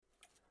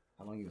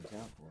How long you in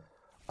town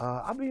for?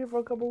 I'll be here for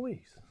a couple of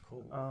weeks.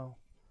 Cool.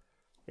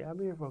 Yeah, I'll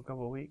be here for a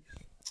couple of weeks.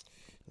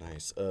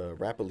 Nice.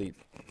 Rap Elite,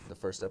 the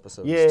first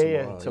episode Yeah, is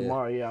tomorrow.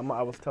 Tomorrow, yeah.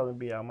 I was telling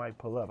B I might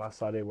pull up. I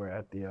saw they were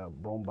at the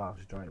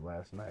Boombox joint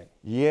last night.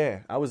 Yeah,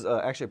 I was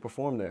actually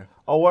performed there.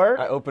 Oh, word?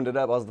 I opened it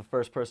up. I was the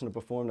first person to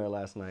perform there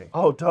last night.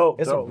 Oh,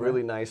 dope. It's dope, a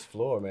really man. nice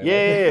floor, man.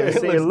 Yeah,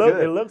 see, it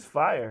good. looks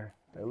fire.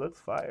 It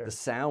looks fire. The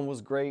sound was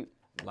great.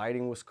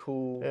 Lighting was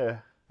cool. Yeah.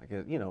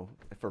 Like, you know,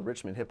 for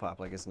Richmond hip hop,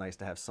 like it's nice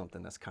to have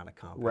something that's kind of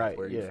compact, Right,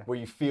 where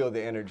you feel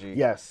the energy.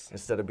 Yes.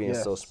 Instead of being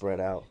so Yes.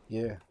 spread out.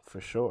 Yeah, for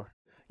sure.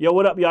 Yo,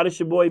 what up, y'all? This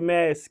your boy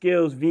Mad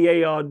Skillz,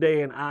 VA all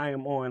day, and I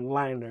am on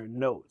Liner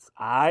Notes.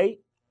 Aight.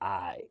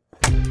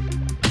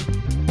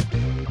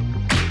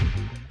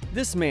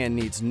 This man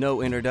needs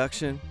no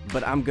introduction,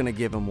 but I'm gonna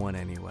give him one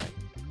anyway.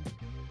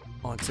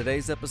 On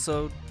today's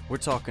episode, we're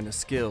talking to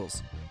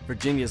Skillz,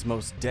 Virginia's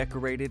most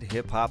decorated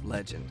hip-hop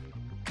legend.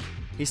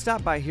 He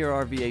stopped by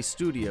HearRVA's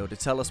studio to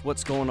tell us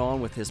what's going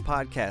on with his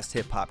podcast,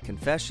 Hip Hop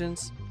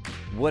Confessions,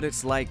 what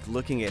it's like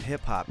looking at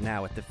hip-hop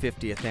now at the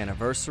 50th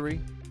anniversary,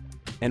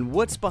 and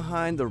what's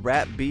behind the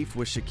rap beef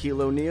with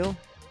Shaquille O'Neal?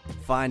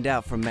 Find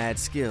out from Mad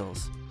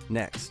Skillz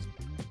next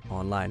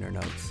on Liner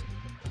Notes.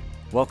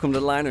 Welcome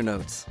to Liner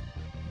Notes,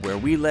 where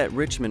we let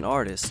Richmond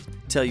artists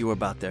tell you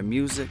about their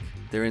music,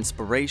 their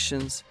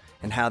inspirations,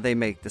 and how they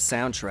make the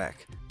soundtrack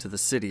to the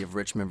city of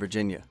Richmond,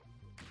 Virginia.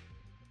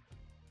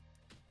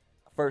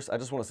 First, I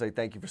just want to say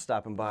thank you for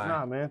stopping by.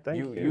 Nah, man, thank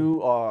you.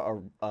 You are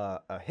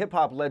a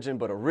hip-hop legend,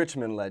 but a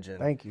Richmond legend.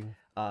 Thank you.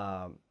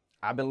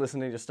 I've been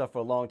listening to your stuff for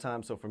a long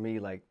time, so for me,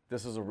 like,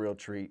 this is a real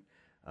treat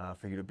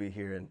for you to be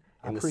here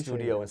in the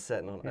studio and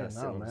sitting on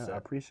the set. I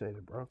appreciate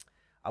it, bro.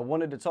 I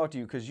wanted to talk to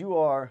you because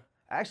you're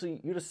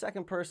the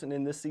second person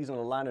in this season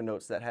of Liner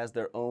Notes that has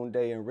their own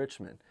day in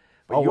Richmond.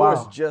 But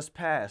yours just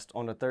passed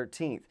on the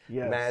 13th,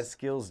 Mad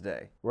Skillz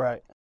Day.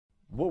 Right.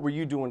 What were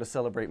you doing to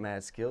celebrate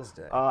Mad Skillz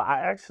Day? I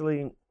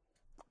actually,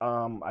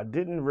 I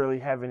didn't really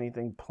have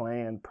anything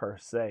planned per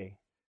se,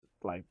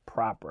 like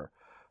proper.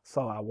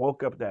 So I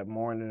woke up that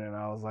morning and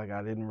I was like,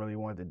 I didn't really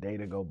want the day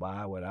to go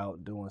by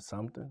without doing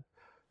something.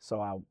 So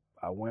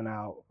I went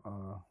out,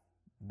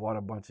 bought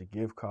a bunch of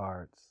gift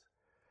cards,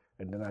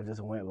 and then I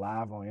just went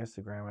live on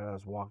Instagram and I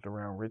just walked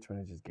around Richmond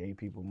and just gave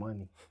people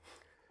money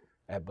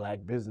at black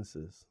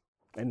businesses.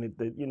 And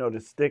the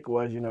stick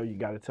was, you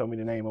got to tell me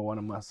the name of one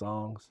of my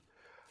songs.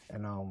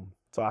 And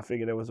so I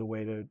figured there was a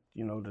way to,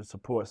 to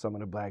support some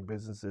of the black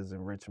businesses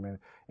in Richmond,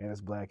 and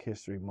it's Black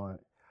History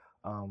Month.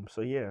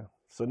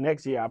 So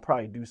next year I'll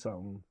probably do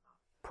something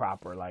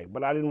proper,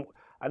 but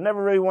I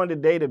never really wanted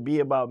the day to be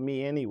about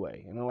me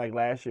anyway. And then like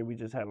last year we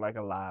just had like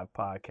a live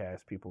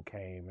podcast. People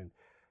came and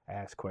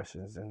asked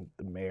questions and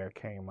the mayor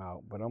came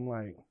out. But I'm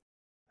like,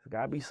 there's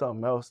gotta be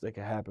something else that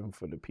can happen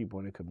for the people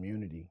in the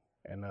community.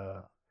 And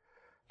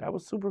that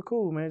was super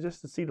cool, man, just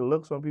to see the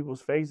looks on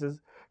people's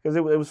faces. Because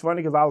it was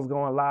funny because I was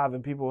going live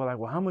and people were like,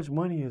 well, how much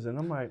money is it? And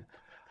I'm like,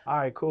 all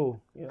right, cool.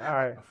 Yeah, all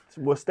right.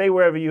 Well, stay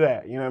wherever you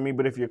at. You know what I mean?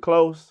 But if you're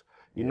close,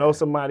 you know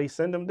somebody,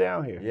 send them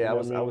down here. Yeah,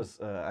 you know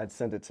I'd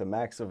sent it to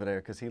Max over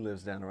there because he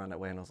lives down around that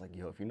way, and I was like,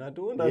 yo, if you're not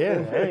doing nothing.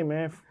 Yeah, hey,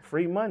 man,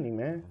 free money,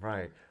 man.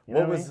 Right.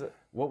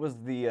 What was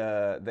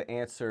the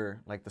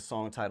answer, like the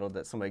song title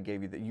that somebody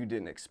gave you that you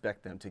didn't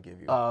expect them to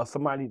give you?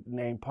 Somebody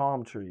named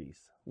Palm Trees,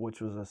 which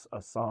was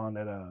a song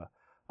that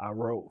I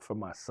wrote for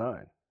my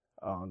son,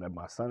 that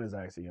my son is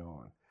actually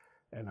on.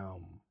 And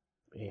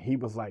he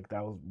was like,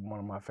 that was one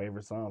of my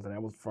favorite songs, and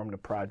that was from the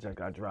project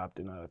I dropped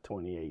in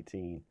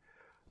 2018.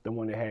 The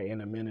one that had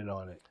In a Minute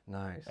on it.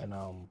 Nice.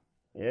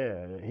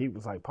 And he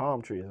was like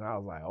Palm Trees, and I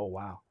was like, oh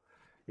wow.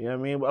 You know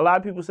what I mean? A lot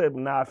of people said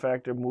Nah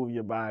Factor, Move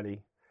Your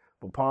Body,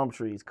 but Palm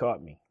Trees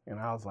caught me.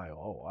 And I was like,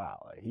 oh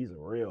wow, like he's a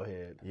real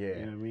head. Yeah. You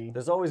know what I mean?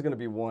 There's always gonna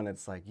be one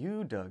that's like,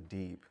 you dug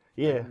deep.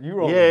 Yeah. You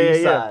were on the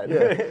B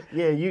side.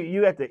 Yeah,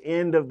 you at the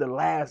end of the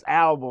last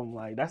album,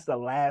 like that's the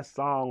last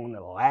song on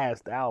the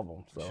last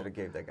album. So Should have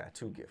gave that guy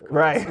 2 gift cards.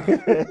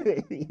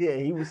 Right. Yeah,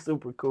 he was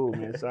super cool,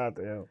 man. Shout out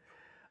to him.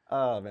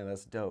 Oh man,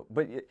 that's dope.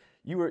 But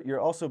you're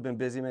also been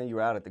busy, man. You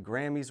were out at the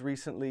Grammys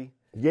recently.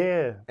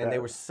 Yeah. And they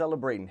were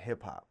celebrating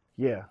hip hop.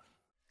 Yeah.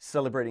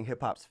 Celebrating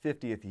hip hop's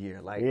 50th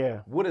year. Like,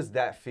 what does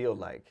that feel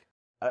like?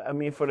 I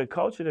mean, for the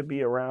culture to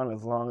be around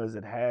as long as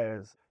it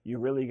has, you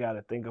really got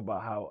to think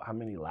about how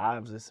many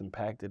lives it's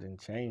impacted and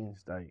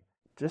changed. Like,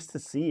 just to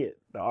see it,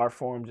 the art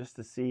form, just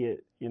to see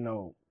it,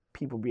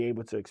 people be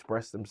able to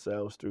express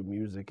themselves through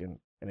music and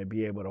to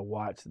be able to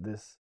watch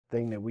this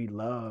thing that we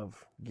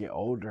love get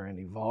older and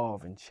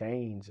evolve and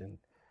change. And,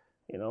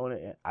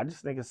 and I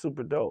just think it's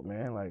super dope,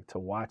 man, like to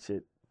watch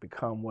it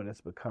become what it's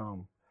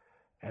become.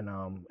 And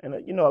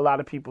a lot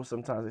of people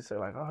sometimes they say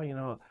like,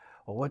 oh,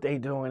 well, what they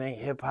doing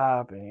ain't hip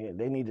hop and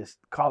they need to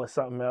call it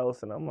something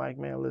else. And I'm like,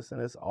 man,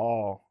 listen, it's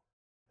all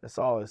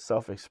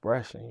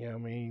self-expression. You know what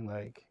I mean?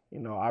 Like,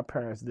 our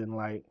parents didn't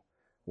like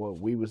what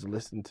we was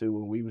listening to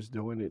when we was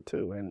doing it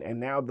too. And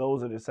now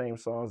those are the same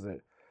songs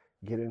that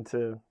get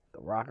into the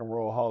Rock and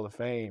Roll Hall of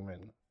Fame.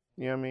 And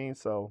you know what I mean?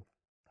 So,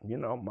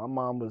 my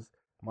mom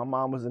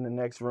was in the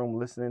next room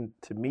listening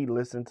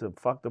to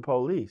Fuck the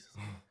Police.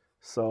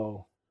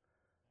 So,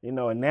 you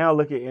know, and now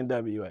look at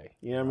NWA.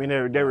 You know what I mean?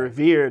 They're Right.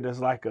 revered as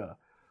like a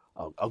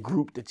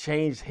group that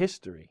changed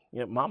history.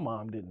 You know, my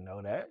mom didn't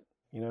know that.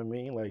 You know what I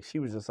mean? Like, she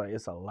was just like,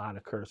 it's a lot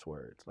of curse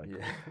words. Like,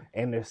 Yeah.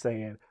 and they're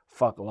saying,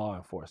 fuck law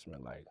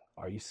enforcement. Like,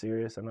 are you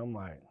serious? And I'm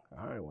like,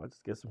 all right, well, let's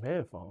get some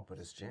headphones. But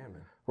it's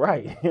jamming.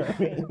 Right. You know what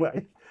I mean?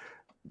 Like,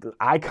 the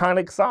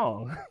iconic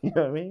song. You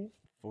know what I mean?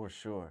 For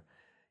sure.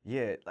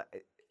 Yeah,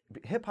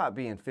 hip hop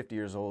being 50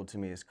 years old to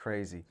me is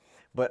crazy.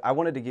 But I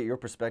wanted to get your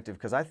perspective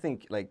because I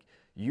think like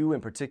you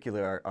in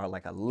particular are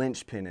like a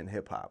linchpin in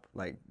hip hop.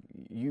 Like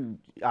you,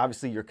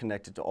 obviously you're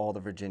connected to all the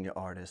Virginia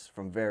artists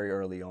from very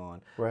early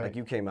on. Right. Like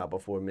you came out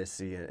before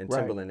Missy and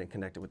Right. Timbaland and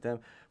connected with them.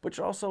 But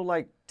you're also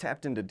like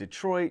tapped into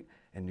Detroit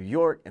and New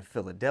York and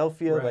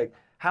Philadelphia. Right. Like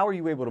how are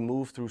you able to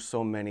move through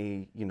so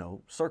many, you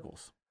know,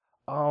 circles?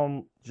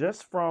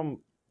 Just from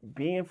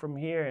being from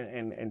here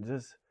and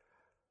just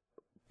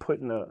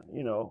putting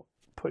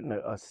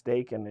a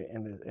stake in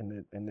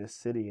this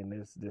city, in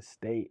this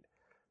state.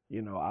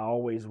 You know, I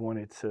always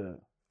wanted to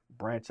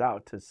branch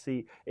out to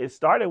see. It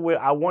started with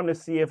I want to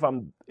see if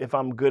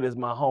I'm good as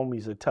my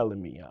homies are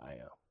telling me I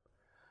am.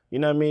 You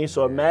know what I mean?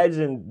 So Yeah.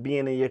 imagine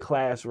being in your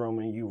classroom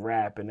and you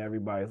rap and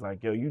everybody's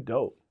like, yo, you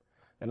dope.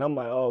 And I'm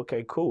like, oh,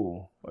 okay,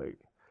 cool. Like,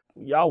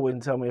 y'all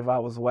wouldn't tell me if I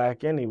was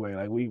whack anyway.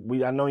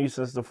 Like I know you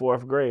since the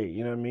 4th grade,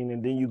 you know what I mean?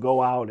 And then you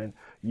go out and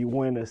you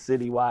win a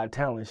citywide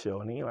talent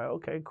show and then you're like,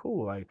 okay,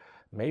 cool. Like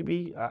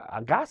maybe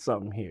I got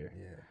something here.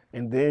 Yeah.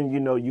 And then, you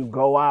know, you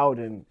go out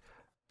and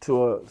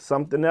to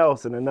something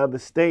else in another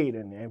state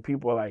and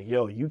people are like,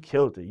 yo, you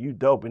killed it, you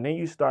dope. And then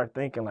you start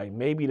thinking like,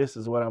 maybe this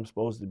is what I'm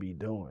supposed to be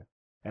doing.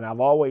 And I've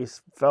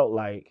always felt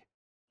like,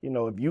 you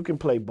know, if you can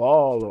play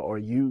ball or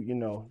you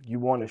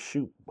want to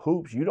shoot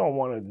hoops, you don't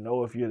want to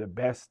know if you're the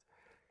best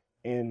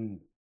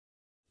in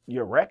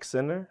your rec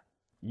center.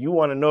 You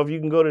want to know if you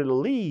can go to the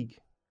league.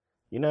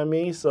 You know what I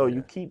mean? So Yeah.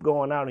 you keep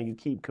going out and you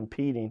keep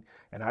competing.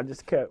 And I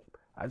just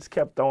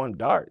kept throwing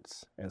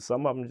darts and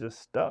some of them just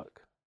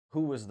stuck.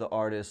 Who was the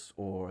artist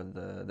or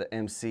the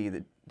MC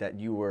that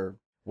you were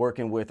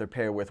working with or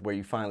paired with where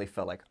you finally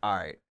felt like, all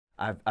right,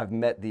 I've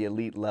met the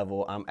elite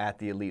level, I'm at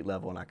the elite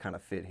level, and I kind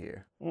of fit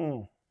here?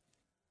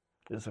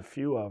 There's a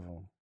few of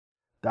them.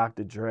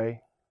 Dr. Dre.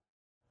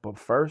 But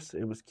first,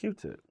 it was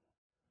Q-Tip.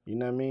 You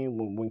know what I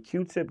mean? When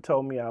Q-Tip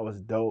told me I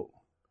was dope,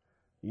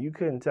 you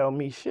couldn't tell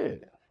me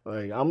shit.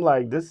 Like, I'm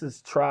like, this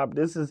is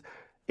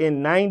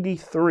in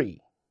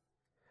 93.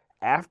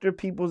 After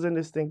People's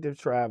Indistinctive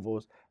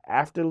Travels,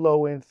 after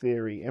Low End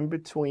Theory, in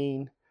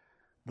between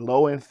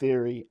Low End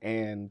Theory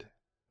and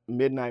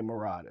Midnight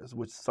Marauders,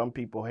 which some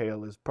people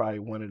hail as probably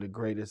one of the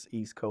greatest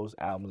East Coast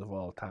albums of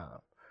all time,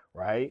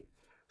 right?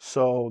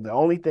 So the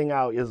only thing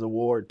out is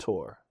Award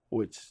Tour,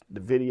 which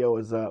the video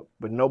is up,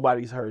 but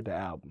nobody's heard the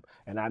album.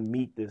 And I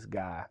meet this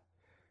guy,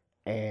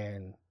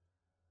 and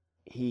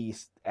he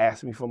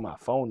asked me for my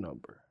phone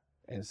number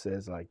and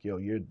says like, yo,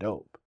 you're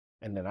dope.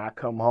 And then I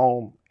come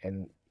home,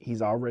 and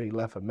he's already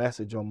left a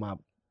message on my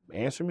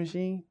answer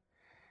machine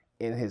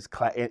in his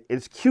class.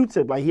 It's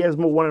Q-Tip. Like, he has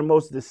one of the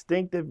most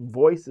distinctive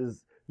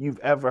voices you've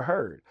ever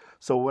heard.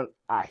 So when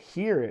I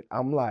hear it,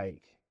 I'm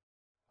like,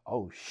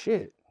 oh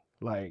shit,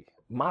 like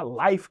my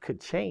life could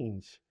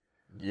change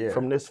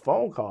from this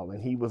phone call.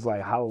 And he was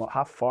like,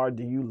 how far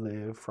do you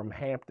live from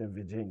Hampton,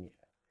 Virginia?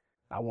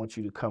 I want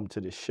you to come to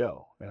the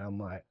show. And I'm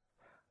like,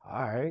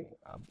 all right,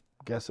 I'm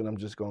guessing I'm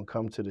just gonna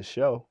come to the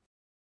show.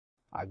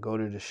 I go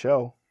to the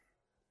show.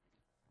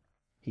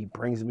 He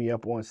brings me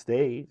up on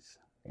stage.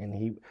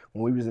 And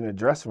when we was in the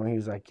dressing room, he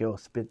was like, yo,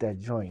 spit that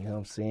joint, you know what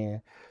I'm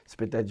saying?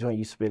 Spit that joint,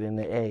 you spit in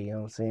the A, you know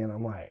what I'm saying?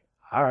 I'm like,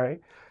 all right.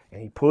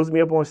 And he pulls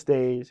me up on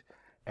stage,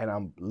 and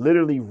I'm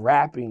literally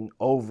rapping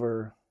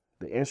over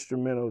the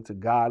instrumental to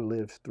God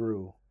Lives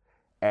Through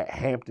at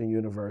Hampton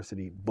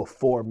University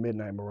before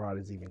Midnight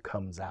Marauders even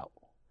comes out.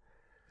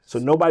 So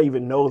nobody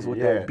even knows what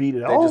that beat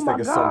is. Oh my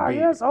God,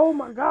 yes, oh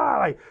my God.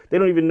 Like, they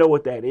don't even know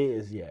what that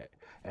is yet.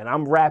 And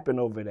I'm rapping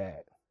over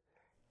that.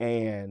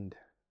 And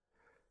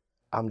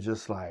I'm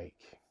just like,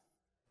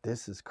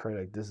 this is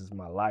crazy. This is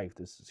my life.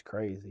 This is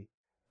crazy.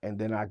 And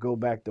then I go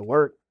back to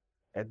work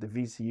at the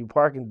VCU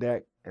parking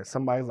deck, and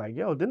somebody's like,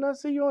 yo, didn't I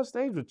see you on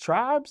stage with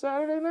Tribe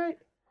Saturday night?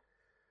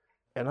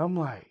 And I'm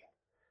like,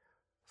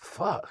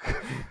 fuck.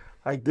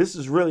 Like, this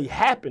is really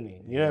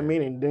happening. You know what I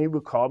mean? And then he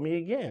would call me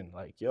again.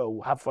 Like,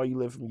 yo, how far you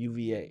live from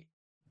UVA?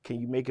 Can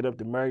you make it up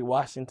to Mary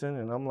Washington?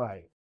 And I'm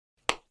like,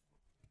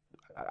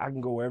 I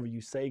can go wherever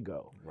you say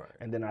go. Right.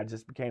 And then I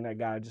just became that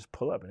guy. I just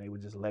pull up, and they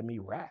would just let me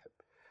rap.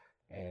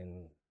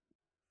 And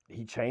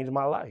he changed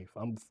my life.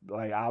 I'm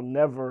like, I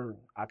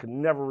could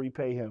never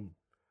repay him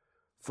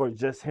for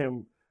just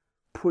him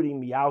putting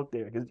me out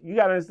there. Because you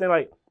gotta understand,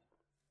 like,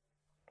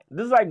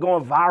 this is like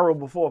going viral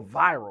before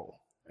viral.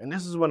 And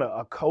this is when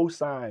a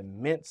cosign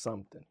meant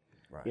something.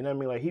 Right. You know what I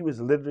mean? Like, he was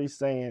literally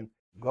saying,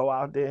 go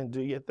out there and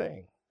do your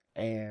thing.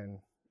 And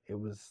it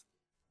was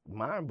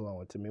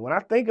mind-blowing to me. When I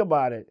think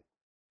about it,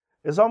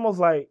 it's almost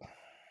like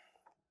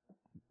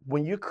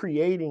when you're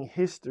creating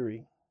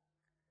history,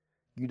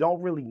 you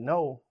don't really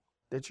know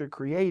that you're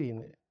creating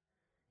it.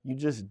 You're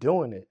just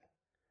doing it.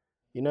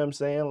 You know what I'm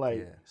saying? Like,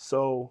 Yeah.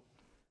 so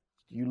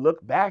you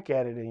look back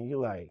at it and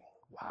you're like,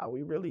 wow,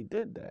 we really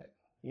did that.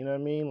 You know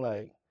what I mean?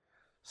 Like,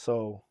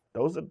 so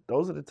those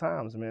are the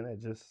times, man,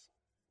 that just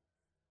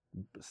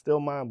still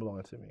mind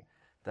blowing to me.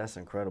 That's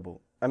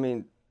incredible. I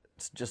mean,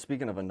 just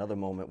speaking of another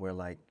moment where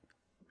like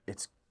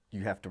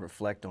you have to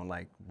reflect on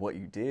like what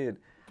you did.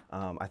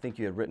 I think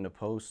you had written a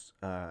post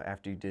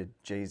after you did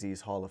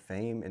Jay-Z's Hall of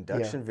Fame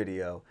induction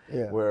video,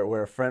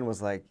 where a friend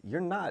was like,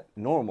 "You're not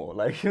normal."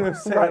 Like, you know what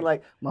I'm saying? Right.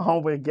 Like my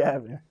homeboy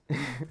Gavin.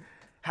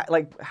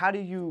 how do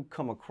you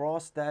come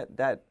across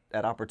that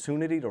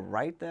opportunity to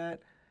write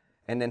that?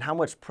 And then how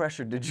much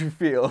pressure did you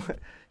feel,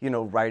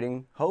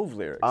 writing Hove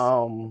lyrics?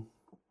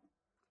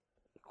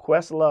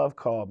 Questlove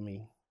called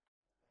me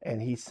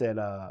and he said,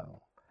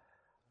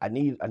 I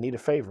need a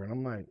favor. And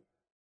I'm like,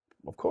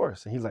 of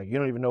course. And he's like, you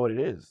don't even know what it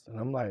is. And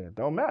I'm like, it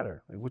don't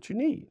matter. Like, what you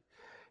need?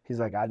 He's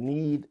like, I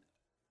need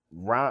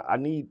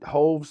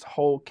Hove's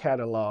whole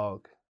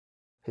catalog,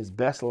 his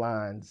best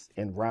lines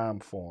in rhyme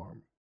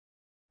form.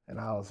 And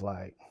I was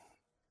like,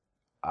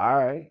 all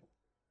right.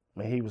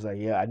 And he was like,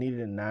 yeah, I need it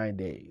in 9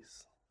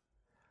 days.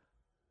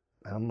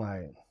 And I'm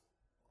like,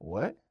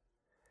 what?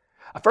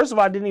 First of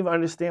all, I didn't even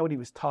understand what he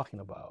was talking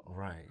about.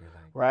 Right.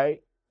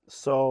 Right?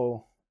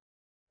 So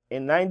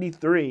in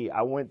 93,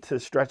 I went to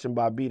Stretch and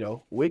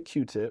Bobbito with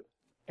Q-Tip,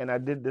 and I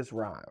did this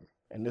rhyme.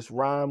 And this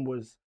rhyme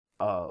was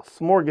a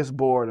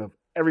smorgasbord of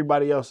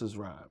everybody else's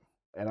rhyme.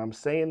 And I'm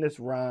saying this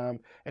rhyme,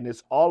 and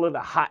it's all of the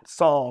hot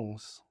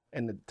songs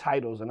and the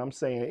titles. And I'm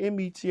saying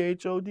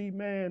M-E-T-H-O-D,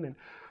 man, and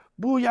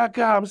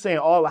Booyaka. I'm saying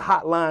all the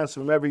hot lines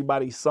from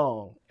everybody's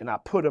song, and I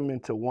put them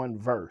into one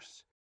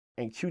verse.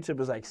 And Q-Tip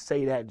is like,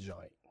 say that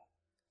joint.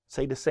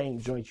 Say the same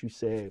joint you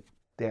said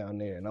down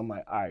there. And I'm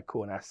like, all right,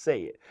 cool. And I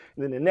say it.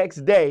 And then the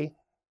next day,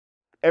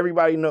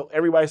 everybody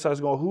starts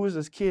going, who is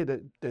this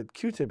kid that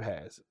Q-Tip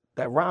has?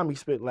 That rhyme he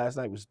spit last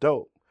night was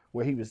dope,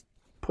 where he was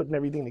putting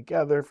everything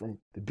together from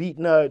the Beat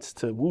Nuts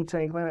to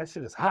Wu-Tang Clan. That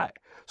shit is hot.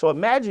 So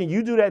imagine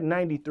you do that in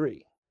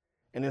 93,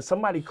 and then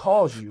somebody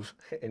calls you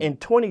in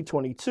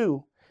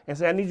 2022 and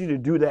say, I need you to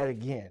do that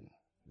again.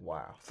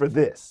 Wow. For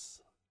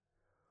this.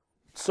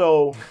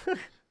 So,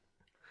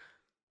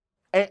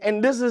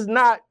 and this is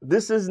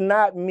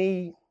not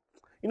me,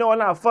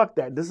 now fuck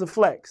that. This is a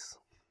flex.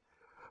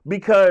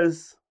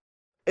 Because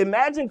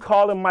imagine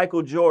calling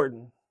Michael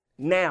Jordan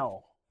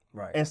now.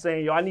 Right. And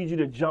saying, yo, I need you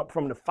to jump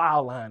from the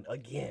foul line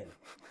again.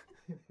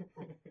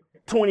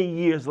 20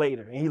 years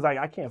later. And he's like,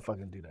 I can't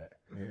fucking do that.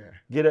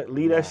 Yeah.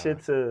 Leave that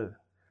shit to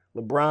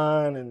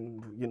LeBron,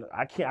 and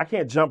I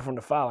can't jump from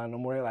the foul line no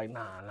more. They're like,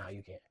 nah,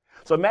 you can't.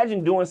 So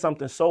imagine doing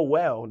something so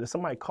well that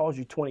somebody calls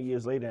you 20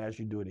 years later and asks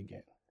you to do it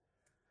again.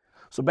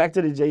 So back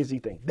to the Jay-Z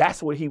thing.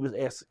 That's what he was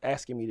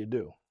asking me to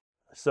do.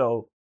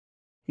 So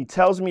he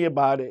tells me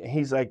about it, and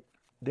he's like,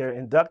 they're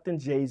inducting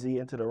Jay-Z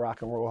into the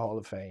Rock and Roll Hall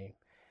of Fame,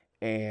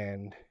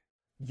 and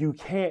you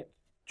can't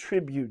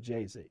tribute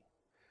Jay-Z.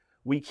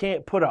 We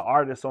can't put an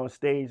artist on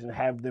stage and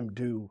have them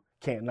do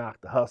Can't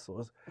Knock the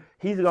Hustle.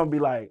 He's going to be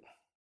like,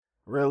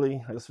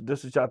 really?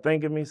 This what y'all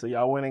think of me? So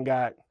y'all went and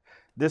got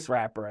this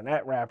rapper and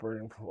that rapper.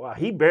 And wow,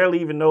 he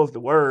barely even knows the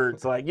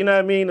words. Like, you know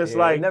what I mean? It's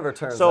like, it never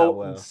turns out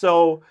well.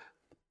 So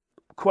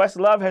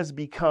Questlove has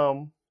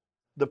become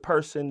the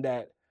person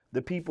that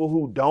the people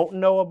who don't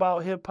know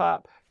about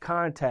hip-hop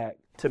contact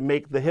to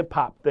make the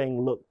hip-hop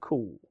thing look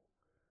cool.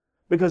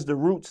 Because the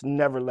Roots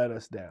never let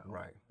us down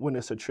when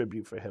it's a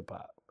tribute for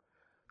hip-hop.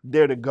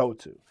 They're the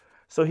go-to.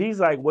 So he's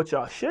like, what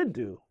y'all should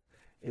do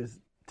is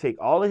take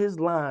all of his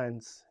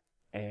lines,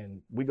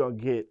 and we're going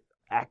to get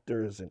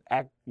actors and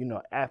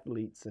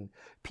athletes and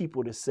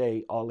people to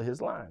say all of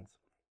his lines.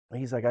 And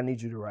he's like, I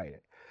need you to write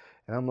it.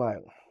 And I'm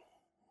like,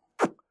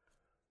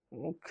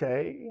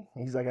 okay.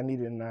 He's like, I need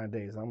it in 9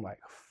 days. I'm like,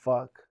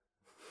 fuck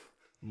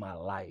my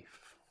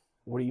life.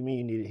 What do you mean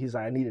you need it? He's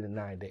like, I need it in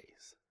 9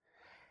 days.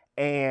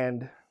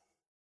 And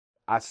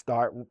I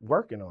start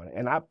working on it.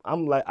 And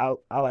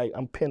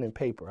I'm pen and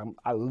paper.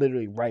 I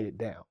literally write it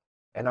down.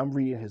 And I'm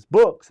reading his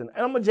books. And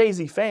I'm a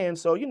Jay-Z fan,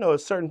 so,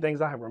 there's certain things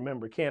I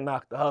remember. Can't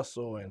Knock the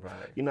Hustle, and,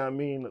 you know what I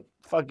mean?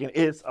 Fucking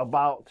It's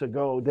About to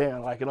Go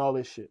Down, and all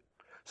this shit.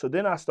 So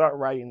then I start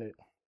writing it.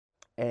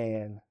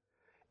 And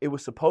it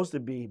was supposed to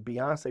be,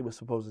 Beyonce was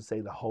supposed to say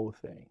the whole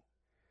thing.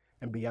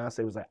 And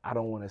Beyonce was like, I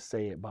don't want to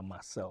say it by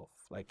myself.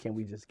 Like, can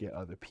we just get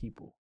other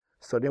people?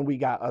 So then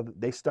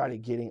they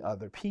started getting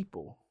other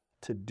people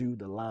to do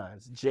the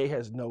lines. Jay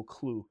has no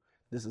clue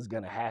this is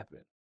going to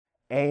happen.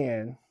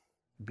 And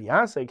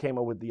Beyonce came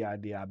up with the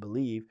idea, I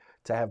believe,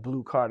 to have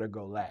Blue Carter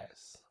go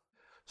last.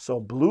 So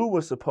Blue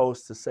was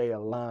supposed to say a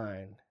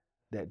line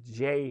that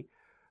Jay,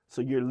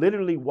 so you're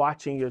literally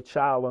watching your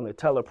child on the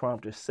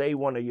teleprompter say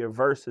one of your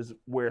verses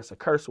where it's a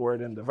curse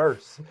word in the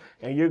verse.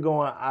 And you're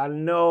going, I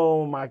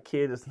know my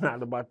kid is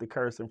not about to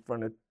curse in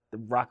front of the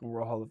Rock and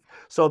Roll Hall of Fame.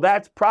 So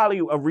that's probably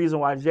a reason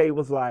why Jay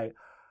was like,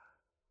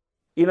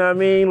 you know what I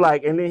mean?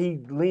 Like, and then he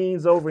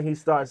leans over and he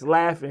starts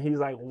laughing. He's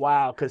like,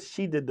 wow, because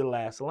she did the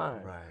last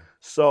line. Right.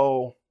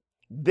 So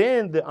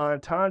then the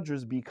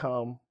entendres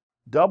become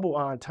double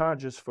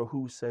entendres for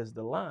who says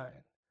the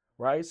line.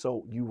 right?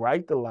 So you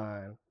write the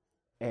line,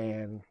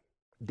 and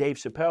Dave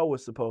Chappelle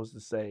was supposed to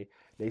say,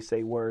 they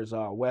say words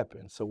are a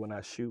weapon. So when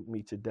I shoot,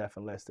 meet your death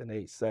in less than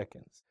 8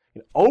 seconds.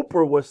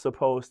 Oprah was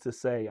supposed to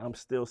say, I'm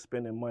still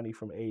spending money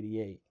from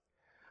 88.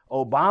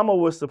 Obama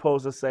was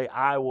supposed to say,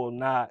 I will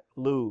not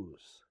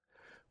lose.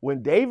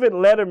 When David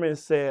Letterman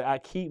said, I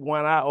keep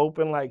one eye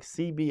open like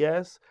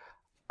CBS,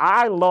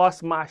 I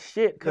lost my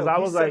shit because I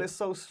was like, he said it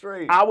so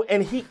straight.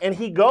 And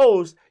he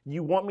goes,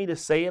 you want me to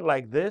say it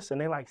like this? And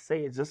they like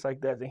say it just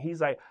like that. And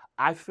he's like,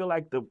 I feel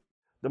like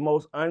the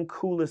most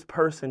uncoolest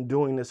person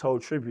doing this whole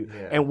tribute.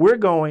 Yeah. And we're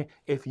going,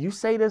 if you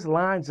say this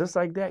line just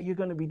like that, you're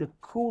gonna be the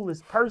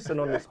coolest person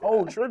on this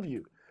whole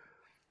tribute.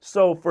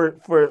 So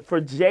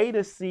for Jay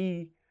to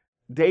see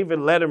David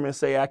Letterman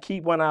say, I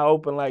keep one eye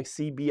open like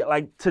CB,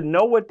 like to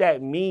know what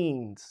that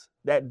means,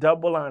 that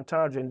double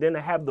entendre, and then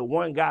to have the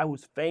one guy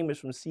who's famous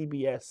from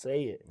CBS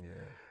say it. Yeah.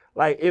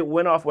 Like it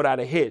went off without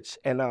a hitch.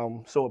 And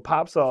so it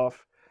pops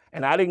off,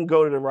 and I didn't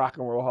go to the Rock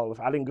and Roll Hall of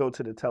Fame. I didn't go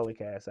to the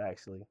telecast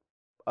actually.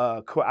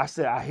 I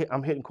said,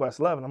 I'm hitting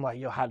Questlove, and I'm like,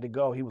 yo, how'd it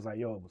go? He was like,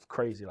 yo, it was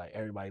crazy. Like,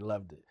 everybody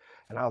loved it.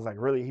 And I was like,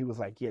 really? He was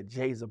like, yeah,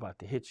 Jay's about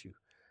to hit you.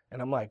 And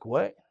I'm like,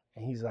 what?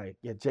 And he's like,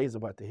 yeah, Jay's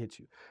about to hit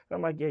you. And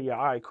I'm like, yeah,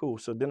 all right, cool.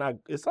 So then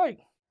it's like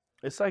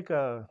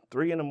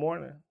 3 in the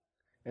morning.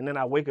 And then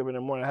I wake up in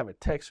the morning, I have a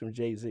text from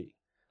Jay-Z,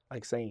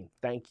 like saying,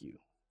 thank you.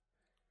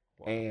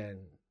 Wow. And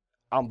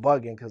I'm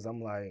bugging because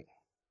I'm like,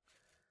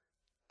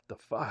 the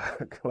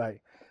fuck?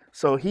 Like,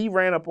 so he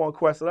ran up on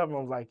Questlove and I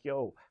was like,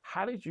 yo,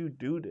 how did you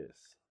do this?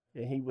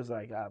 And he was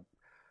like,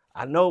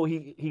 I know,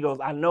 he goes,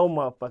 I know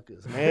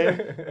motherfuckers,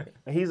 man.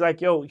 And he's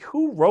like, yo,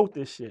 who wrote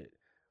this shit?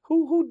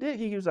 Who did?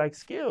 He was like,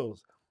 Skillz.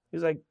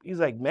 He's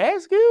like,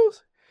 Mad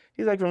Skillz?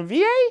 He's like, from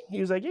VA? He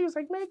was like,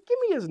 man, give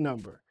me his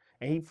number.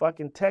 And he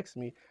fucking texted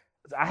me.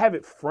 I have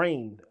it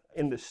framed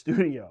in the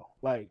studio.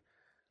 Like,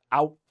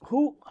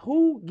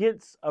 who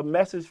gets a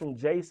message from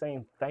Jay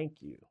saying thank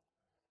you?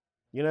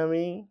 You know what I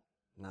mean?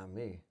 Not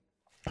me.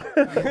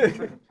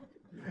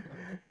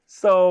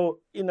 So,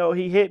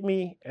 he hit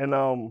me, and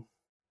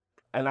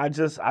I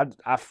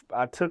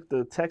took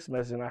the text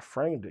message and I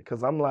framed it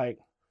because I'm like,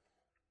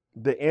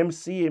 the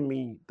MC in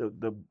me,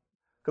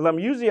 because I'm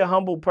usually a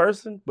humble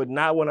person, but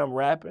not when I'm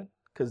rapping,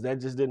 because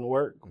that just didn't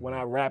work. Mm-hmm. When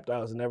I rapped, I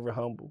was never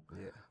humble.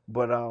 Yeah.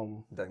 But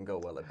doesn't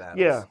go well at battles.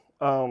 Yeah,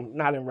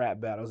 not in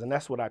rap battles, and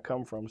that's what I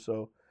come from.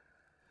 So,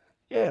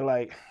 yeah,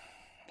 like,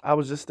 I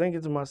was just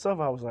thinking to myself,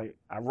 I was like,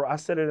 I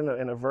said it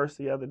in a verse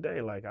the other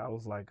day. Like, I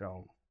was like,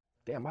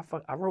 damn,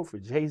 I wrote for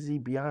Jay-Z,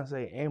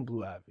 Beyonce, and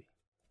Blue Ivy.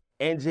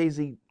 And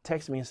Jay-Z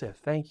texted me and said,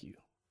 thank you.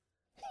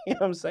 You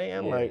know what I'm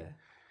saying? Yeah. Like,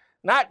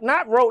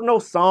 not wrote no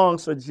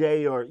songs for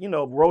Jay or,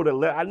 wrote a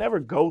letter. I never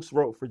ghost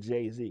wrote for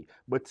Jay-Z.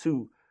 But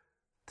to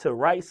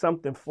write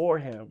something for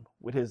him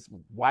with his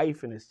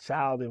wife and his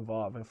child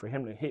involved, and for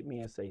him to hit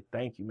me and say,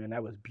 thank you, man,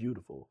 that was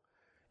beautiful.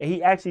 And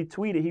he actually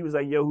tweeted, he was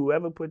like, yo,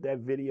 whoever put that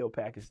video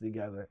package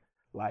together,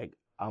 like,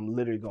 I'm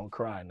literally going to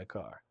cry in the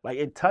car. Like,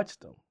 it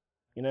touched him.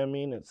 You know what I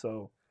mean? And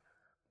so.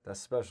 That's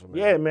special, man.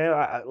 Yeah, man.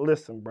 I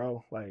listen,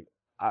 bro. Like,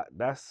 I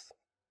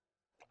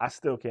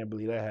still can't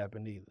believe that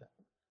happened either.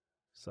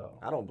 So.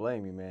 I don't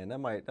blame you, man. That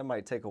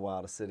might take a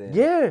while to sit in.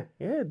 Yeah,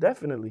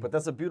 definitely. But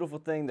that's a beautiful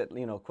thing that,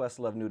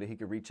 Questlove knew that he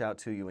could reach out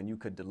to you and you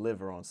could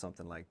deliver on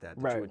something like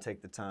that. That you would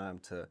take the time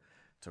to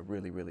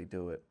really, really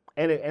do it.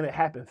 And it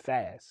happened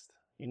fast.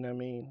 You know what I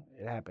mean?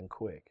 It happened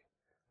quick.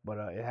 But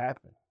it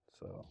happened.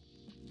 So.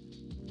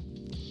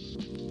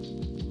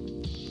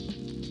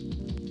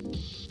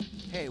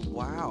 Hey,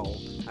 wow.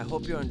 I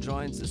hope you're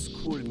enjoying this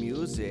cool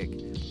music.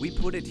 We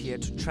put it here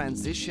to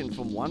transition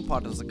from one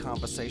part of the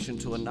conversation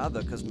to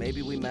another, because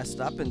maybe we messed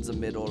up in the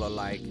middle, or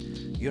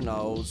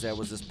there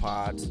was this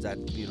part that,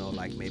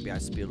 maybe I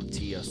spilled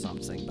tea or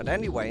something. But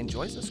anyway,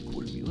 enjoy this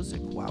cool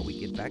music while we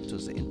get back to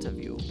the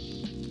interview.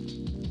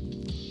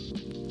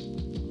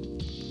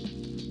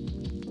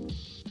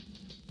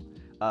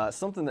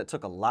 Something that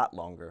took a lot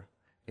longer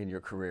in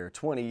your career,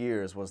 20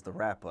 years, was the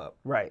wrap-up.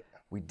 Right.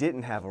 We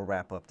didn't have a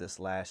wrap-up this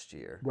last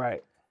year.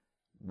 Right.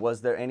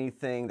 Was there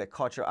anything that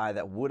caught your eye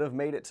that would have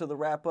made it to the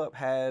wrap-up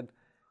had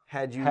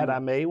you... Had I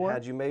made one?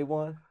 Had you made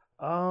one?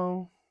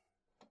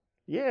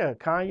 Yeah,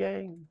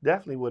 Kanye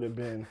definitely would have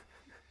been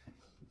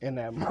in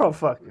that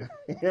motherfucker.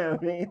 You know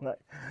what I mean? Like,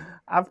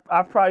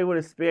 I probably would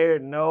have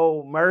spared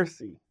no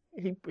mercy.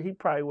 He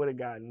probably would have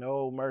got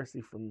no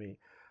mercy from me.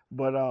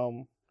 But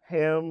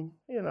him,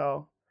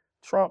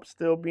 Trump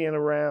still being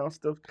around,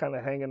 still kind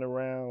of hanging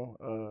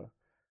around.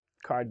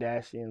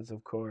 Kardashians,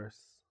 of course.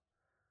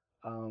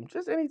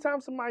 Just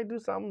anytime somebody do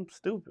something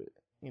stupid,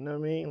 you know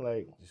what I mean?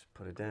 Like, just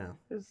put it down.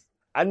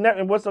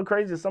 And what's so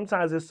crazy is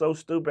sometimes it's so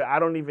stupid I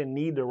don't even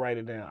need to write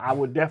it down. I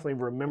would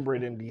definitely remember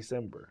it in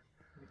December.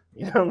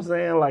 You know what I'm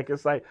saying? Like,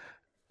 it's like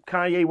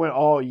Kanye went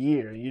all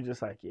year, and you're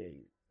just like, yeah,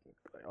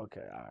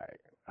 okay, all right,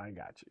 I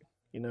got you.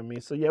 You know what I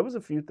mean? So yeah, it was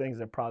a few things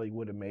that probably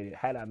would have made it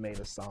had I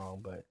made a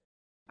song, but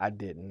I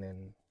didn't,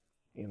 and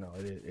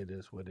it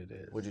is what it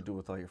is. What'd you do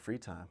with all your free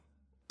time?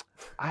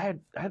 I had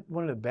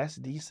one of the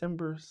best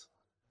Decembers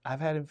I've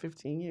had in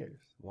 15 years.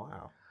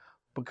 Wow.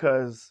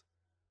 Because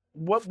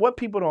what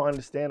people don't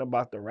understand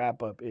about the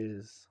wrap up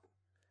is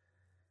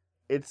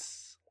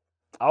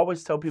I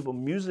always tell people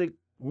music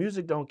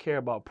don't care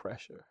about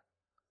pressure,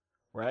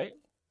 right?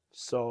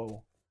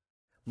 So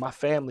my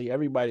family,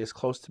 everybody that's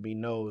close to me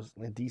knows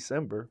in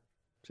December,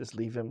 just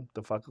leave him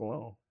the fuck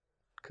alone,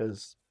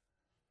 because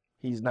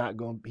he's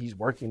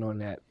working on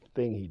that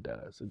thing he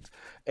does.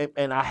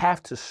 And I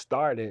have to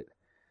start it.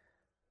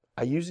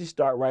 I usually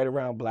start right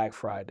around Black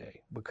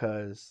Friday,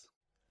 because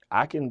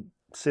I can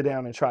sit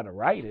down and try to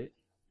write it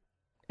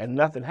and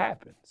nothing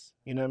happens.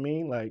 You know what I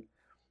mean? Like,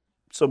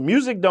 so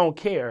music don't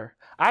care.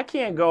 I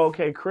can't go,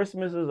 okay,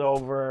 Christmas is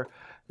over,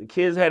 the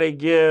kids had their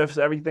gifts,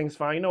 everything's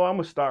fine. You know, I'm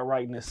going to start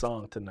writing this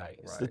song tonight.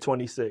 It's the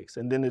 26th.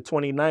 And then the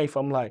 29th,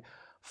 I'm like,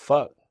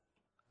 fuck,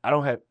 I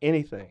don't have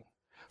anything.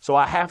 So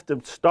I have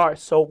to start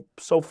so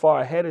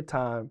far ahead of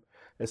time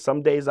that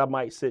some days I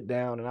might sit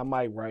down and I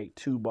might write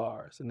 2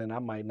 bars, and then I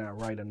might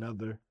not write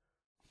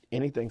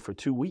anything for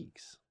 2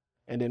 weeks.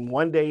 And then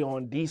one day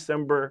on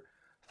December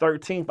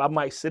 13th, I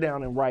might sit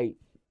down and write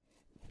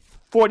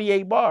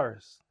 48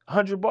 bars,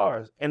 100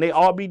 bars, and they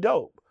all be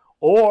dope.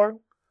 Or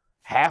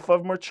half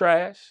of them are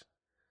trash.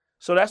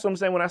 So that's what I'm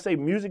saying when I say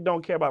music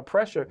don't care about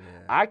pressure.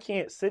 Yeah. I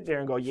can't sit there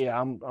and go, yeah,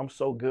 I'm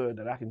so good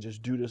that I can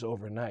just do this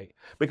overnight.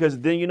 Because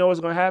then you know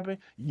what's going to happen?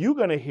 You're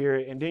going to hear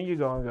it, and then you're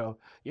going to go,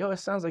 yo, it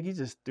sounds like he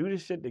just threw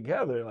this shit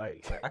together.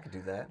 Like, I could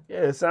do that.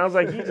 Yeah, it sounds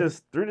like he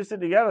just threw this shit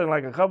together in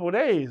like a couple of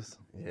days.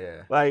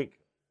 Yeah. Like,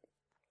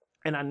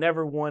 and I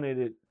never wanted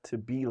it to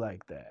be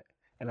like that.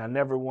 And I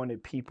never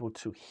wanted people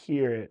to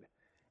hear it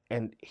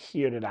and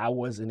hear that I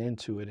wasn't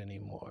into it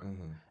anymore.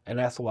 Mm-hmm. And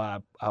that's why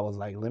I was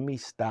like, let me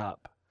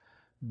stop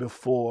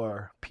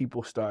before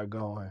people start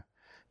going,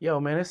 yo,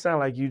 man, it sounded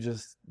like you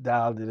just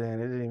dialed it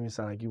in. It didn't even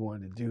sound like you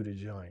wanted to do the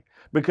joint.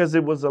 Because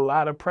it was a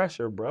lot of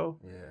pressure, bro.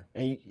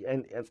 Yeah.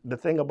 And the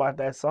thing about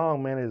that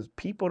song, man, is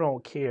people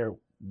don't care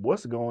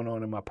what's going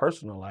on in my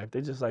personal life.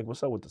 They just like,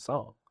 what's up with the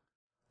song?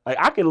 Like,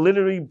 I could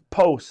literally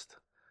post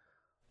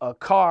a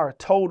car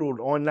totaled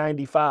on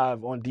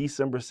 95 on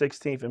December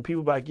 16th, and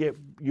people be like, yeah,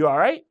 you all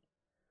right?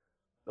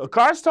 A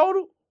car's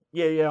totaled?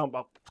 Yeah, I'm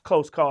a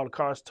close call. The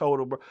car's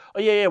totaled, bro. Oh,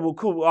 yeah, well,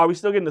 cool. Are we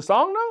still getting the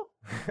song,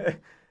 though?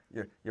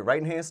 Your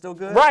right hand still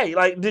good? Right.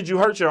 Like, did you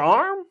hurt your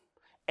arm?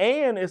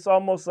 And it's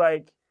almost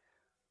like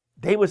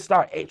they would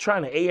start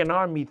trying to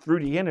A&R me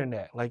through the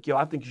internet. Like, yo,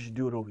 I think you should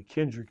do it over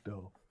Kendrick,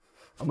 though.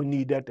 I'm going to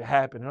need that to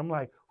happen. And I'm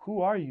like,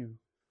 who are you?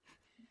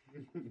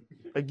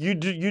 Like, you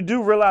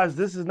do realize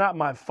this is not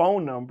my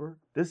phone number.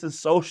 This is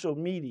social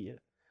media.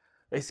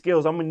 Hey,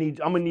 Skillz, I'm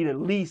gonna need at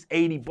least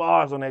 80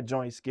 bars on that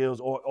joint, Skillz,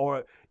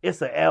 or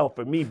it's a L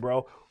for me,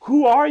 bro.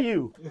 Who are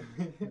you?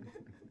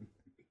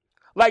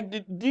 Like,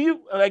 do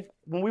you, like,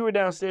 when we were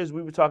downstairs,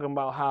 we were talking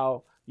about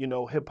how, you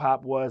know, hip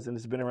hop was, and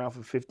it's been around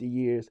for 50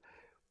 years.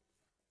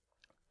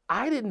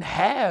 I didn't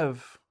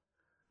have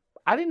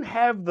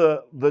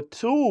the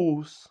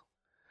tools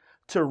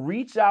to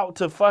reach out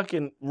to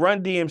fucking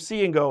Run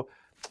DMC and go,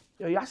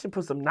 yo, y'all should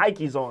put some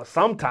Nikes on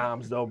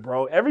sometimes, though,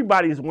 bro.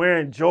 Everybody's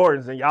wearing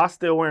Jordans, and y'all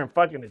still wearing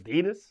fucking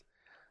Adidas?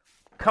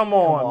 Come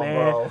on,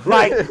 man. Bro.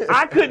 Like,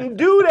 I couldn't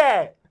do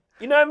that.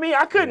 You know what I mean?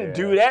 I couldn't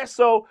do that.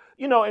 So,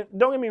 you know, and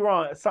don't get me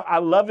wrong. So I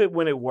love it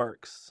when it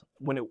works.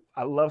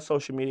 I love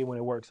social media when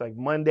it works. Like,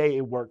 Monday,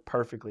 it worked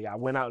perfectly. I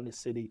went out in the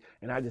city,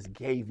 and I just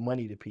gave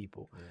money to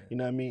people. Yeah. You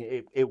know what I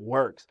mean? It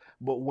works.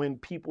 But when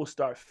people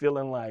start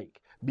feeling like,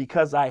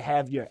 because I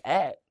have your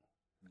ad,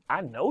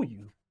 I know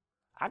you.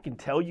 I can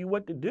tell you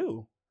what to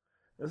do.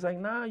 It's like,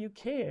 nah, you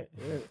can't.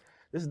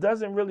 This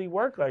doesn't really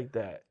work like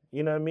that.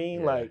 You know what I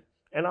mean? Yeah. Like,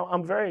 and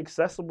I'm very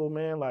accessible,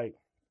 man. Like,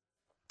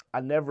 I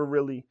never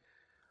really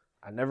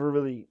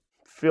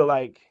feel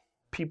like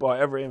people are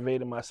ever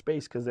invading my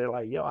space because they're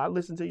like, yo, I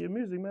listen to your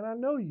music, man. I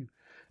know you.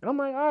 And I'm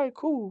like, all right,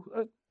 cool.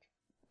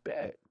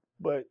 Bad.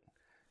 But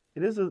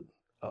it is a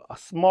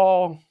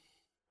small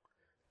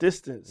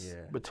distance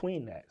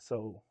between that.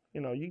 So,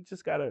 you know, you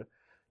gotta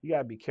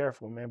be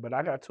careful, man. But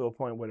I got to a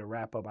point where the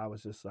wrap up, I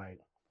was just like,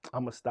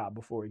 I'm gonna stop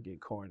before it get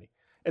corny.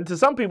 And to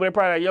some people, they're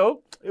probably like,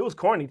 yo, it was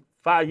corny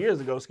 5 years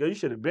ago, Skillz. You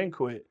should have been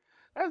quit.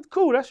 That's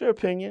cool. That's your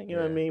opinion. You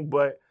know what I mean?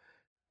 But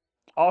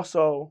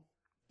also,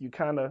 you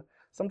kind of,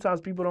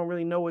 sometimes people don't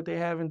really know what they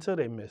have until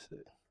they miss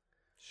it.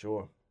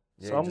 Sure.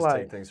 Yeah, so I'm just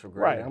like, take things for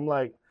granted. Right. I'm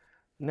like,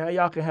 now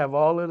y'all can have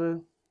all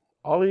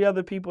the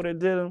other people that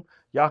did them,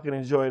 y'all can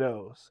enjoy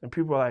those. And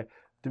people are like,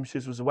 them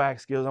shits was whack,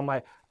 Skillz. I'm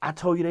like, I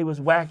told you they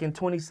was whack in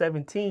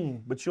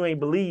 2017, but you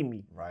ain't believe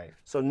me. Right.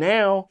 So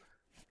now,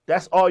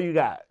 that's all you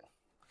got.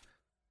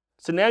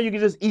 So now you can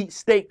just eat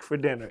steak for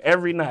dinner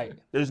every night.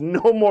 There's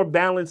no more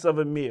balance of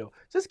a meal.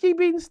 Just keep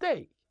eating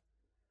steak.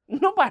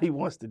 Nobody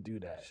wants to do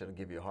that. Shouldn't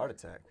give you a heart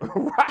attack.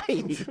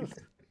 Right.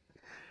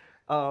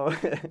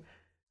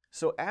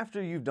 So after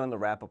you've done the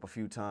wrap up a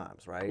few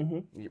times, right?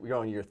 Mm-hmm. You're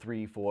on year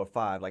 3, 4,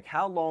 5. Like,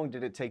 how long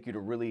did it take you to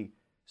really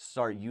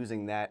start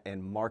using that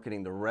and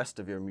marketing the rest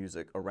of your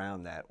music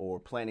around that, or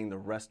planning the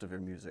rest of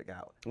your music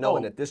out,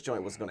 knowing that this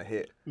joint was going to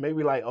hit?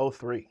 Maybe like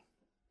 03.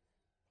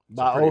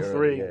 By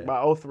 03,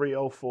 by 03,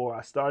 04,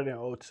 I started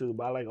in 02.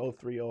 By like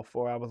 03,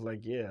 04, I was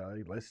like, yeah,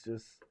 let's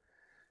just,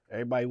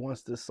 everybody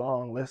wants this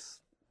song.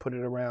 Let's put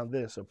it around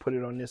this, or put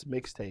it on this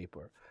mixtape,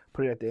 or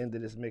put it at the end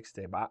of this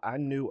mixtape. I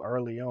knew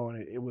early on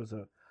it was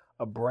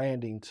a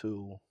branding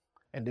tool.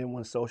 And then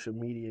when social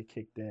media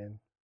kicked in,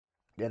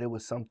 that it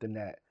was something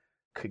that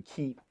could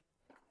keep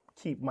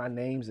my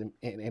names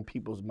in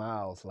people's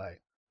mouths.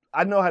 Like,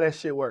 I know how that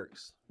shit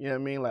works. You know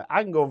what I mean? Like,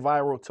 I can go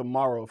viral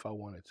tomorrow if I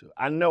wanted to.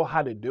 I know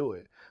how to do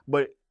it.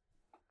 But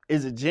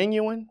is it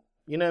genuine?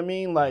 You know what I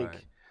mean? Like,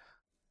 Right.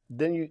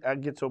 then I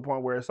get to a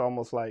point where it's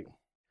almost like,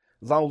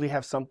 as long as we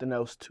have something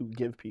else to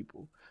give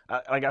people.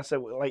 Like I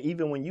said, like,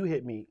 even when you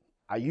hit me,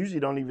 I usually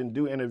don't even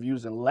do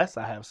interviews unless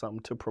I have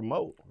something to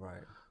promote.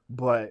 Right.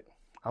 But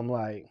I'm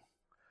like,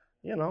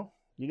 you know,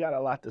 you got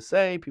a lot to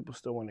say. People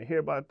still want to hear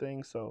about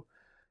things. So,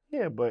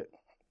 yeah, but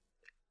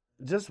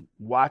just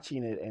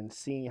watching it and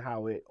seeing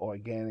how it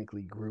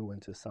organically grew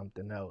into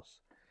something else.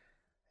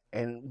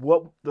 And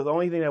the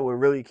only thing that would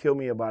really kill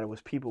me about it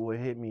was people would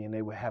hit me and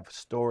they would have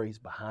stories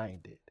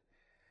behind it.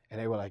 And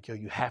they were like, yo,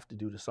 you have to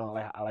do the song.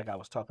 Like I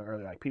was talking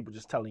earlier, like people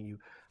just telling you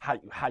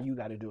how you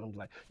got to do it. I'm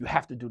like, you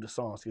have to do the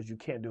songs because you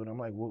can't do it. I'm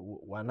like,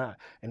 why not?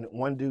 And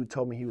one dude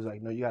told me, he was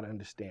like, no, you got to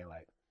understand,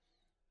 like,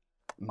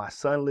 my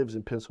son lives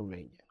in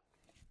Pennsylvania.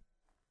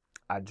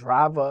 I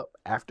drive up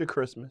after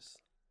Christmas,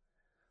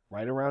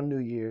 right around New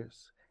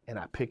Year's, and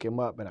I pick him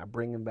up and I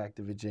bring him back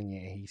to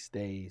Virginia, and he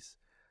stays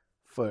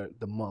for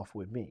the month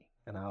with me.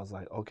 And I was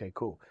like, okay,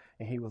 cool.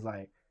 And he was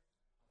like,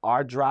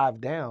 our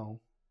drive down,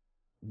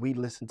 we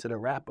listen to the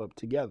wrap up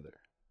together.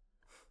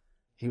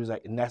 He was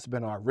like, and that's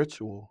been our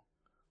ritual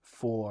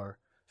for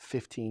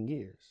 15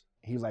 years.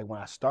 He was like, when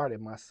I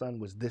started, my son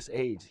was this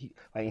age.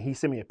 He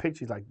sent me a picture.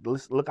 He's like,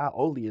 look how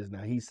old he is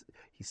now. He's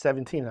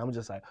 17. And I'm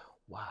just like,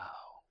 wow.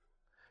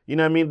 You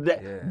know what I mean?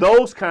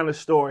 Those kind of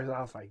stories, I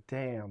was like,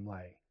 damn,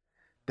 like,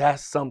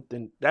 that's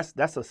something,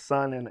 that's a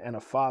son and a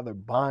father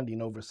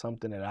bonding over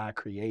something that I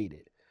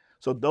created.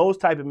 So those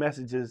type of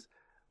messages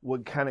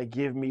would kind of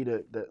give me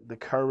the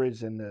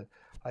courage and the,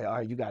 like, all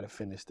right, you got to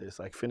finish this.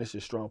 Like, finish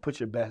it strong.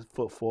 Put your best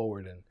foot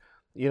forward. And,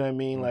 you know what I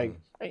mean? Mm-hmm.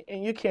 Like,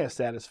 and you can't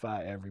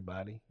satisfy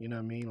everybody. You know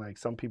what I mean? Like,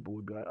 some people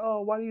would be like,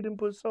 oh, why you didn't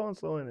put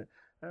so-and-so in it?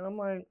 And I'm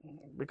like,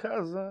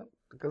 because I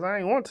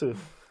ain't want to.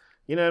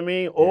 You know what I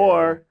mean? Yeah.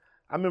 Or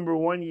I remember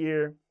the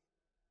year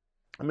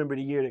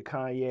that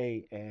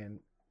Kanye and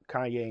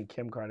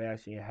Kim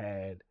Kardashian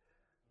had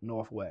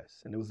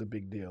Northwest, and it was a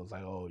big deal. It was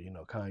like, oh, you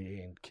know,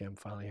 Kanye and Kim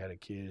finally had a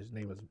kid.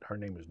 Her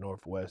name was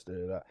Northwest. Da,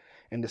 da, da.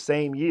 And the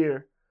same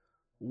year,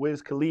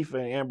 Wiz Khalifa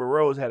and Amber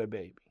Rose had a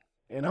baby.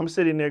 And I'm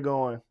sitting there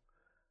going,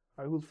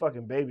 all right, whose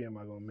fucking baby am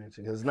I going to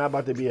mention? Because it's not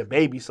about to be a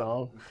baby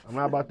song. I'm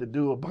not about to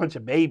do a bunch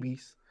of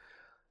babies.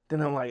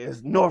 Then I'm like,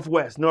 it's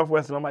Northwest. And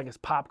I'm like, it's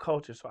pop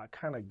culture, so I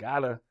kind of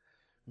got to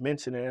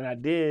mention it. And I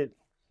did,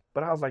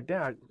 but I was like,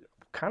 damn, I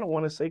kind of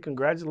want to say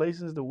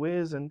congratulations to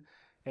Wiz and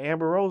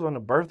Amber Rose on the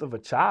birth of a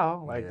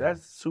child. Like,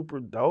 that's super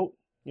dope.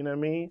 You know what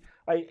I mean?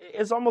 Like,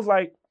 it's almost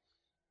like,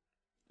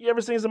 you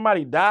ever seen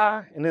somebody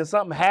die and then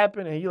something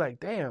happened and you're like,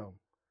 damn.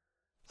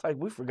 It's like,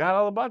 we forgot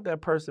all about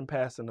that person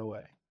passing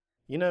away.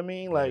 You know what I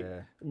mean? Like,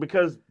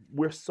 because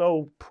we're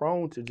so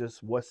prone to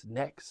just what's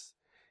next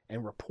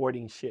and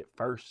reporting shit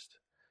first.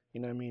 You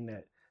know what I mean?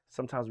 That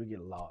sometimes we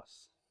get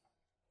lost.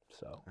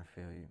 So I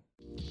feel you.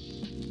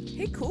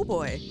 Hey, cool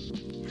boy.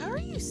 How are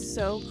you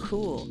so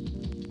cool?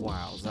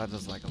 Wow, that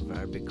is like a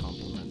very big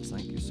compliment.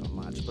 Thank you so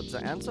much. But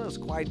the answer is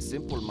quite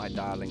simple, my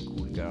darling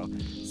cool girl.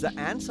 The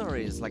answer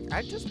is, like,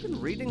 I've just been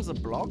reading the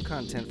blog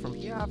content from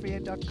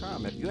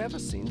HearRVA.com. Have you ever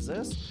seen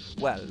this?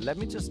 Well, let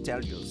me just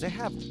tell you, they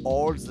have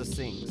all the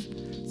things.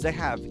 They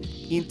have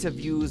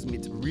interviews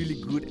with really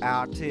good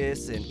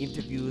artists and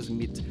interviews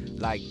with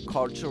like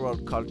cultural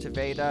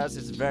cultivators.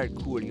 It's very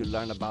cool. You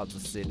learn about the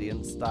city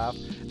and stuff.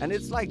 And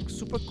it's like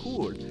super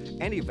cool.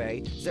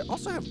 Anyway, they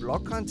also have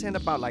blog content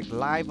about like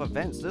live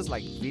events. There's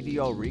like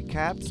video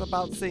recaps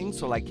about things.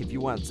 So like if you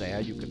weren't there,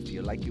 you could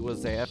feel like you were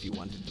there if you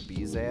wanted to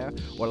be there.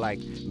 Or like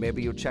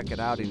maybe you check it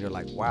out and you're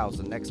like, wow,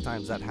 the next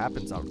time that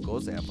happens, I'll go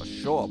there for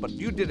sure. But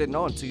you didn't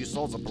know until you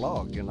saw the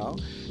blog, you know?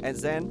 And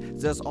then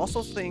there's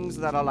also things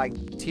that are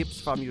like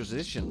tips for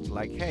musicians.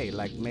 Like, hey,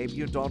 like maybe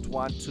you don't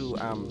want to,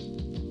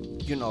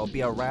 you know,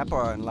 be a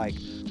rapper and like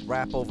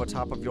rap over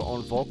top of your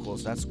own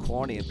vocals. That's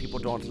corny and people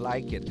don't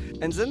like it.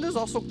 And then there's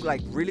also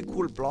like really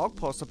cool blog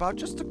posts about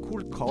just the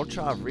cool culture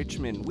of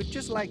Richmond, which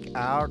is like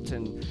art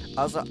and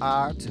other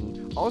art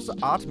and also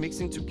art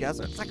mixing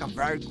together. It's like a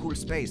very cool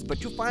space.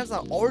 But you find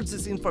out all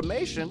this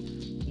information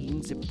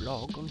in the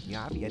blog on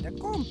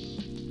HearRVA.com.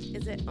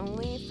 Is it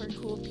only for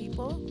cool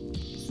people?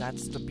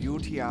 That's the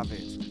beauty of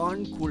it.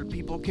 Uncool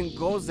people can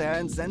go there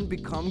and then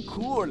become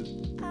cool.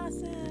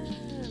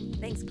 Awesome.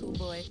 Thanks, cool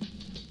boy.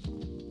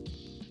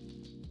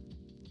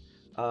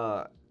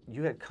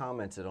 You had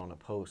commented on a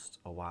post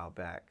a while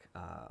back.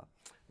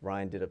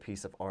 Ryan did a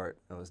piece of art.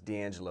 It was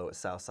D'Angelo at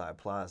Southside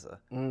Plaza.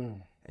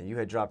 And you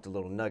had dropped a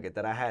little nugget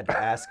that I had to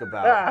ask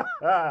about.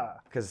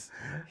 Because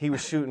he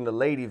was shooting the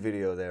lady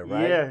video there,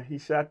 right? Yeah, he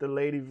shot the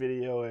lady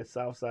video at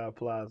Southside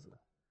Plaza.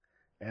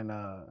 And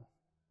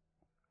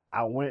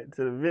I went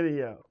to the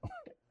video.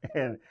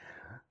 And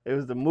It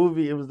was the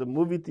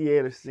movie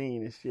theater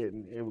scene and shit,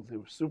 and it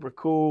was super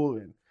cool.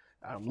 And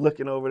I'm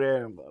looking over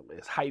there, and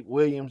it's Hype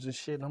Williams and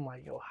shit. And I'm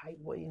like, yo, Hype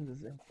Williams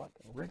is in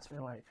fucking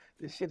Richmond. Like,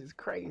 this shit is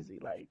crazy.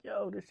 Like,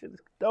 yo, this shit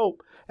is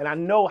dope. And I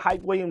know what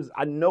Hype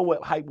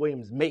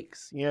Williams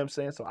makes. You know what I'm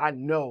saying? So I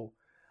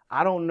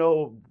don't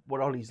know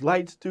what all these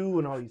lights do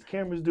and all these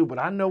cameras do, but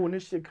I know when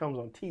this shit comes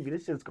on TV,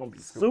 this shit's gonna be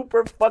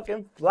super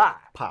fucking fly.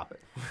 Pop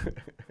it.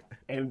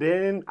 And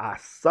then I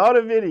saw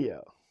the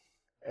video,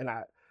 and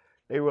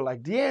they were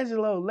like,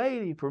 D'Angelo,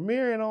 lady,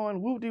 premiering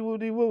on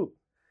whoop-de-whoop-de-whoop.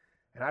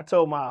 And I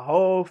told my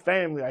whole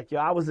family, like, yo,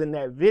 I was in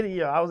that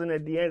video. I was in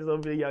that D'Angelo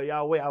video.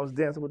 Y'all wait, I was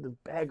dancing with the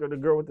bad girl, the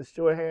girl with the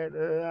short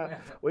hair.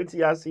 Wait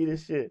till y'all see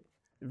this shit.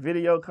 The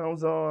video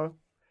comes on,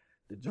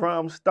 the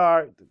drums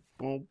start, the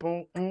boom,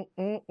 boom,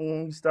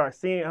 you start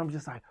seeing it. I'm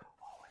just like,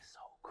 oh, it's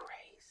so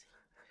crazy.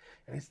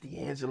 And it's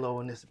D'Angelo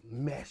in this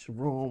mesh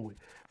room with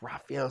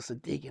Raphael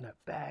Sadiq in the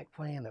back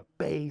playing the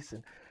bass.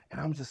 And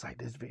I'm just like,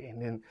 this video.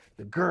 And then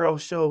the girl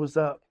shows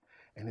up,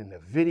 and then the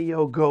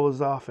video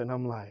goes off, and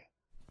I'm like,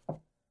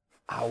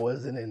 I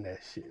wasn't in that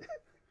shit.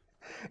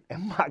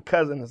 And my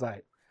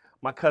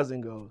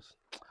cousin goes,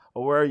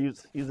 oh, where are you?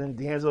 He's in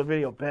D'Angelo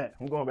video. Bet.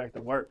 I'm going back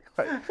to work.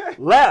 Like,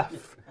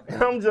 left.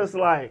 And I'm just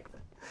like,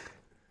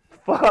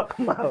 fuck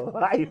my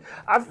life.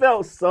 I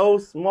felt so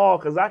small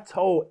because I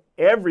told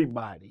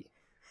everybody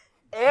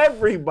I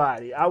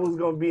was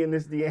going to be in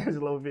this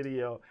D'Angelo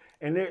video.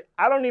 And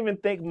I don't even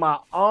think my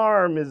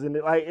arm is in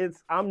it. Like,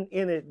 I'm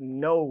in it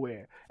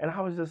nowhere. And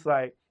I was just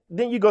like,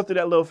 then you go through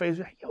that little phase,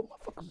 you're like, yo,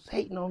 motherfuckers was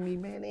hating on me,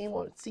 man. They ain't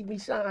want to see me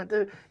shine,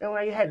 dude. And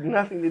like, it had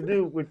nothing to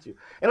do with you.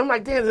 And I'm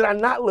like, damn, did I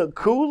not look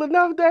cool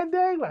enough that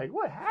day? Like,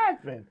 what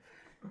happened?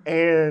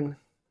 And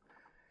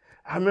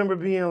I remember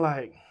being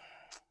like,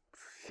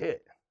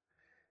 shit,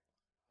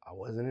 I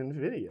wasn't in the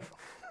video.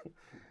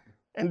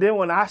 And then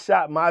when I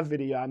shot my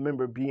video, I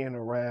remember being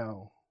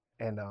around,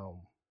 and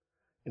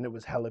it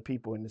was hella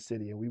people in the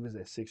city, and we was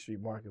at 6th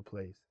Street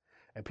Marketplace,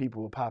 and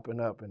people were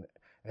popping up, and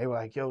they were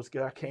like, yo,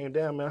 Skillz, I came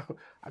down, man.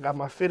 I got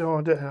my fit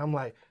on. And I'm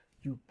like,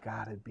 you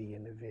gotta be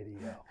in the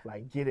video.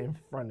 Like, get in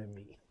front of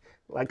me.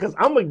 Like, cause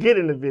I'm gonna get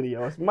in the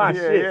video. It's my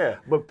shit. Yeah.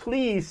 But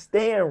please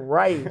stand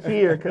right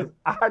here, cause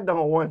I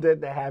don't want that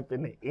to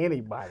happen to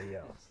anybody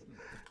else.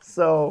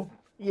 So,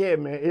 yeah,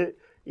 man.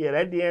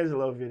 That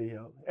D'Angelo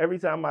video, every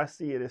time I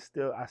see it,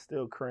 I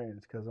still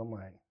cringe, cause I'm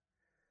like,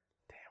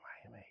 damn,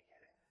 I ain't make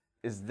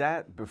it. Is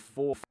that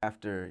before or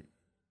after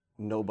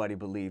nobody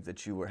believed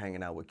that you were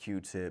hanging out with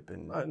Q-Tip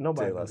and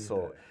nobody De La believed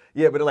Soul? that.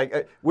 Yeah, but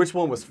like, which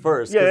one was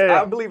first?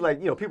 Yeah. I believe, like,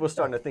 people are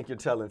starting to think you're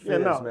telling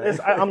fibs, man.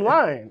 I'm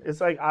lying.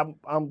 It's like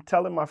I'm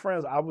telling my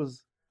friends I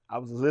was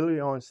literally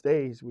on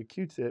stage with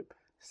Q-Tip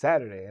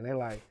Saturday, and they're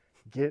like,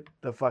 get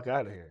the fuck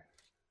out of here.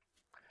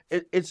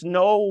 It's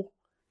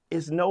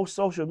no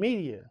social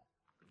media.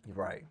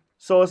 Right.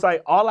 So it's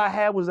like all I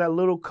had was that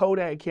little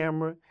Kodak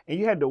camera, and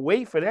you had to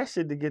wait for that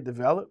shit to get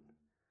developed.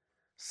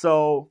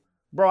 So,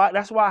 bro,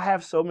 that's why I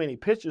have so many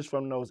pictures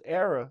from that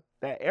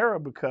era,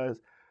 because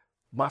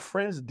my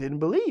friends didn't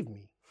believe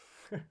me.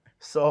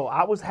 So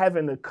I was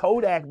having the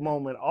Kodak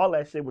moment, all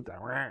that shit with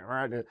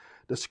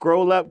the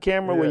scroll up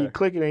camera where you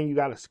click it and you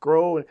gotta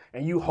scroll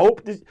and you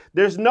hope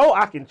there's no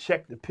I can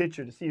check the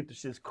picture to see if the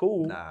shit's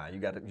cool. Nah, you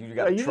gotta you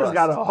trust. Just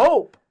gotta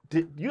hope.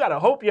 You gotta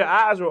hope your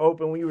eyes were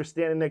open when you were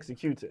standing next to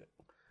Q-Tip.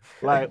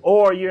 Like,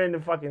 or you're in the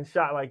fucking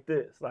shot like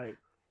this. Like,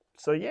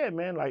 so yeah,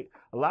 man, like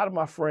a lot of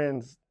my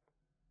friends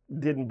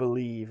didn't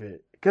believe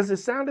it because it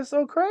sounded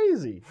so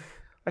crazy.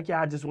 Like,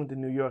 yeah, I just went to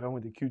New York. I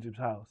went to Q-Tip's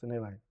house, and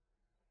they're like,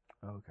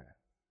 okay.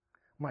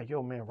 I'm like,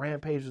 yo, man,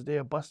 Rampage was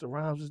there, Busta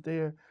Rhymes was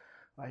there.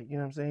 Like, you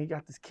know what I'm saying? He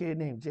got this kid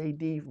named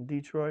JD from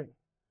Detroit.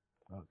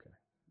 Okay.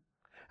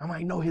 I'm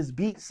like, no, his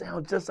beats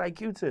sound just like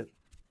Q-Tip.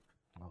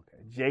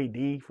 Okay.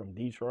 JD from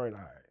Detroit, all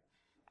right.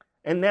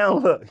 And now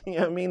look, you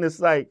know what I mean? It's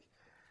like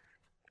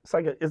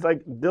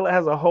Dilla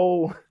has a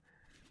whole,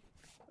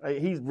 like,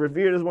 he's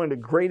revered as one of the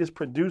greatest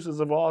producers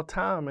of all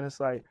time. And it's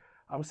like,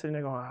 I'm sitting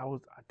there going, I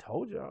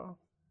told y'all.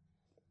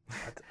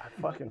 I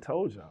fucking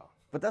told y'all.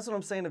 But that's what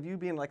I'm saying of you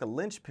being like a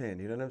linchpin,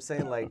 you know what I'm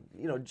saying? Like,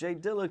 Jay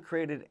Dilla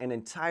created an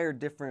entire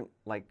different,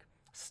 like,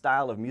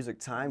 style of music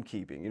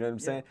timekeeping, you know what I'm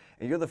saying?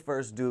 And you're the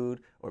first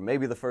dude, or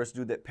maybe the first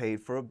dude that paid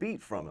for a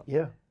beat from him.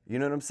 Yeah. You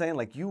know what I'm saying?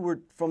 Like, you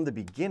were from the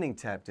beginning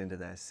tapped into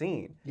that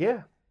scene.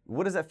 Yeah.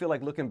 What does that feel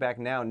like looking back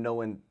now,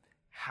 knowing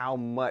how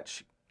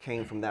much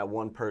came from that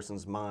one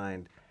person's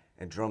mind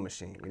and drum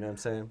machine? You know what I'm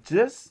saying?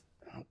 Just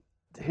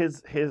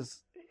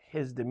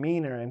his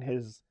demeanor and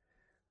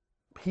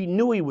he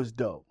knew he was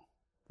dope,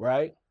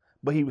 right?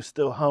 But he was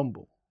still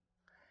humble.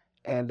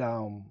 And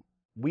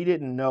we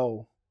didn't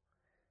know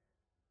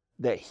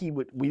that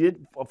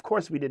of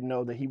course we didn't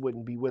know that he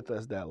wouldn't be with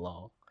us that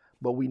long,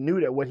 but we knew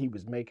that what he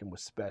was making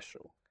was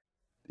special.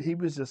 He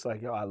was just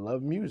like, yo, I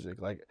love music.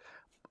 Like,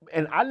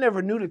 and I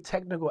never knew the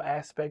technical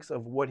aspects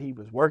of what he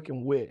was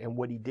working with and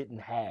what he didn't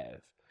have.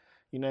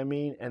 You know what I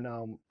mean? And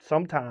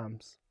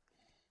sometimes,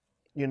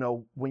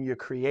 when you're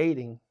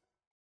creating,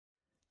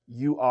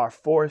 you are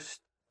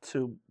forced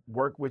to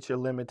work with your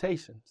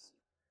limitations.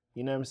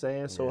 You know what I'm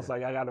saying? So it's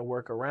like I got to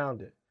work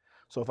around it.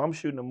 So if I'm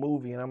shooting a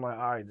movie and I'm like,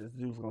 all right, this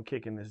dude's going to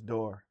kick in this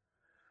door.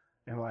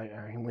 And like,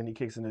 when he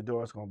kicks in the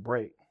door, it's going to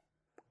break.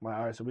 I'm like,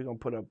 all right, so we're going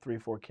to put up 3 or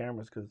 4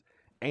 cameras because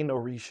ain't no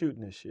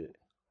reshooting this shit.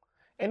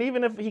 And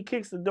even if he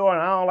kicks the door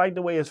and I don't like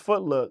the way his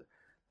foot look,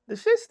 the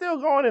shit's still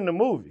going in the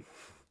movie.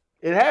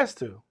 It has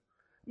to.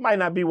 It might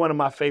not be one of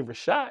my favorite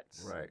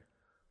shots. Right.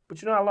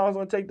 But you know how long it's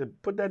going to take to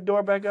put that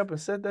door back up and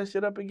set that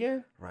shit up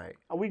again? Right.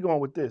 Are we going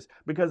with this?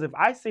 Because if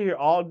I sit here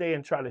all day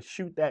and try to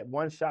shoot that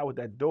one shot with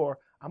that door,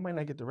 I might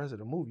not get the rest of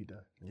the movie done.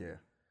 Yeah.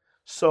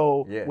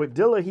 So with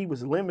Dilla, he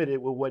was limited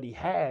with what he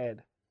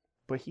had,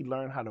 but he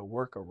learned how to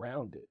work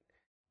around it.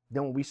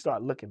 Then when we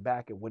start looking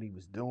back at what he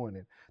was doing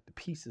and the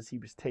pieces he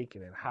was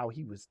taking and how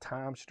he was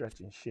time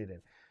stretching shit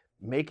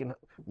and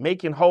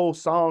making whole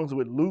songs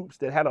with loops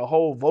that had a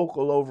whole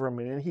vocal over them,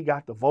 and then he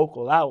got the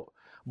vocal out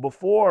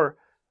before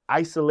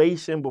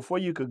isolation, before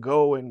you could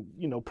go and,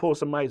 you know, pull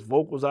somebody's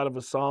vocals out of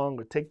a song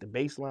or take the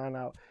bass line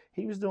out.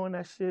 He was doing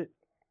that shit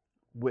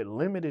with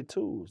limited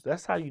tools.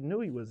 That's how you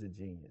knew he was a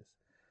genius.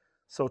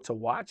 So to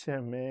watch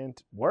him, man,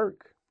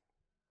 work,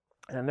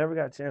 and I never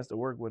got a chance to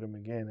work with him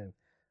again, and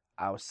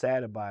I was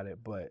sad about it.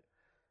 But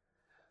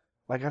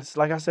like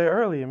I said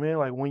earlier, man,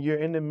 like when you're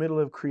in the middle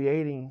of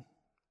creating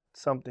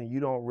something, you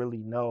don't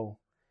really know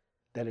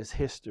that it's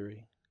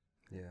history.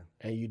 Yeah.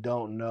 And you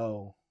don't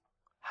know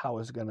how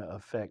it's going to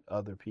affect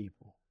other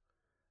people.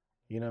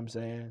 You know what I'm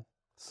saying?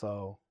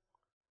 So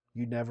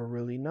you never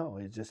really know.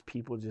 It's just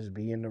people just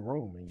be in the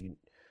room, and you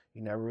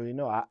never really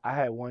know. I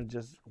had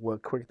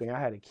quick thing. I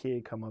had a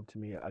guy come up to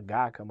me,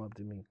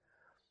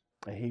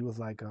 and he was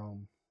like,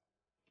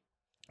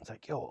 it's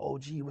like, yo,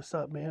 OG, what's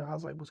up, man? I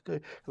was like, what's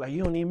good? He's like,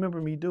 you don't even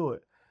remember me do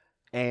it.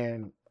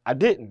 And I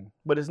didn't,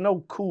 but it's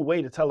no cool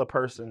way to tell a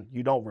person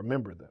you don't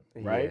remember them,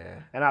 right? Yeah.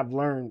 And I've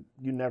learned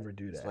you never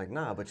do that. It's like,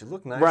 nah, but you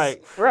look nice.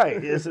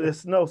 Right.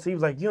 It's no. So he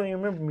was like, you don't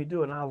even remember me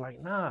do it. And I was like,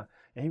 nah.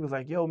 And he was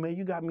like, yo, man,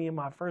 you got me in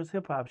my first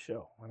hip hop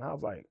show. And I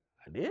was like,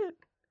 I did?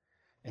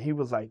 And he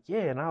was like,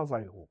 yeah. And I was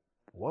like,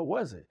 what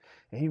was it?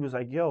 And he was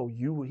like, yo,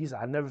 he said,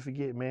 I never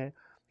forget, man.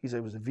 He said,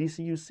 it was the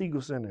VCU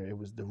Siegel Center. It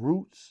was The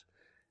Roots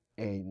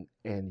and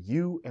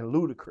you and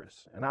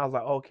Ludacris. And I was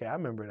like, okay, I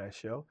remember that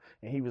show.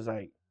 And he was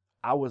like,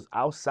 I was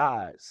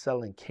outside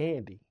selling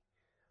candy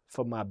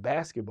for my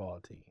basketball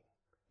team.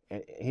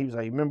 And he was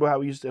like, remember how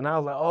we used to? And I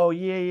was like, oh,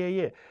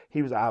 yeah.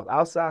 He was like, I was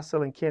outside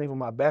selling candy for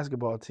my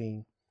basketball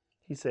team.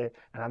 He said,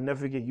 and I'll never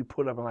forget, you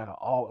put up in like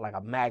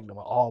a Magnum,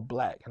 all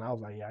black. And I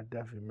was like, yeah, I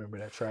definitely remember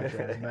that trash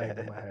ass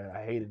Magnum I had.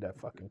 I hated that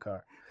fucking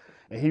car.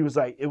 And he was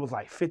like, it was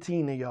like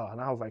 15 of y'all.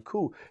 And I was like,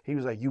 cool. He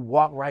was like, you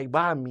walked right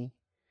by me.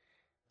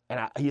 And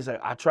he said,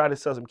 I tried to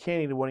sell some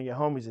candy to one of your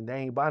homies and they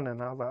ain't buy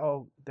nothing. And I was like,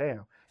 oh,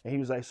 damn. And he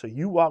was like, so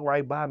you walked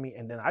right by me,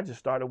 and then I just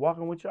started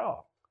walking with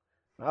y'all.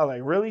 And I was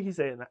like, really? He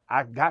said, and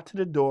I got to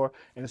the door,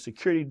 and the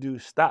security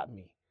dude stopped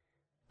me.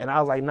 And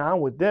I was like, nah, I'm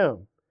with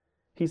them.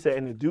 He said,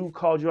 and the dude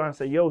called you out and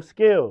said, yo,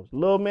 Skillz,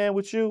 little man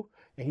with you?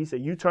 And he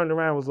said, you turned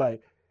around and was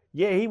like,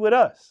 yeah, he with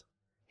us.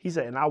 He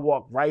said, and I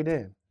walked right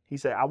in. He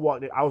said, I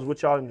was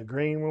with y'all in the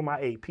green room. I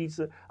ate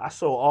pizza. I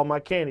sold all my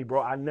candy,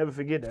 bro. I never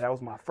forget that. That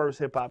was my first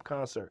hip-hop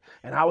concert.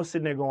 And I was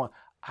sitting there going,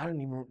 I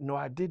didn't even know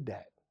I did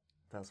that.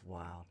 That's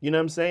wild. You know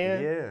what I'm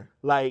saying? Yeah.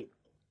 Like,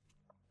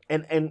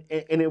 and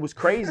it was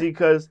crazy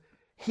because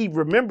he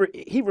remembered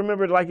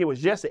like it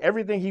was yesterday.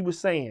 Everything he was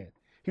saying.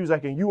 He was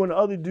like, and you and the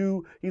other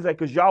dude, he's like,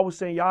 because y'all was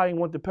saying y'all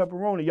didn't want the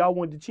pepperoni, y'all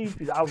wanted the cheese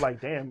pizza. I was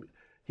like, damn,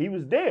 he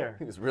was there.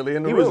 He was really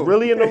in the room. He was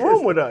really in the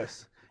room with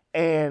us.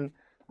 And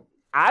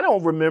I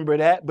don't remember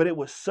that, but it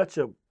was such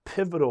a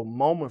pivotal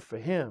moment for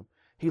him.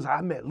 He's like,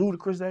 I met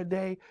Ludacris that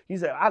day.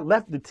 He's like, I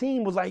left the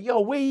team, was like, yo,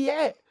 where he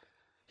at?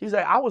 He's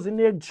like, I was in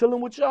there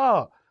chilling with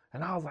y'all.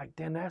 And I was like,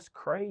 damn, that's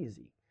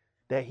crazy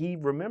that he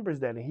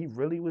remembers that and he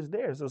really was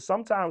there. So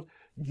sometimes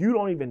you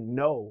don't even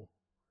know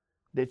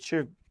that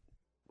you're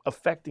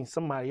affecting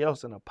somebody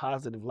else in a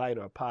positive light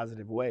or a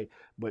positive way,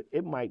 but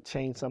it might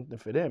change something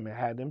for them and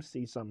have them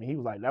see something. He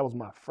was like, that was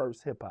my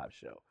first hip hop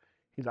show.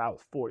 He's like, I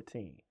was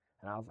 14.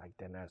 And I was like,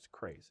 then that's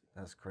crazy.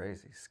 That's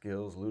crazy.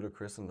 Skillz,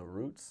 Ludacris, and The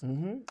Roots.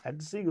 Mm-hmm. At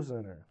the Siegel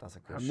Center. That's a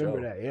good show. I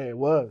remember that. Yeah, it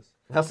was.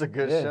 That's a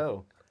good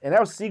show. And that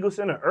was Siegel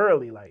Center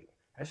early. Like,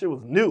 that shit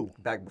was new.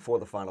 Back before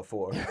the Final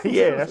Four.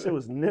 Yeah, that shit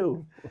was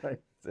new.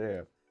 Like,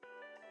 damn.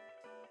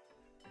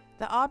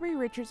 The Aubrey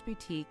Richards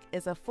Boutique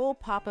is a full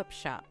pop-up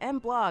shop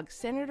and blog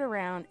centered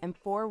around and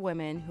for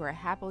women who are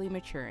happily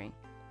maturing.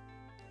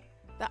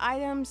 The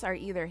items are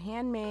either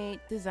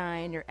handmade,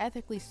 designed, or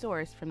ethically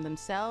sourced from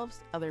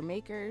themselves, other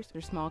makers, or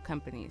small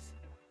companies.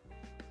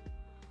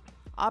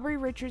 Aubrey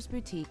Richards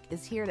Boutique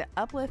is here to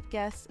uplift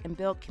guests and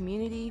build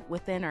community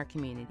within our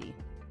community.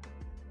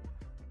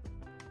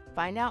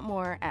 Find out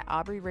more at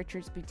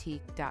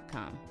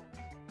aubreyrichardsboutique.com.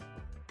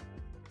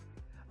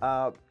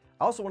 I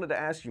also wanted to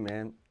ask you,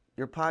 man,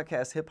 your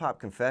podcast, Hip Hop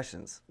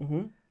Confessions,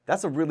 mm-hmm.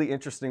 That's a really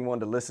interesting one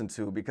to listen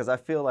to because I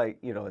feel like,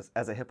 you know,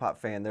 as a hip hop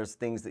fan, there's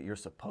things that you're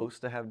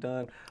supposed to have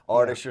done,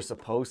 artists you're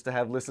supposed to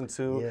have listened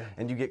to,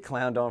 and you get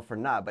clowned on for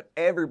not. But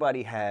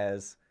everybody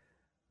has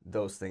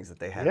those things that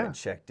they haven't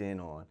checked in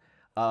on.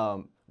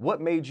 what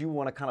made you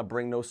want to kind of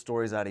bring those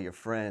stories out of your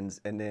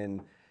friends? And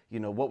then,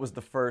 what was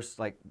the first,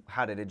 like,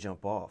 how did it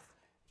jump off?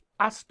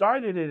 I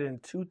started it in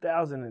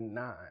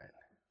 2009.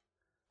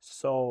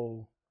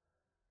 So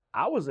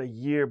I was a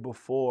year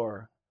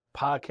before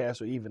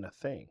podcasts were even a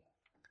thing,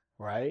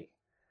 right?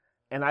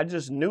 And I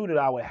just knew that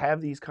I would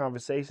have these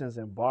conversations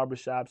in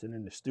barbershops and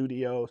in the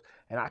studios,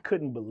 and I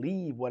couldn't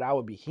believe what I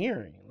would be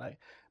hearing.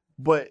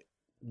 But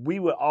we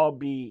would all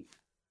be,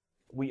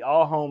 we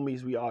all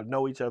homies, we all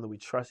know each other, we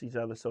trust each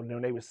other. So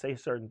then they would say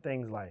certain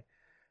things like,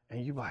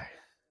 and you like,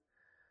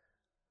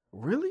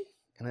 really?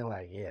 And they're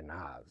like, yeah,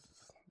 nah,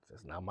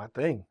 it's not my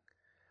thing.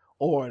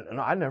 Or,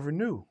 no, I never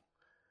knew.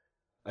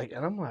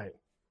 And I'm like,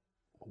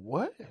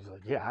 what? He's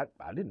like, yeah,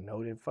 I didn't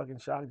know that fucking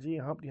Shock G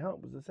and Humpty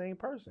Hump was the same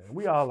person. And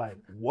we all like,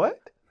 what?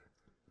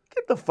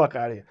 Get the fuck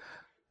out of here.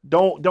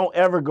 Don't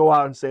ever go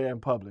out and say that in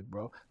public,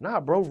 bro.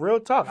 Nah, bro, real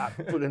talk.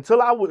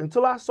 Until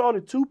I saw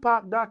the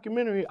Tupac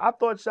documentary, I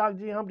thought Shock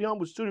G and Humpty Hump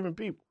was two different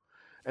people.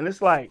 And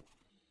it's like,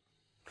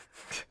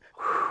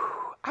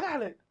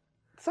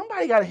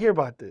 somebody gotta hear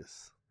about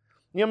this.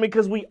 You know what I mean?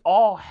 Because we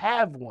all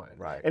have one.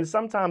 Right. And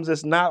sometimes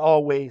it's not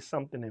always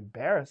something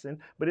embarrassing,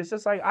 but it's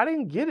just like, I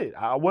didn't get it.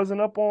 I wasn't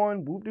up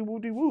on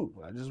whoop-de-whoop-de-whoop.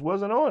 I just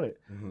wasn't on it.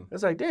 Mm-hmm.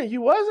 It's like, damn,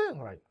 you wasn't?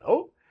 I'm like,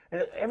 nope.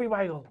 And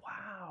everybody goes,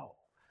 wow.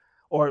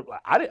 Or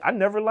I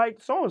never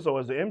liked so-and-so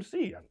as the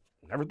MC. I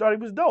never thought he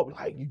was dope.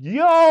 Like,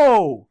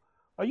 yo,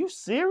 are you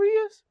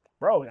serious?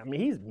 Bro, I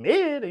mean, he's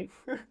mid.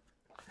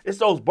 It's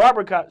those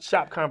barber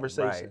shop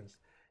conversations.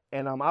 Right.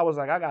 And I was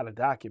like, I got to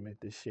document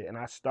this shit. And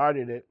I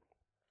started it.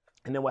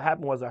 And then what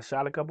happened was I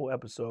shot a couple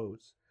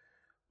episodes,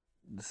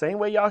 the same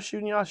way y'all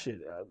shooting y'all shit,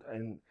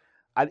 and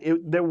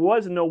there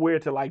was nowhere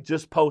to like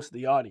just post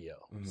the audio,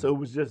 so it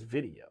was just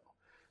video.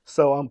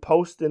 So I'm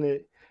posting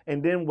it,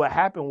 and then what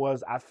happened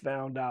was I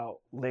found out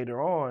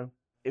later on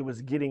it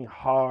was getting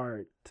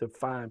hard to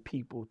find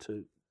people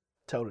to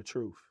tell the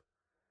truth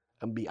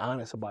and be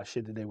honest about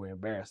shit that they were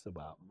embarrassed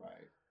about.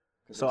 Right.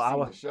 So I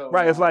was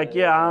right. It's like,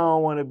 yeah, I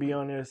don't want to be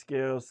on their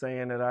Skillz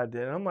saying that I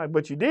did. I'm like,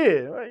 but you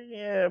did. Like,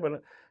 yeah,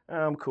 but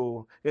I'm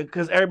cool.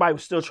 Because everybody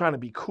was still trying to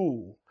be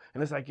cool.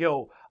 And it's like,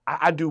 yo,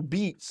 I do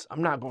beats.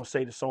 I'm not going to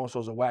say that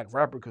so-and-so's a whack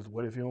rapper because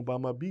what if you don't buy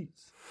my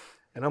beats?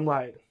 And I'm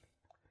like,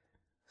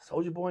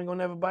 Soulja Boy ain't going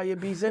to never buy your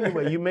beats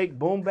anyway. You make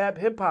boom bap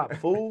hip hop,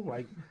 fool.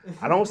 Like,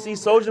 I don't see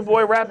Soulja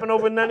Boy rapping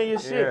over none of your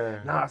shit.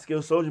 Yeah. Nah,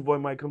 Skillz Soulja Boy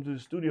might come to the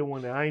studio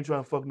one day. I ain't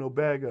trying to fuck no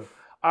bag up.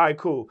 All right,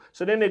 cool.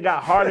 So then it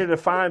got harder to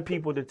find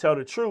people to tell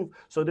the truth.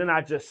 So then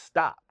I just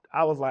stopped.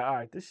 I was like, all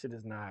right, this shit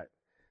is not.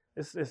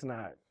 It's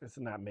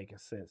not making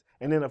sense.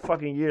 And then a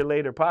fucking year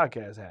later,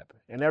 podcast happened.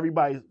 And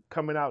everybody's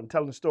coming out and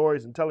telling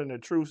stories and telling their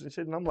truths and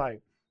shit. And I'm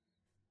like,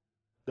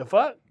 the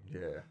fuck?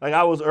 Yeah. Like,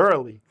 I was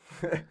early.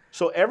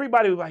 So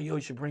everybody was like, yo,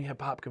 you should bring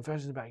Hip Hop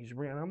Confessions back. You should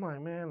bring it. And I'm like,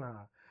 man,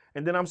 nah.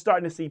 And then I'm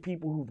starting to see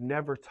people who've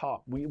never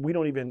talked. We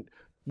don't even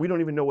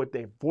know what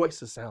their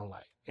voices sound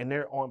like. And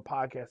they're on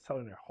podcasts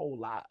telling their whole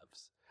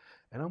lives.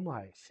 And I'm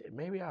like, shit,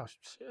 maybe I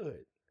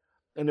should.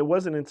 And it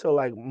wasn't until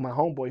like my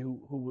homeboy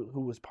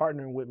who was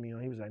partnering with me,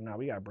 he was like, nah,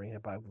 we gotta bring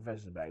Hip Hop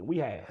Confessions back. We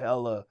had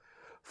hella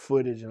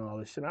footage and all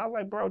this shit. And I was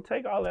like, bro,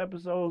 take all the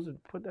episodes and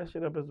put that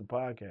shit up as a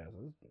podcast.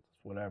 It's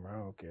whatever, I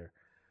don't care.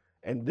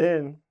 And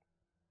then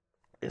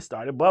it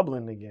started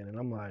bubbling again. And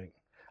I'm like,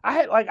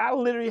 I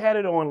literally had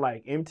it on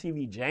like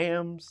MTV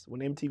Jams.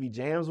 When MTV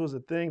Jams was a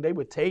thing, they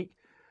would take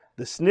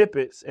the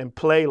snippets and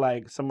play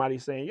like somebody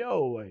saying,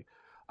 yo, like,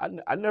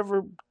 I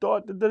never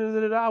thought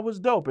that I was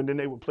dope. And then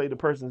they would play the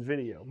person's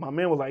video. My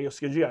man was like, yo,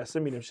 Skillz, you gotta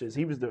send me them shits.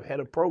 He was the head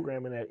of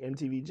programming at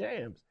MTV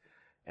Jams.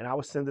 And I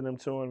was sending them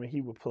to him and he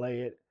would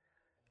play it.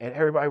 And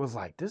everybody was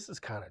like, this is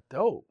kind of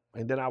dope.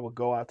 And then I would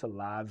go out to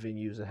live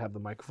venues and have the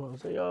microphone and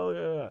say, oh,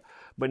 yeah.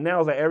 But now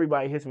it's like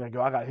everybody hits me like,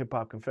 yo, I got Hip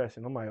Hop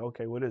Confession. I'm like,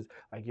 okay, what is it?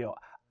 Like, yo,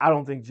 I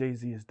don't think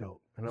Jay-Z is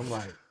dope. And I'm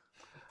like,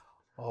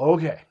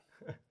 okay.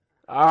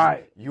 All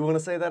right. You want to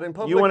say that in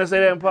public? You want to say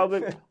that in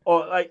public?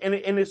 Or like, and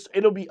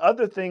it'll be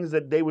other things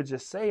that they would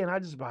just say, and I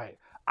just like,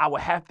 I would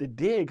have to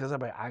dig because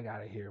I'm like, I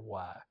gotta hear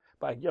why.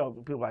 Like, yo,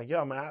 people like,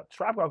 yo, man,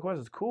 Tribe Called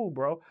Quest is cool,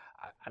 bro.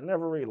 I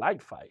never really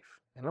liked Phife,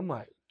 and I'm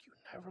like, you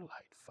never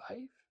liked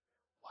Phife?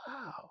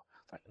 Wow.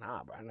 It's like,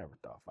 nah, bro, I never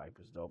thought Phife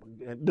was dope.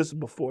 And this is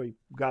before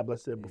God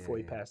bless him, before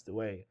he passed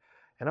away,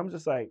 and I'm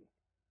just like,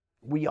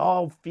 we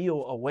all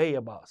feel a way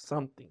about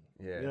something.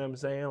 Yeah. You know what I'm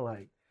saying?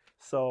 Like,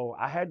 so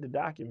I had to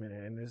document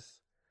it, and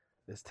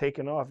it's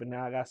taken off, and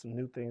now I got some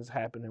new things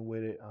happening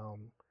with it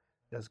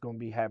that's going to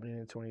be happening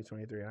in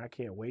 2023, and I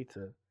can't wait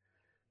to,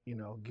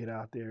 get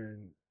out there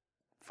and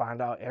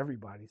find out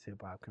everybody's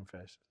Hip Hop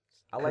Confessions.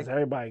 Because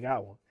everybody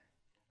got one.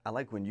 I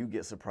like when you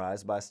get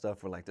surprised by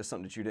stuff where, like, there's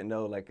something that you didn't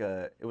know. Like,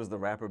 it was the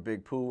rapper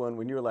Big Pooh one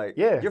when you were like,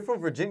 yeah, you're from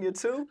Virginia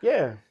too?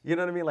 Yeah. You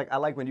know what I mean? Like, I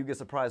like when you get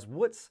surprised.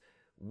 What's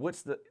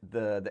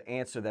the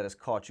answer that has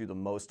caught you the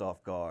most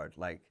off guard?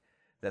 Like,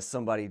 that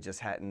somebody just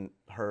hadn't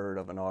heard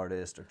of an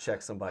artist or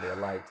checked somebody or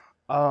liked?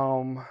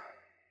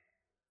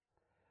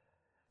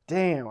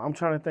 Damn, I'm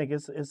trying to think.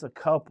 It's a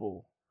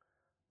couple.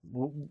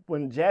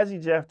 When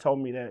Jazzy Jeff told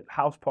me that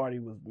House Party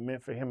was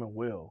meant for him and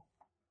Will,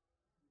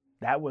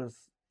 that was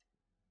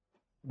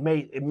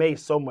made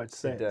so much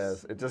sense. It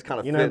does. It just kind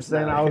of You know what I'm fits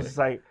saying? now. I was just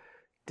like,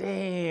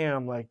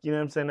 damn, like, you know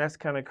what I'm saying? That's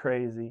kind of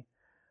crazy.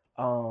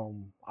 I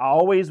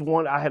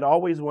had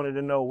always wanted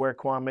to know where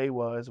Kwame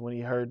was when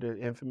he heard the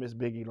infamous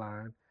Biggie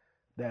line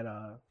that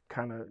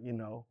kind of,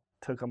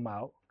 took him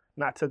out.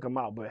 Not took him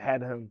out, but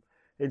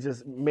it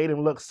just made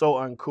him look so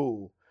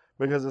uncool,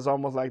 because it's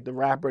almost like the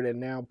rapper that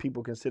now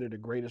people consider the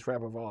greatest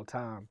rapper of all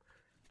time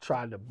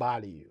tried to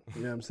body you.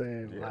 You know what I'm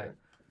saying? Yeah. Like,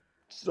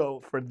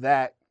 so for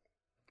that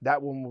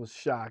one was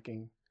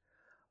shocking.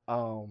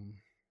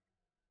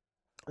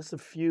 It's a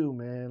few,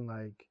 man,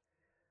 like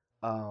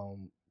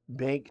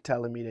Bank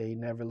telling me that he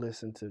never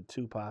listened to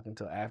Tupac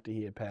until after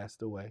he had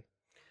passed away.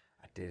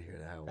 I did hear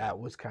that one. That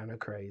was kind of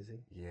crazy.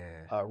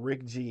 Yeah.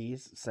 Rick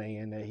G's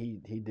saying that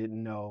he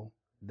didn't know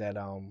that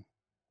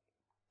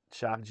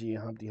Shock G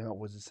and Humpty Hump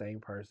was the same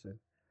person.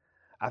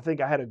 I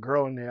think I had a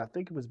girl in there, I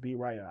think it was B.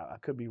 Wright, I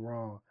could be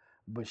wrong,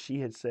 but she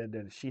had said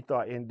that she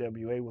thought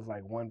NWA was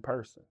like one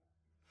person.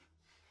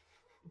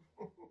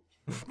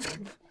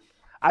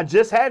 I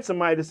just had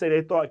somebody to say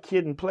they thought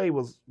Kid and Play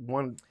was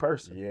one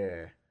person.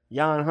 Yeah.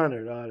 Jan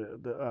Hunter,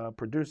 the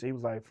producer, he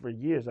was like, for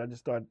years, I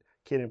just thought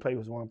Kid and Play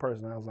was one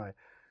person. I was like,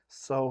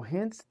 so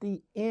hence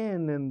the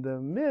N in the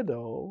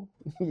middle,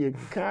 you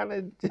kind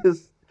of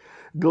just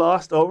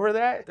glossed over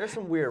that. There's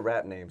some weird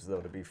rap names,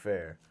 though, to be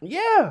fair.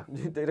 Yeah.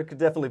 There could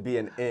definitely be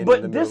an N But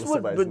in the middle of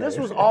somebody's name.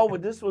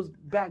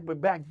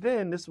 But back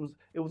then, it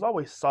was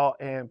always Salt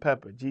and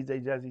Pepper,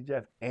 GJ, Jazzy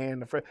Jeff,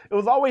 and the friend. It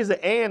was always an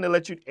and that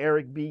let you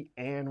Eric B.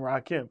 and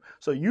Rakim.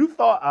 So you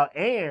thought a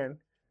and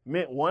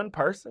meant one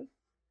person?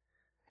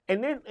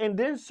 And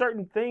then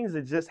certain things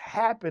that just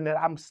happened that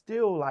I'm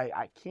still like,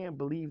 I can't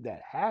believe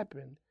that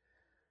happened.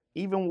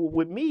 Even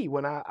with me,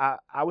 when I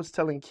was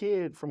telling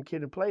Kid from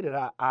Kid and Play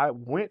that I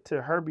went to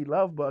Herbie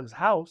Lovebug's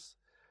house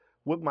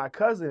with my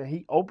cousin, and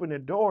he opened the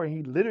door and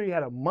he literally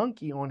had a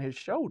monkey on his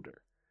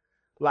shoulder.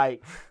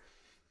 Like,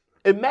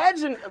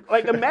 imagine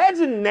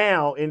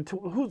now,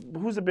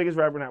 who's the biggest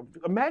rapper now?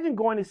 Imagine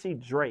going to see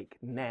Drake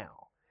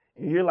now.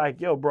 And you're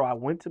like, yo, bro, I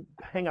went to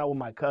hang out with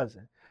my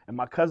cousin. And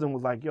my cousin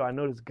was like, yo, I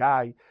know this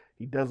guy,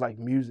 he does like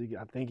music.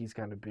 I think he's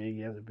kind of big.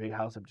 He has a big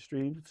house up the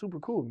street. He's super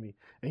cool with me.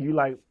 And you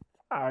like,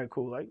 all right,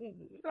 cool. Like,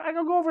 I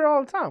go over there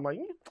all the time. Like,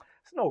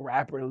 there's no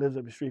rapper that lives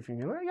up the street from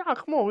you. Like, yeah,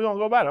 come on, we're going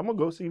to go by there. I'm going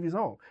to go see if he's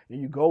home. And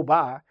you go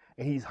by,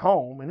 and he's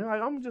home. And they're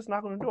like, I'm just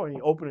knocking on the door. And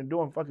you open the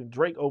door, and fucking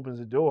Drake opens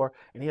the door,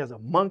 and he has a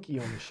monkey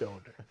on his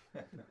shoulder.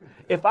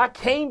 If I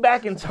came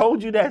back and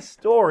told you that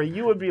story,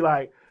 you would be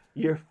like,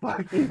 you're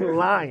fucking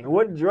lying.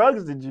 What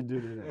drugs did you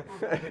do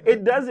today?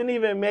 It doesn't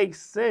even make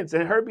sense.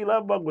 And Herbie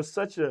Lovebug was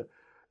such a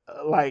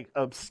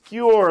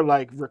obscure,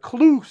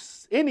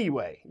 recluse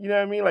anyway. You know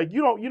what I mean? Like,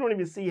 you don't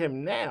even see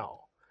him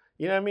now.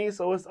 You know what I mean?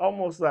 So it's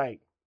almost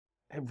like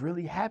it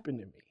really happened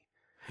to me.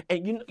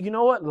 And you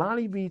know what?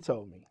 Lonnie B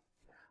told me.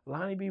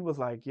 Lonnie B was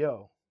like,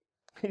 yo,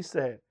 he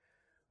said,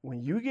 when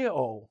you get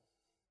old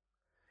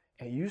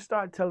and you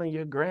start telling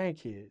your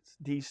grandkids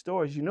these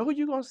stories, you know who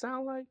you're going to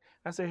sound like?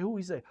 I said, who?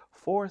 He said,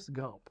 Forrest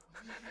Gump.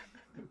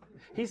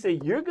 He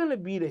said, you're going to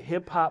be the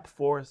hip-hop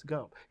Forrest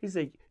Gump. He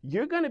said,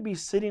 you're going to be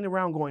sitting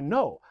around going,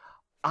 no,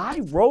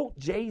 I wrote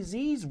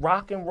Jay-Z's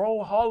Rock and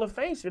Roll Hall of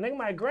Fame. And they're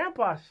like,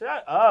 Grandpa,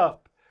 shut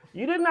up.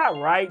 You did not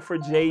write for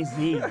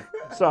Jay-Z.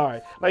 Sorry.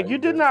 Like, you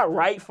did not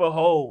write for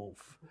Hove.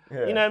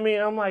 Yeah. You know what I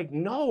mean? I'm like,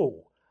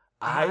 no.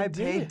 I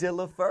paid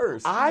Dilla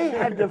first. I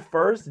had the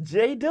first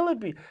Jay Dilla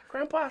beat.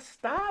 Grandpa,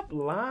 stop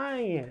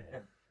lying.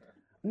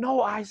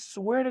 No, I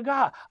swear to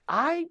God.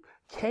 I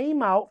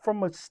came out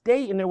from a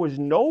state and there was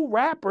no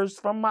rappers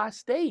from my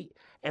state.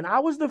 And I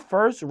was the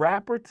first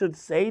rapper to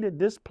say that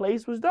this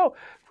place was dope.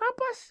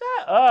 Grandpa,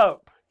 shut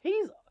up.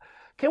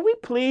 Can we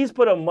please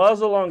put a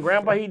muzzle on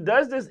Grandpa? He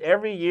does this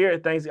every year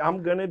at Thanksgiving.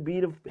 I'm going to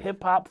be the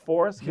hip-hop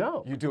Forrest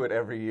Gump. You do it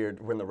every year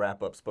when the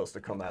wrap-up's supposed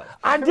to come out.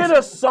 I did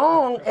a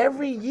song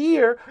every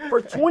year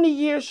for 20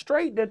 years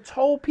straight that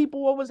told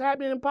people what was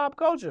happening in pop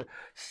culture.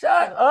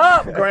 Shut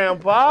up,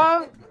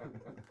 Grandpa.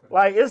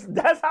 Like,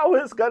 that's how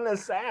it's going to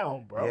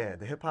sound, bro. Yeah,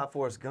 the hip-hop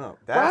Forrest Gump.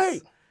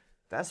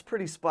 That's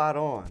pretty spot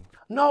on.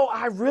 No,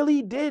 I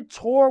really did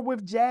tour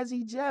with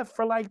Jazzy Jeff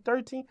for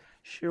 13.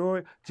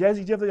 Sure.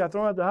 Jazzy Jeff, they got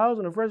thrown out the house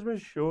in the freshman.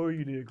 Sure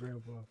you did,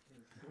 Grandpa.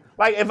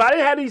 Like, if I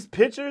didn't have these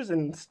pictures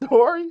and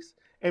stories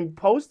and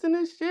posting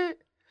this shit,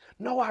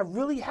 no, I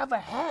really have a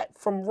hat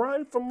from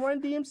Run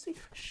DMC.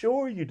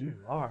 Sure you do.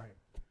 All right.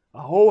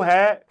 A whole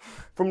hat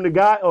from the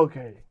guy.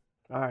 Okay.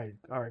 All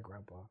right,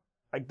 Grandpa.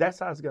 Like, that's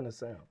how it's going to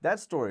sound. That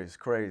story is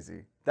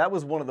crazy. That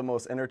was one of the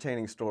most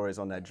entertaining stories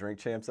on that Drink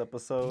Champs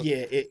episode.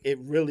 Yeah, it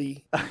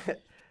really...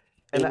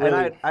 And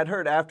I'd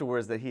heard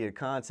afterwards that he had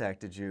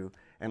contacted you,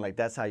 and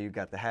that's how you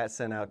got the hat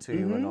sent out to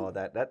you and all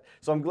that.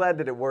 So I'm glad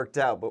that it worked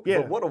out. But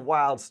what a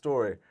wild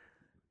story.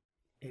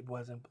 It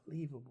wasn't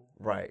believable.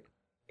 Right.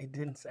 It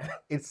didn't sound.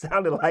 It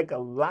sounded like a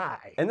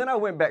lie. And then I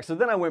went back. So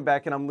then I went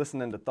back and I'm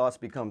listening to Thoughts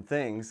Become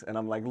Things, and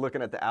I'm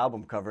looking at the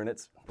album cover, and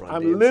it's Run DMC.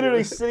 I'm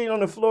literally sitting on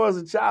the floor as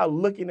a child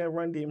looking at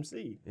Run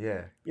DMC.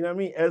 Yeah. You know what I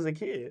mean? As a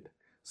kid.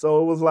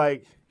 So it was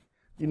like,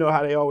 You know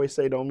how they always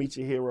say, don't meet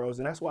your heroes.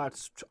 And that's why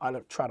I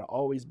try to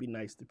always be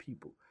nice to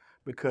people.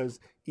 Because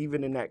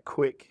even in that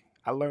quick,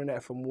 I learned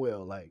that from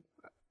Will, like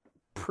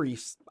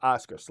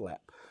pre-Oscar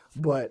slap.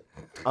 But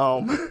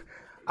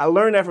I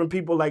learned that from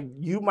people, like,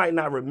 you might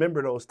not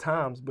remember those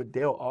times, but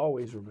they'll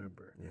always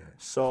remember. Yeah.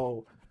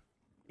 So,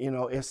 you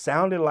know, it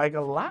sounded like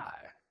a lie.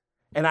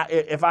 And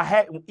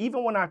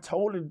even when I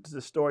told it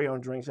the story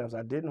on Drink Champs,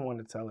 I didn't want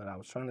to tell it. I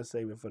was trying to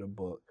save it for the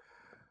book.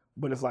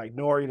 But it's like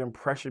Nori done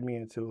pressured me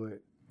into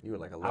it. You were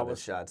like 11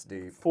 shots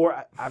deep.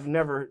 I've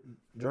never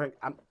drank.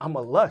 I'm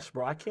a lush,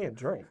 bro. I can't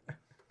drink.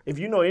 If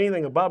you know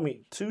anything about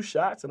me, 2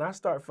 shots and I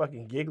start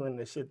fucking giggling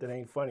at shit that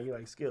ain't funny, you're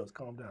like, Skillz,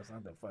 calm down. It's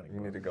not that funny. Bro.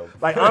 You need to go.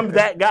 Like, I'm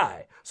that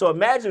guy. So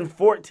imagine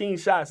 14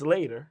 shots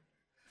later.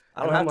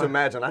 I don't have to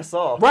imagine. I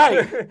saw.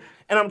 Right.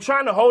 And I'm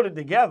trying to hold it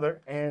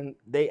together. And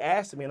they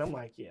asked me, and I'm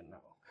like, yeah, no.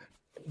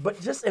 But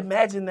just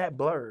imagine that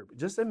blurb.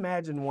 Just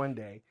imagine one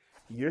day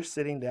you're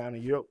sitting down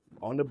and you're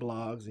on the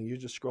blogs and you're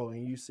just scrolling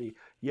and you see,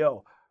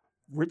 yo,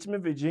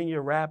 Richmond, Virginia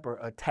rapper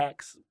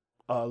attacks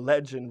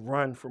legend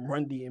Run from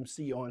Run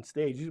DMC on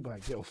stage. You'd be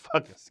like, yo,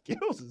 fucking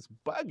Skillz is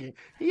bugging.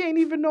 He ain't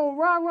even no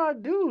rah-rah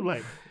dude.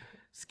 Like,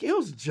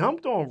 Skillz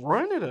jumped on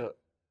Run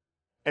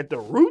at the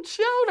Root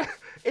show?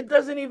 It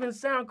doesn't even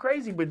sound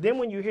crazy. But then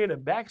when you hear the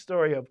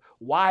backstory of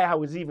why I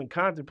was even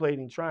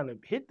contemplating trying to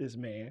hit this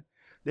man,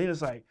 then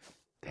it's like,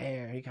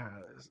 damn,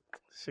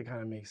 shit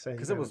kind of makes sense.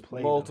 Because it was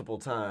multiple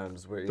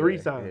times. 3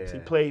 times. Yeah. He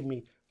played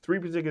me 3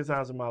 particular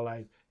times in my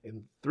life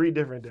in 3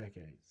 different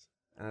decades.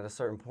 And at a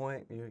certain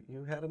point,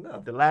 you had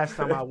enough. The last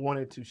time I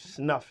wanted to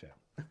snuff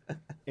him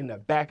in the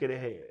back of the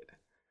head.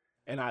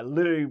 And I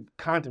literally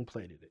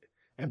contemplated it.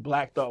 And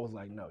Black Thought was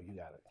like, no, you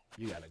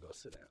gotta go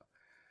sit down.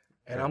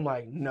 And I'm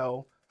like,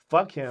 no,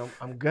 fuck him.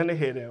 I'm gonna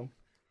hit him.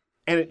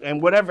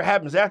 And whatever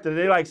happens after,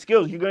 they're like,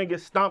 Skillz, you're gonna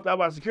get stomped out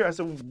by security. I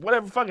said,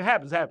 whatever fucking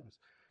happens, happens.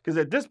 Because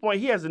at this point,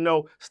 he has to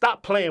know,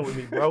 stop playing with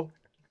me, bro.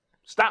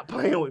 Stop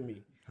playing with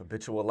me.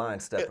 Habitual line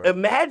stepper.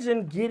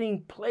 Imagine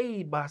getting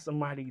played by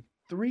somebody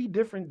 3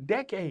 different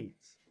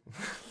decades.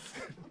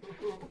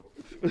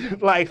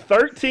 Like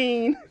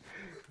 13,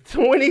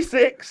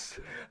 26,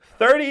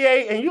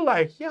 38, and you're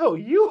like, yo,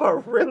 you are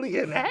really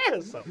an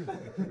asshole.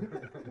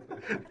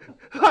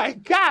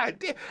 Like, God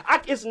damn.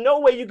 It's no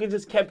way you can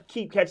just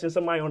keep catching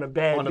somebody on a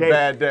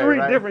bad day. 3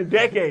 right? different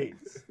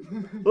decades.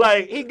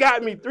 Like, he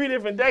got me 3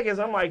 different decades.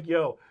 I'm like,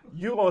 yo,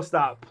 you gonna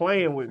stop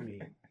playing with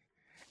me.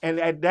 And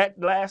at that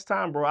last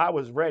time, bro, I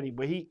was ready.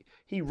 But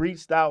he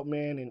reached out,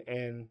 man,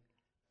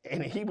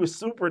 and he was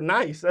super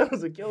nice. That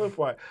was the killer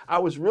part. I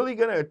was really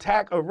gonna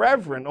attack a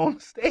reverend on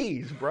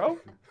stage, bro.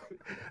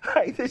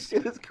 Like, this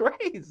shit is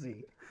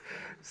crazy.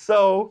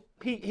 So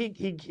he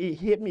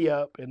hit me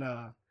up,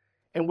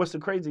 and what's so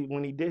crazy,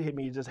 when he did hit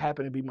me, it just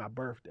happened to be my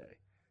birthday,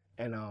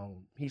 and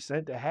he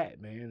sent the hat,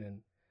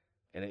 man,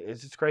 and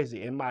it's just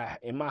crazy. In my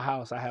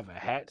house, I have a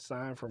hat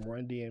signed from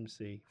Run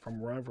DMC,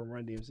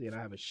 and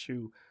I have a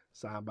shoe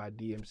signed by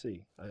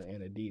DMC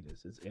and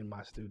Adidas. It's in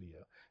my studio.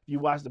 If you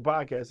watch the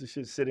podcast, this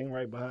shit's sitting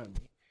right behind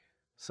me.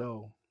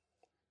 So,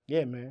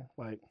 yeah, man,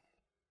 like,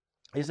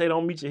 they say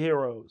don't meet your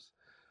heroes,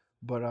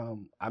 but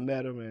I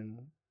met him, and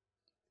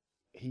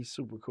he's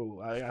super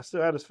cool. I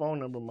still have his phone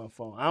number on my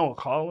phone. I don't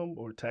call him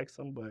or text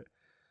him, but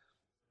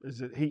it's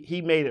just,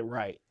 he made it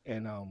right.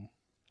 And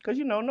because,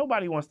 you know,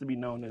 nobody wants to be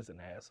known as an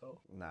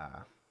asshole.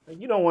 Nah. Like,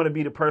 you don't want to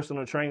be the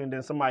personal trainer and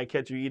then somebody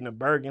catch you eating a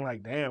burger and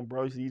like, damn,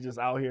 bro, so you just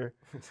out here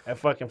at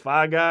fucking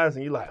Five Guys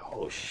and you're like,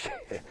 oh,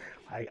 shit.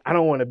 Like, I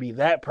don't want to be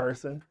that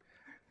person.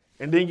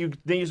 And then you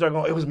start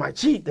going, it was my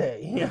cheat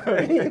day. You know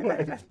what I mean?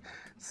 Like,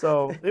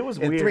 so it was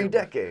weird. In 3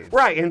 decades.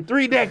 Right, in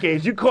 3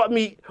 decades. You caught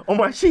me on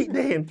my cheat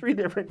day in 3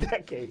 different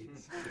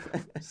decades.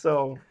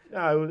 So,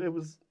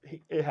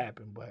 it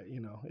happened, but, you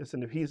know,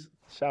 he's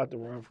shout out to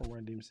Run from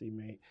Run DMC,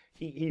 man.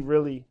 He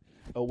really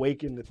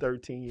awakened the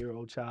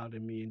 13-year-old child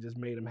in me and just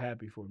made him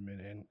happy for a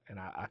minute. And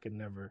I could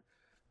never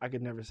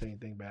say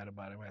anything bad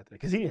about him after that,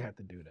 because he didn't have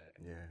to do that.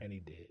 Yeah. And he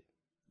did.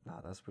 Nah,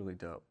 that's really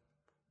dope.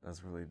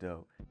 That's really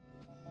dope.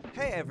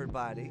 Hey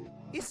everybody,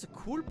 it's the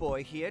Cool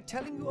Boy here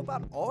telling you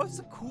about all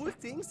the cool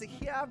things the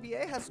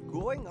HearRVA has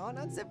going on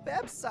the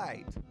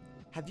website.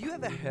 Have you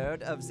ever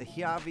heard of the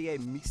HearRVA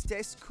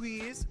Mixtape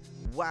Quiz?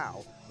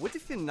 Wow, what a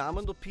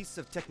phenomenal piece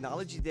of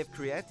technology they've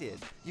created.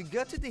 You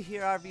go to the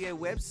HearRVA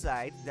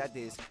website, that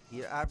is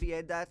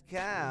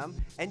HearRVA.com,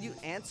 and you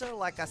answer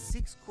like a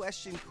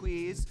 6-question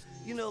quiz,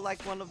 you know,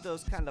 like one of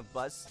those kind of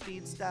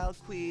BuzzFeed style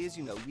quiz,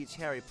 you know, which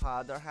Harry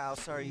Potter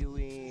house are you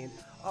in?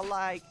 Or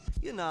like,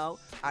 you know,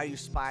 are you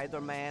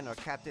Spider-Man or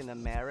Captain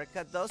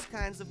America? Those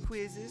kinds of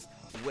quizzes.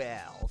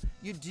 Well,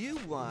 you do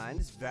one,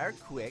 it's very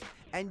quick,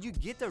 and you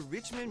get a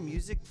Richmond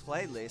music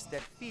playlist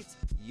that fits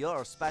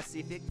your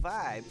specific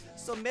vibe.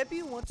 So maybe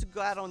you want to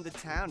go out on the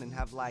town and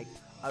have like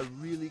a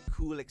really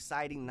cool,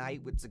 exciting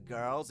night with the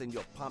girls and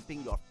you're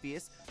pumping your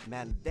fist.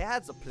 Man,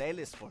 there's a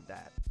playlist for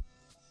that.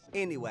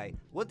 Anyway,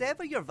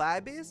 whatever your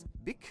vibe is,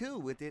 be cool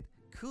with it.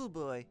 Cool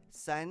Boy,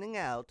 signing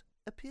out.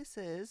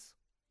 Pieces.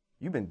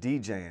 You've been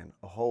DJing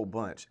a whole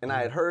bunch, and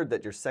I had heard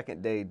that your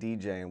second day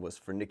DJing was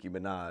for Nicki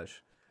Minaj.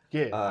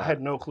 Yeah, I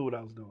had no clue what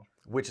I was doing.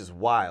 Which is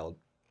wild.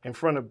 In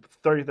front of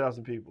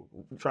 30,000 people,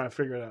 trying to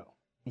figure it out.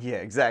 Yeah,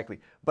 exactly.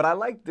 But I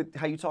like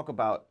how you talk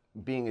about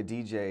being a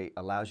DJ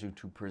allows you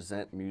to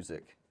present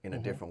music in a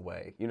different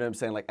way. You know what I'm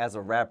saying? Like as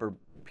a rapper,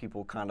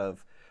 people kind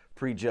of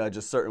prejudge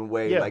a certain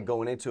way, like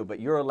going into it, but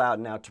you're allowed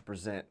now to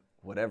present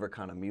whatever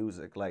kind of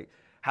music. Like,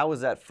 how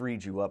has that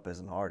freed you up as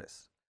an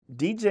artist?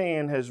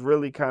 DJing has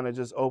really kind of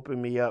just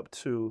opened me up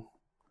to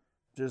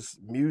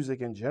just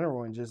music in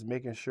general and just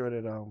making sure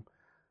that,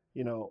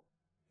 you know,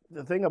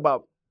 the thing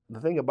about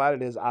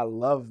it is I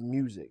love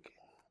music,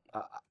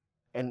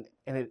 and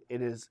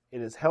it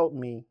has helped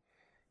me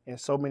in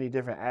so many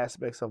different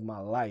aspects of my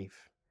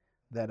life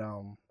that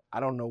I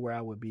don't know where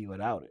I would be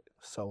without it.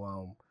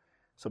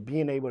 So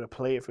being able to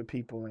play it for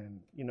people,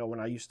 and you know,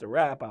 when I used to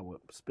rap, I would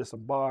spit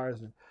some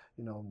bars and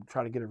you know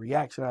try to get a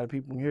reaction out of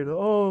people and hear the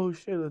oh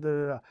shit. Da,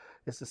 da, da.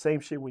 It's the same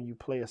shit when you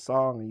play a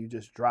song and you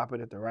just drop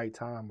it at the right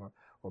time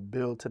or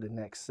build to the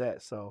next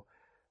set. So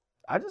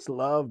I just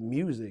love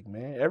music,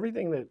 man.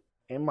 Everything that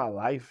in my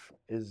life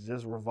is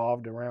just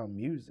revolved around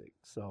music.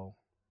 So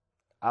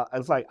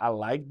it's like I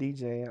like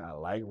DJing, I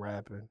like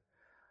rapping,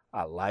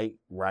 I like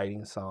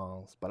writing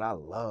songs, but I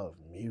love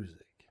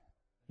music.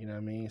 You know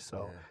what I mean?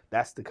 So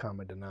that's the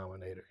common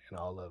denominator in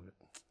all of it.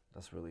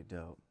 That's really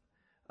dope.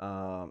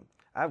 I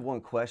have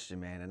one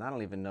question, man, and I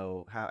don't even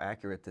know how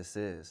accurate this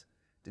is.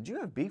 Did you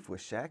have beef with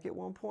Shaq at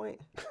one point?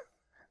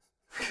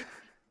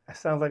 That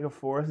sounds like a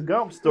Forrest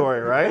Gump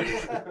story, right?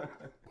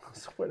 I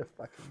swear to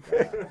fucking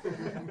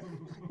God.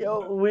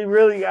 Yo, we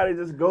really got to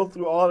just go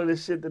through all of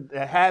this shit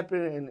that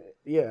happened, and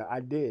yeah,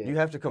 I did. You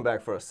have to come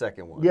back for a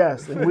second one.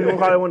 Yes, and we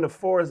probably won the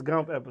Forrest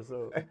Gump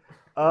episode.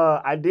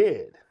 I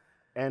did,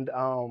 and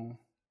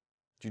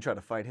Did you try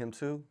to fight him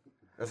too?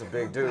 That's a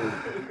big dude.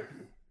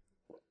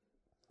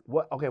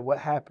 What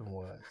happened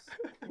was...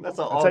 That's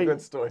an all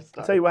good story.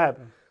 I'll tell you what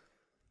happened.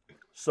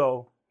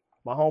 So,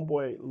 my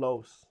homeboy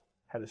Los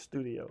had a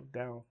studio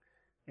down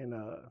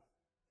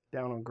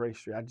on Gray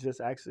Street. I just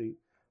actually,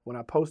 when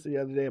I posted the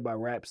other day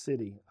about Rap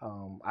City,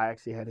 I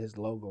actually had his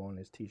logo on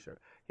his t-shirt.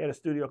 He had a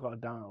studio called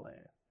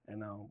Donland,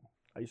 and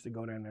I used to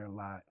go down there a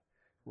lot,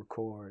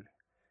 record,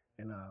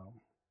 and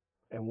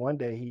one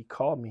day he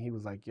called me. He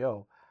was like,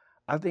 yo,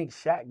 I think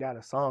Shaq got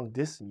a song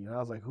dissing you. And I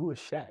was like, who is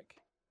Shaq?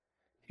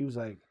 He was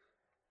like,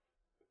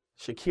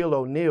 Shaquille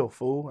O'Neal,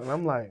 fool. And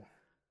I'm like,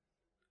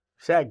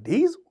 Shaq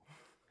Diesel?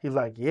 He's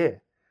like, yeah.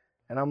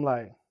 And I'm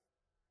like,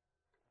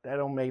 that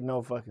don't make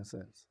no fucking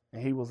sense.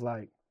 And he was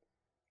like,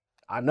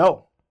 I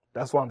know.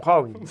 That's why I'm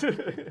calling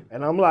you.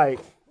 And I'm like,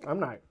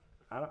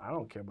 I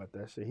don't care about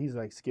that shit. He's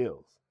like,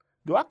 Skillz.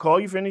 Do I call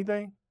you for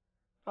anything?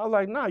 I was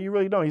like, nah, you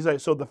really don't. He's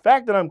like, so the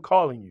fact that I'm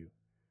calling you,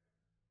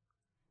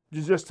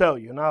 just tell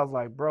you. And I was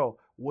like, bro,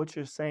 what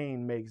you're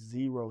saying makes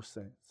zero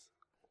sense.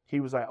 He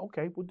was like,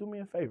 okay, well, do me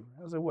a favor.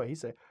 I was like, what? He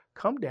said,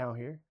 come down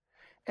here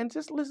and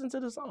just listen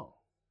to the song.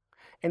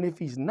 And if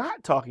he's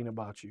not talking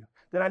about you,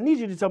 then I need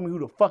you to tell me who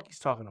the fuck he's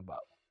talking about.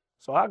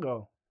 So I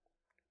go,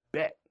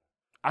 bet.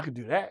 I could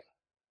do that.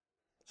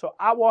 So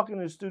I walk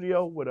into the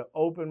studio with an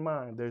open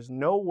mind. There's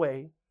no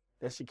way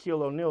that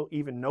Shaquille O'Neal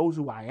even knows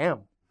who I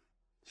am.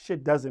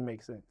 Shit doesn't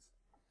make sense.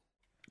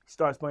 He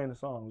starts playing the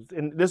songs.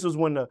 And this was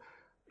when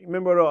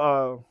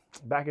remember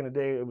back in the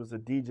day, it was a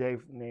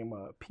DJ named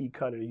P.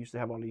 Cutter. He used to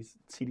have all these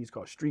CDs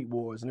called Street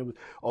Wars. And it was,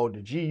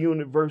 the G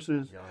Unit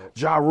versus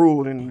Ja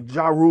Rule, and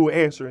Ja Rule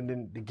answer, and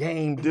then the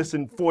Game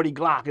dissing 40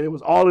 Glock. And it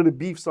was all of the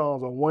beef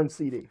songs on one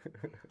CD.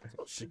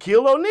 So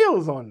Shaquille O'Neal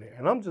was on there.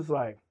 And I'm just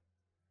like,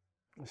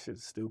 this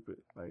shit's stupid.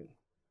 Like,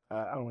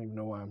 I don't even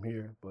know why I'm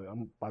here, but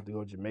I'm about to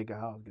go to Jamaica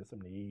House, get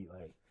something to eat.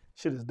 Like,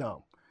 shit is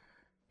dumb.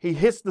 He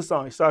hits the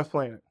song. He starts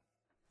playing it.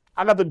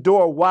 I got the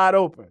door wide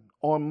open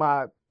on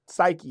my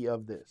psyche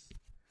of this.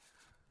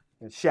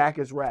 And Shaq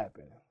is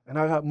rapping. And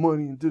I got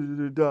money and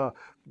da-da-da-da,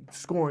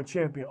 scoring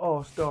champion,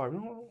 all-star.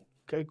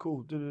 Okay,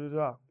 cool,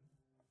 da-da-da-da.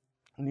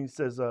 And he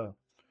says,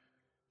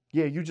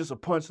 yeah, you just a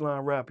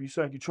punchline rapper. You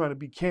sound like you're trying to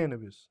be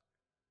Cannabis.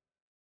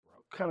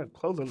 Kind of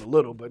closing a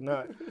little, but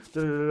not.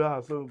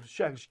 Da-da-da-da. So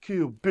Shaq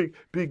Shaquille,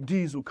 big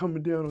Diesel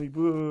coming down on you.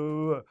 Blah,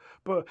 blah,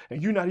 blah.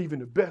 And you're not even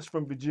the best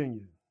from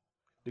Virginia.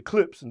 The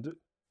Clips and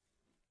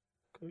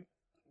okay.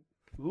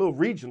 A little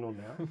regional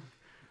now.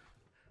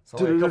 So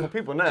like a couple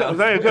people now.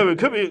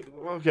 Could be,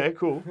 okay,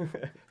 cool.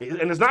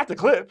 And it's not the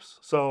Clips,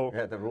 so you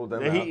had to rule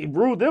them out. He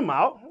ruled them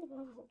out.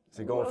 Is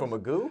he going from a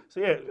goo? So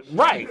yeah,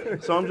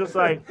 right. So I'm just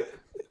like,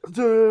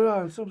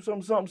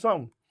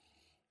 something.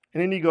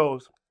 And then he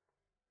goes,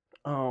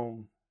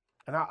 and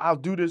I'll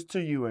do this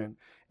to you and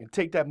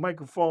take that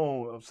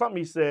microphone. Something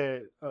he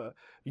said,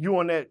 you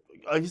on that,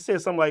 he said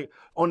something like,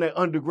 on that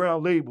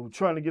underground label,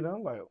 trying to get on.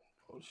 I'm like,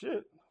 oh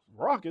shit,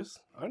 Raucous,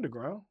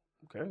 underground.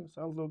 Okay,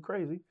 sounds a little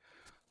crazy.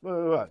 Blah,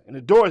 blah, blah. And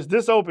the door is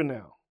this open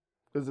now.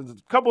 Because there's a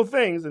couple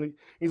things, and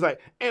he's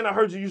like, and I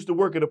heard you used to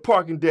work at a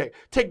parking deck.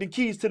 Take the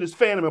keys to this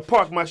Phantom and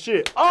park my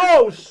shit.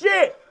 Oh,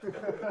 shit!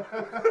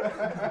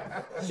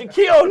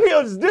 Shaquille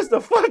O'Neal just dissed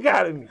the fuck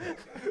out of me.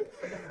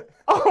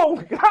 Oh,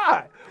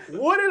 God.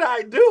 What did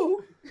I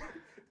do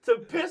to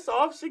piss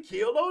off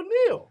Shaquille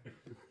O'Neal?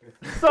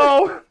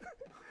 So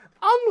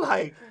I'm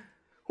like,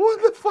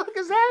 what the fuck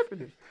is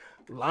happening?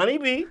 Lonnie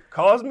B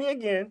calls me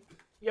again.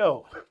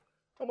 Yo,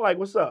 I'm like,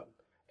 what's up?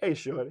 Hey,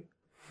 shorty,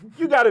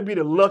 you gotta be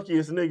the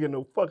luckiest nigga in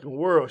the fucking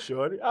world,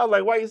 shorty. I was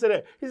like, why you say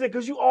that? He said,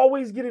 cause you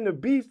always get in the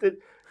beef that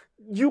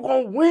you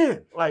gonna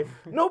win. Like,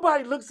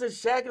 nobody looks at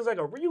Shaq as like,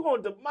 you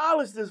gonna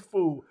demolish this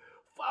fool.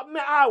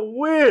 Man, I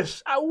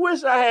wish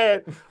I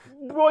had,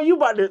 bro, you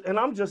about to, and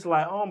I'm just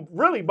like, I'm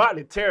really about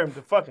to tear him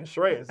to fucking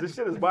shreds. This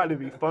shit is about to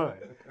be fun.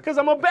 Cause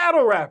I'm a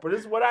battle rapper,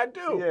 this is what I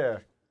do. Yeah.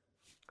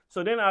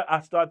 So then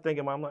I start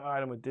thinking, I'm like, all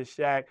right, I'm gonna diss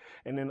Shaq.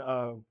 And then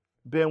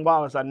Ben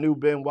Wallace, I knew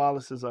Ben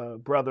Wallace's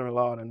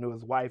brother-in-law, and I knew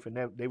his wife, and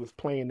they was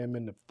playing them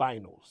in the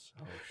finals.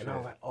 Oh, and I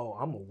was like, oh,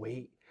 I'm gonna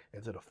wait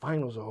until the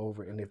finals are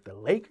over, and if the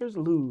Lakers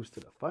lose to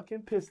the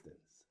fucking Pistons,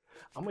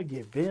 I'm gonna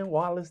get Ben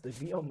Wallace to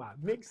be on my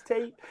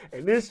mixtape,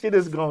 and this shit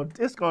is gonna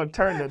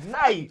turn the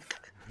knife.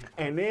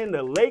 And then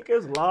the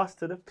Lakers lost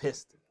to the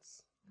Pistons.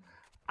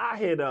 I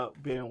hit up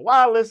Ben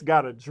Wallace,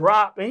 got a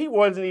drop, and he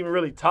wasn't even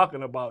really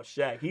talking about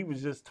Shaq. He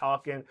was just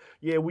talking,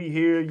 yeah, we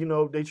here,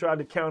 they tried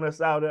to count us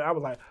out. And I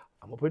was like,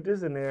 I'm gonna put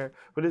this in there,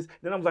 put this.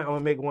 Then I was like, I'm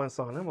gonna make one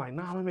song. And I'm like,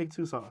 nah, I'm gonna make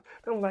 2 songs.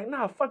 Then I'm like,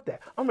 nah, fuck that.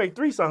 I'm gonna make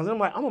 3 songs. And I'm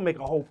like, I'm gonna make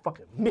a whole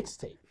fucking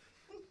mixtape.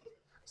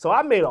 So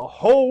I made a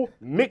whole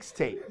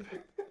mixtape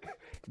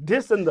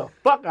dissing the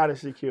fuck out of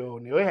Shaquille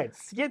O'Neal. It had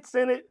skits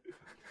in it.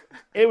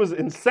 It was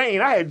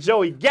insane. I had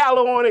Joey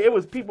Gallo on it. It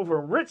was people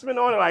from Richmond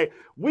on it. Like,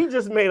 we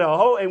just made a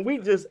whole,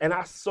 and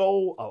I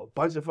sold a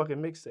bunch of fucking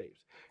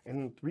mixtapes.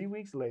 And 3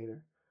 weeks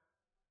later,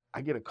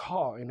 I get a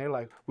call, and they're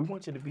like, we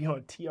want you to be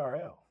on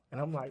TRL.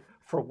 And I'm like,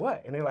 for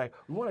what? And they're like,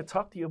 we want to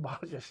talk to you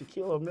about your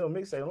Shaquille O'Neal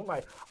mixtape. And I'm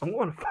like, I'm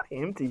going to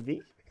fucking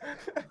MTV.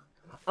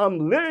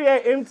 I'm literally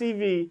at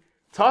MTV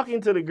talking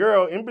to the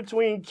girl in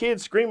between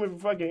kids screaming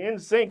for fucking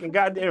NSYNC and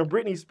goddamn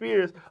Britney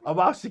Spears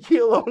about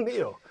Shaquille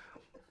O'Neal.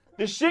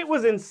 The shit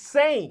was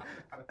insane.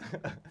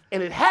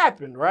 And it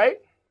happened, right?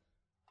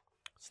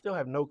 Still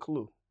have no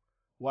clue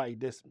why he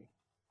dissed me.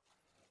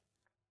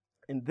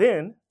 And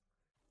then,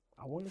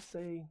 I want to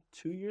say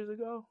 2 years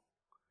ago,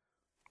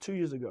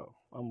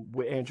 I'm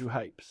with Andrew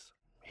Hypes.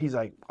 He's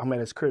like, I'm at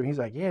his crib. He's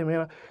like, yeah,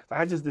 man,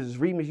 I just did this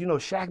remix.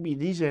 Shaq be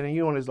DJing and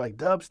you on his like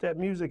dubstep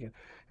music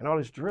and all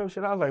this drill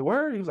shit. I was like,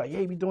 word? He was like, yeah,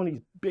 he be doing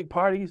these big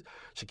parties.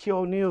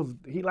 Shaquille O'Neal,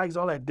 he likes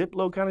all that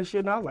Diplo kind of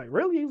shit. And I was like,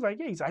 really? He was like,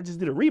 yeah. I just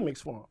did a remix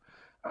for him.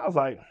 I was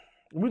like,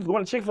 we was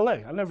going to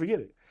Chick-fil-A. I'll never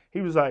forget it.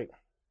 He was like,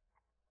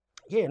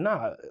 yeah,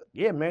 man,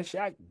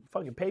 Shaq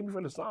fucking paid me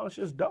for the song. It's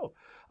just dope.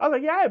 I was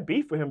like, yeah, I had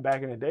beef with him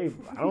back in the day.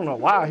 I don't know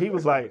why. He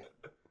was like,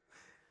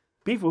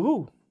 beef with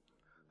who?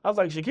 I was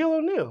like, Shaquille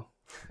O'Neal.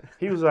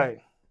 He was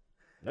like,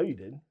 no, you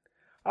didn't.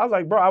 I was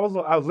like, bro, I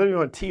was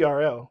literally on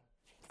TRL.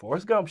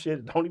 Forrest Gump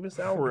shit, don't even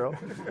sound real.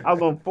 I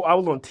was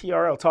on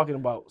TRL talking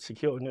about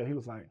Shaquille O'Neal. He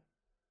was like,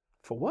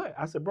 for what?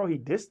 I said, bro, he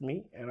dissed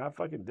me, and I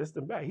fucking dissed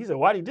him back. He said,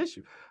 why'd he diss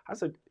you? I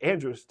said,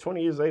 Andrew, it's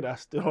 20 years later, I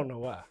still don't know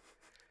why.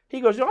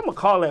 He goes, yo, I'm going to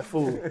call that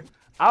fool.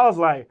 I was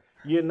like,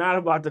 you're not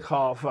about to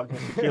call fucking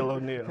Shaquille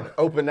O'Neal.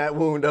 Open that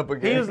wound up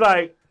again. He was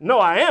like, no,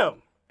 I am.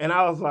 And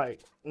I was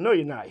like, no,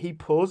 you're not. He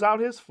pulls out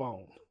his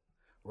phone,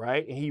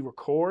 right? And he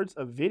records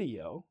a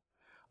video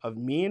of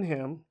me and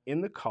him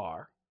in the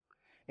car.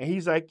 And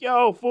he's like,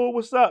 yo, fool,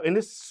 what's up? And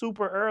it's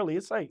super early.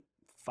 It's like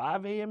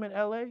 5 a.m. in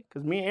LA,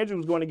 because me and Andrew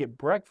was going to get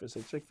breakfast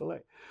at Chick-fil-A.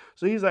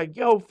 So he's like,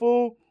 yo,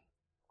 fool,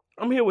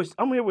 I'm here with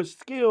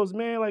Skillz,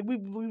 man. Like, we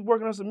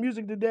working on some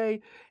music today,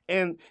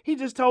 and he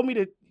just told me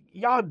that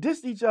y'all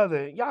dissed each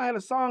other. Y'all had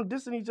a song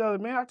dissing each other,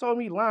 man. I told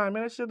him he lying,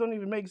 man. That shit don't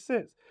even make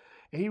sense.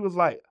 And he was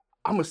like,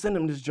 I'm going to send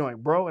him this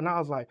joint, bro. And I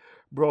was like,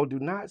 bro, do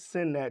not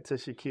send that to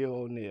Shaquille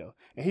O'Neal.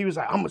 And he was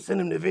like, I'm going to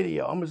send him the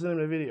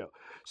video.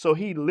 So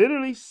he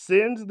literally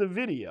sends the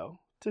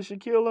video to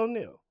Shaquille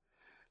O'Neal.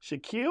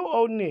 Shaquille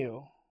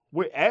O'Neal,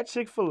 we're at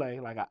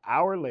Chick-fil-A like an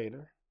hour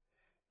later,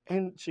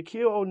 and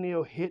Shaquille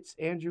O'Neal hits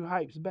Andrew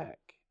Hypes back,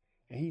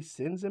 and he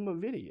sends him a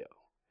video.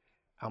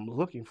 I'm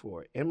looking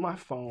for it in my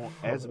phone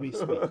as we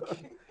speak.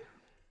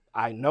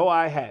 I know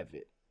I have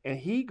it. And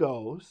he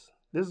goes,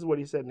 this is what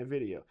he said in the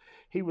video.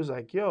 He was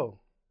like, yo,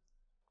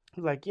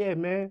 he's like, yeah,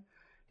 man.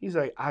 He's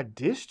like, I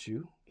dissed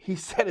you. He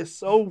said it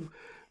so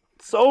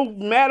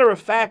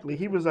matter-of-factly.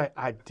 He was like,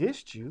 I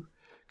dissed you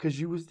because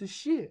you was the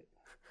shit.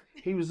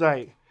 He was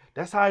like,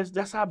 that's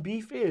how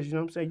beef is, you know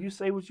what I'm saying? You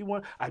say what you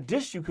want. I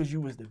dissed you because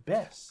you was the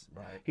best.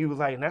 Right. He was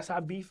like, and that's how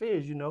beef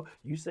is, you know?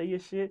 You say your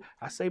shit,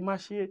 I say my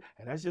shit,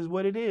 and that's just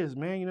what it is,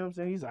 man, you know what I'm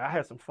saying? He's like, I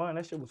had some fun.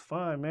 That shit was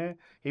fun, man.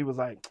 He was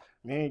like,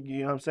 man, you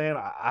know what I'm saying?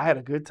 I had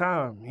a good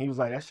time. He was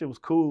like, that shit was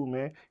cool,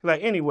 man. He's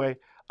like, anyway,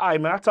 all right,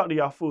 man, I talked to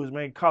y'all fools,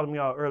 man, calling me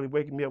out early,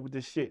 waking me up with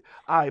this shit.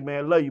 All right,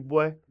 man, love you,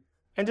 boy.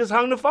 And just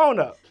hung the phone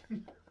up.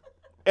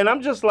 And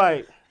I'm just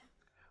like,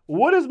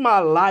 what is my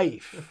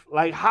life?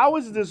 Like, how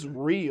is this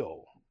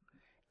real?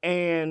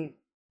 And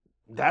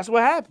that's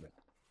what happened.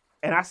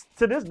 And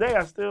to this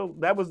day,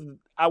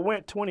 I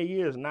went 20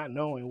 years not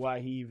knowing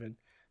why he even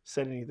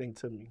said anything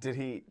to me. Did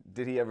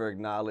he ever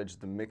acknowledge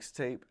the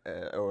mixtape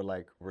or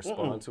like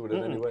respond to it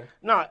in any way?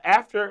 No,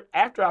 after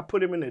I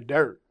put him in the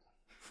dirt,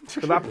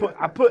 Because I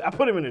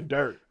put him in the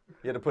dirt.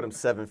 You had to put him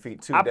 7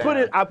 feet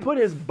down. I put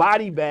his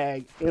body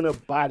bag in a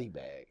body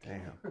bag.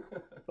 Damn.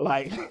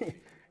 Like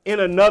in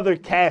another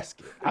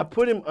casket. I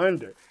put him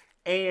under.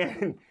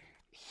 And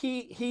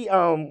he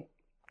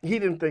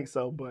didn't think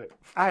so, but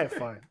I had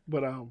fun.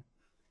 But I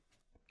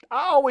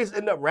always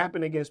end up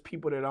rapping against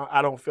people that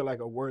I don't feel like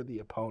are worthy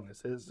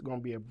opponents. It's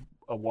gonna be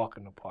a walk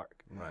in the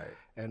park. Right.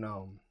 And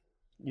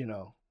you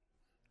know,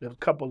 there's a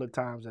couple of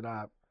times that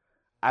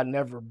I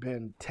never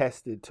been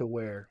tested to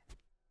where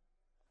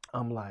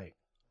I'm like,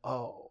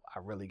 oh, I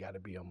really got to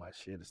be on my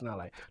shit. It's not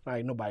like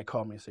nobody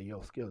called me and said, yo,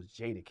 Skillz,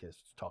 Jadakiss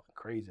talking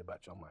crazy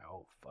about you. I'm like,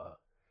 oh, fuck.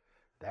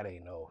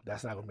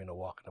 That's not going to be no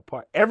walk in the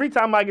park. Every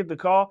time I get the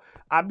call,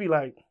 I'd be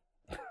like,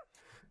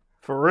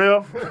 for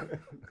real?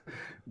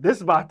 This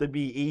is about to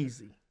be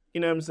easy.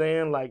 You know what I'm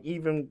saying? Like,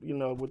 even, you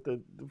know, with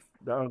the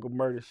Uncle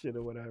Murder shit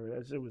or whatever,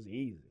 that shit was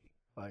easy.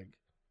 Like,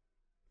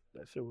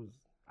 that shit was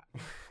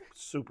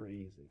super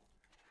easy.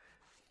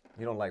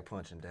 You don't like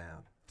punching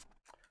down.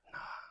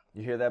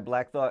 You hear that,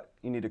 Black Thought?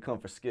 You need to come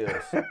for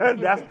Skillz.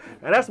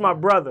 that's my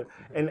brother,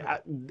 and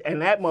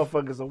that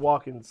motherfucker's a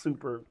walking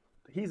super.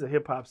 He's a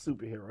hip hop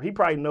superhero. He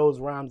probably knows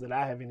rhymes that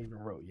I haven't even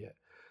wrote yet.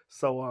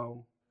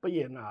 So, but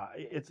yeah,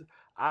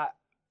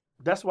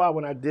 That's why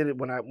when I did it,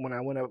 when I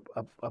went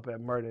up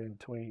at Murder in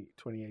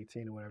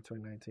 2018 or whatever,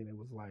 2019,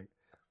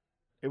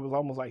 it was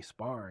almost like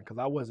sparring because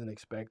I wasn't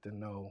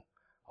expecting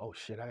oh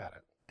shit,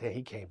 damn,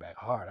 he came back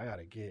hard. I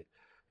gotta get,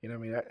 you know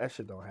what I mean? That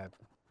shit don't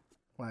happen.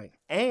 Like,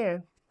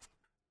 and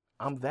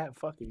I'm that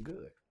fucking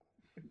good.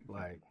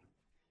 Like,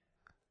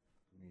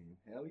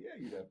 hell yeah,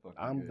 you that fucking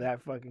I'm good.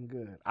 that fucking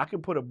good. I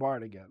can put a bar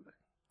together.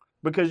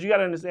 Because you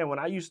gotta understand, when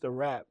I used to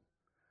rap,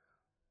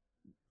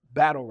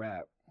 battle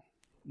rap,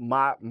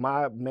 my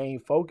main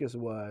focus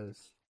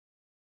was,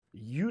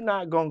 you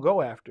not gonna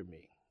go after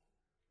me.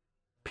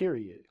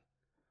 Period.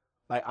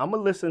 Like, I'm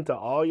gonna listen to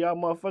all y'all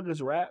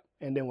motherfuckers rap,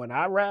 and then when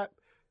I rap,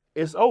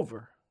 it's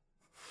over.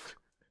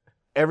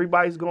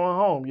 Everybody's going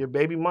home. Your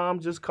baby mom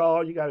just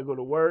called. You gotta go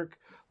to work.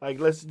 Like,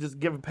 let's just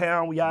give a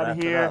pound. We out of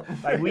here.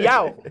 Like, we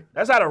out.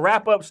 That's how the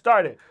wrap up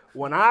started.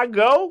 When I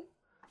go,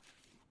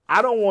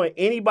 I don't want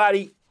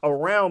anybody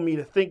around me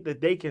to think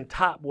that they can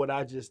top what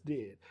I just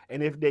did.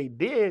 And if they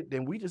did,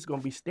 then we just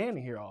gonna be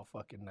standing here all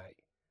fucking night.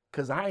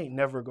 Cause I ain't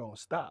never gonna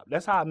stop.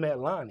 That's how I met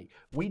Lonnie.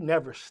 We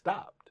never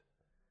stopped.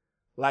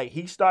 Like,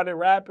 he started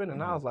rapping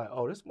and I was like,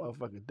 oh, this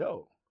motherfucker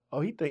dope.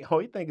 Oh, he think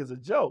it's a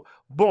joke.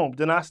 Boom.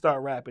 Then I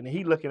start rapping and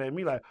he looking at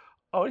me like,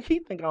 oh, he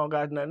think I don't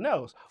got nothing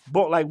else.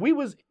 But like, we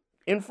was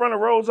in front of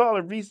Rose Hall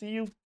at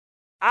VCU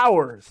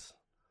hours.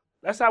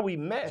 That's how we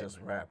met.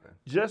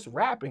 Just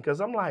rapping.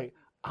 Cause I'm like,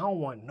 I don't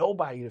want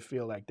nobody to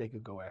feel like they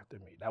could go after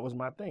me. That was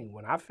my thing.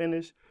 When I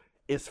finish,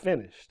 it's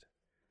finished.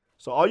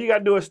 So all you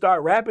gotta do is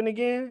start rapping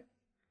again,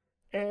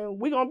 and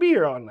we gonna be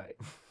here all night.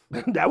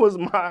 That was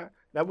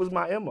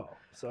my MO.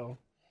 So,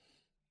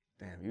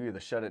 damn, you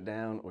either shut it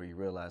down or you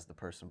realize the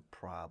person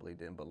probably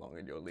didn't belong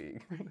in your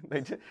league.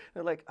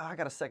 They're like, oh, I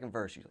got a second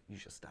verse. You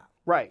should stop.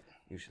 Right.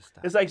 You should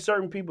stop. It's like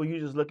certain people, you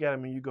just look at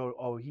them and you go,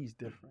 oh, he's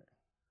different.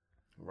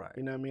 Right.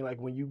 You know what I mean?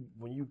 Like when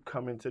you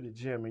come into the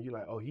gym and you're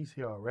like, oh, he's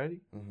here already?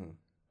 Mm-hmm.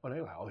 Oh,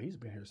 they're like, oh, he's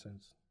been here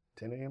since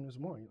 10 a.m. this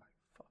morning. You're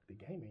like, fuck, the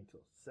game ain't till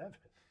 7.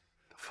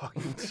 The fuck?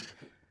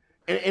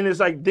 and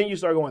it's like, then you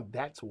start going,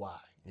 that's why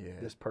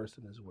this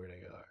person is where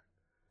they are.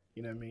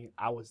 You know what I mean?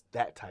 I was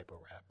that type of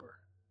rapper.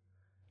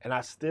 And I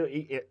still,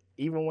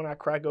 even when I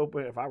crack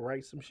open, if I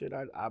write some shit,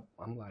 I'm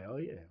like, oh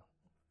yeah.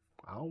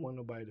 I don't want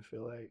nobody to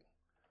feel like,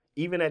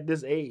 even at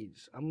this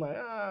age, I'm like,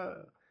 nah,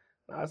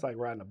 it's like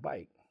riding a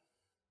bike.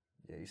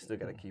 Yeah, you still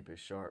got to keep it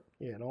sharp.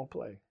 Yeah, don't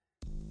play.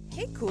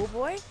 Hey, cool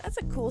boy, that's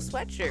a cool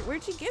sweatshirt.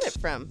 Where'd you get it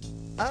from?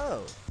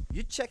 Oh,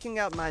 you checking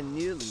out my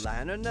new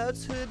liner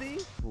notes hoodie?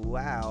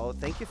 Wow,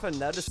 thank you for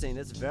noticing.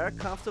 It's very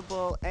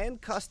comfortable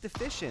and cost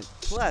efficient.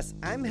 Plus,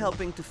 I'm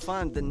helping to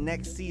fund the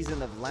next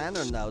season of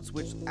liner notes,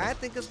 which I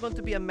think is going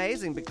to be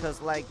amazing because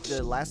like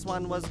the last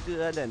one was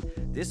good and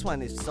this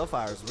one is so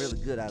far is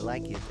really good. I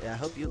like it. I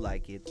hope you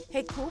like it.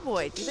 Hey, cool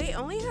boy, do they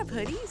only have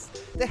hoodies?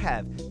 They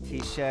have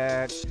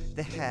t-shirts,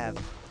 they have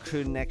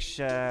crew neck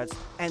shirts,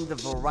 and the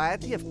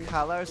variety of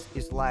colors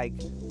is like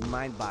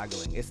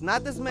mind-boggling. It's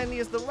not as many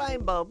as the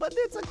rainbow, but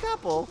it's a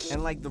couple.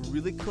 And like the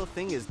really cool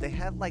thing is they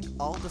have like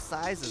all the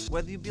sizes,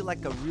 whether you be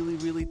like a really,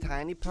 really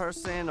tiny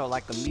person or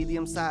like a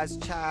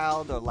medium-sized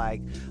child or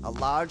like a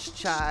large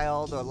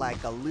child or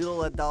like a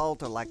little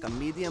adult or like a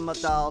medium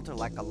adult or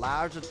like a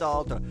large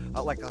adult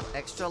or like an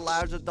extra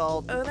large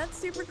adult. Oh, that's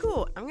super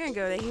cool. I'm gonna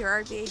go to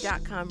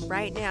HearRVA.com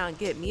right now and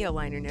get me a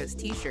liner notes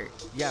t-shirt.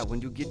 Yeah, when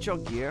you get your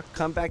gear,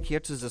 come back here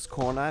to this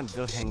corner and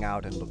we'll hang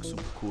out and look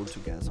super cool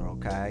together,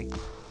 okay?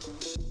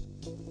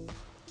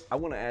 I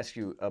want to ask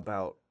you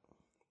about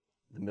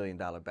the $1 Million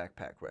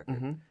Backpack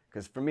record.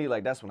 Because for me,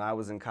 like, that's when I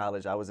was in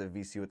college. I was at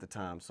VCU at the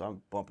time, so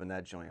I'm bumping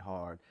that joint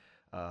hard,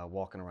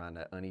 walking around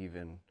that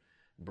uneven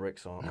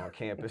bricks on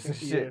campus and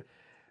shit. Yeah.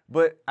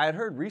 But I had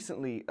heard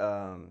recently,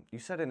 you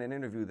said in an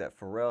interview that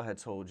Pharrell had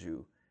told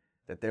you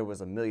that there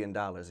was $1 million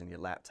in your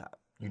laptop.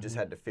 You just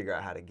had to figure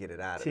out how to get it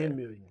out of 10 there.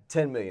 million.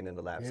 10 million in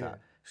the laptop. Yeah.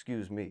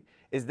 Excuse me.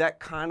 Is that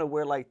kind of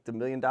where like the $1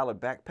 million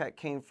backpack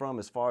came from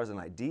as far as an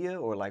idea,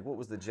 or like what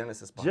was the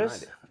genesis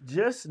behind it?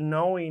 Just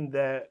knowing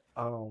that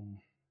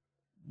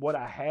what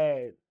I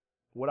had,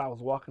 what I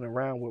was walking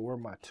around with were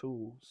my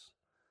tools.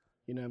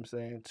 You know what I'm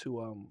saying?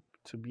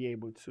 To be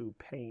able to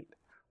paint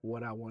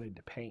what I wanted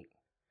to paint.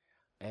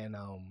 And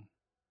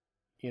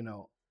you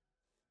know,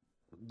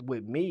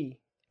 with me,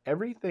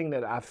 everything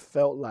that I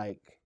felt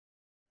like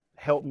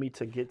helped me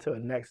to get to a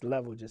next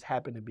level just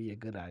happened to be a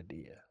good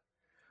idea.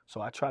 So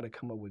I try to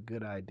come up with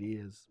good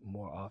ideas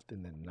more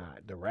often than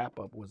not. The wrap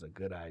up was a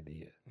good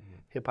idea. Mm-hmm.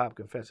 Hip Hop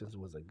Confessions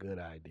was a good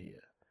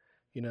idea.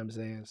 You know what I'm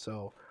saying?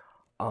 So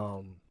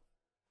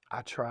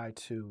I try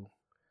to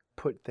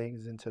put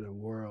things into the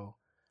world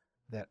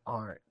that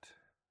aren't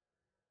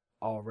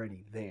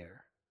already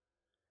there.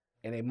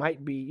 And they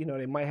might be, you know,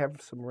 they might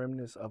have some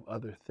remnants of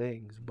other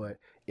things, but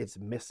it's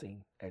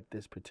missing at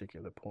this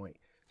particular point.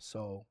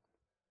 So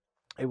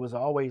it was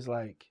always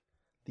like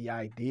the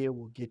idea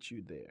will get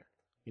you there.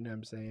 You know what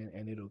I'm saying?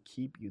 And it'll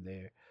keep you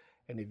there.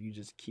 And if you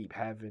just keep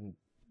having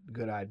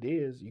good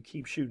ideas, you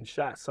keep shooting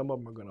shots, some of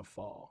them are going to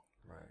fall.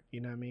 Right.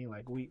 You know what I mean?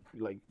 Like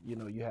you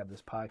know, you have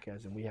this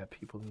podcast and we have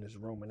people in this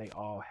room and they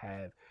all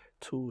have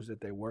tools that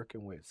they're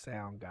working with,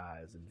 sound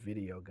guys and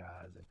video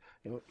guys. And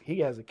you know, he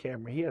has a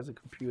camera, he has a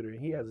computer, and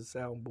he has a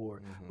soundboard.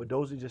 Mm-hmm. But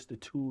those are just the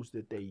tools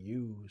that they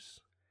use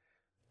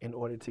in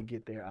order to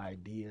get their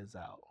ideas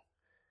out.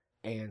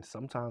 And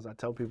sometimes I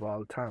tell people all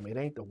the time, it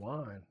ain't the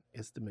wand,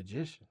 it's the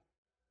magician.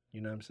 You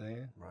know what I'm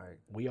saying? Right.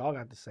 We all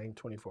got the same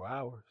 24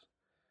 hours.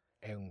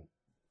 And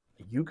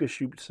you could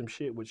shoot some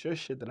shit with your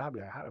shit that I'll be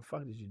like, how the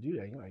fuck did you do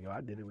that? You're like, yo, I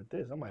did it with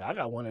this. I'm like, I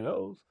got one of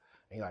those.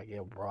 And you're like,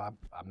 yeah, bro, I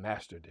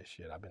mastered this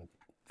shit. I've been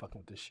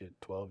fucking with this shit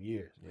 12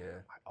 years. Yeah.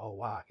 Like, oh,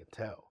 wow, I can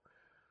tell.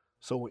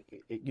 So,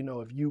 you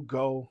know, if you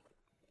go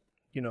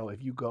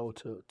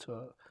to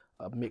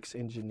a mix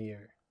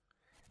engineer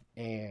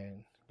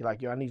and you're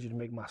like, yo, I need you to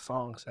make my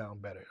song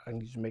sound better. I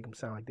need you to make them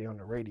sound like they're on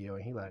the radio.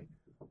 And he like,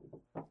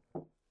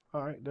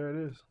 all right, there it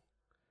is.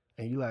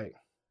 And you like,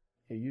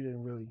 yeah, you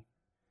didn't really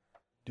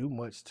do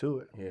much to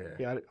it.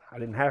 Yeah, I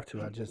didn't have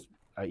to.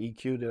 I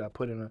EQ'd it. I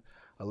put in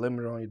a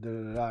limiter on you,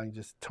 and you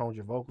just toned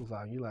your vocals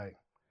out. And you like,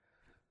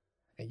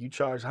 and you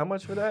charge how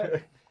much for that?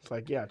 It's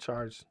like, yeah, I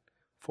charged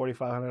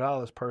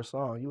 $4,500 per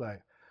song. You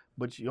like,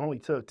 but you only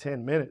took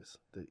 10 minutes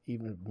to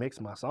even mix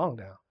my song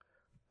down.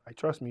 Like,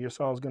 trust me, your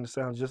song's gonna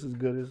sound just as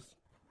good as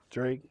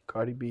Drake,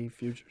 Cardi B,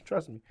 Future.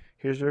 Trust me.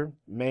 Here's your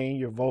main,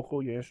 your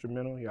vocal, your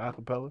instrumental, your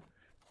acapella.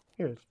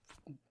 Here's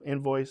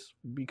invoice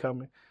be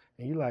coming.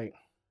 And you like,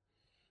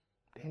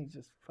 damn, you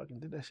just fucking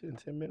did that shit in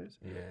 10 minutes?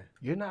 Yeah.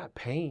 You're not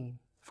paying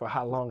for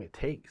how long it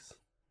takes.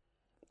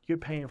 You're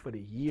paying for the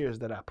years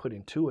that I put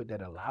into it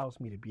that allows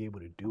me to be able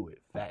to do it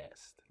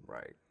fast.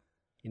 Right.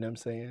 You know what I'm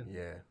saying?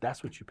 Yeah.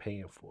 That's what you're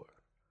paying for.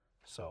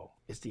 So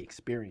it's the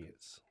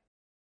experience.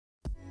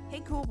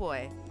 Hey, cool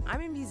boy.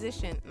 I'm a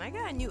musician and I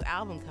got a new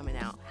album coming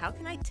out. How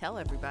can I tell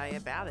everybody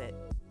about it?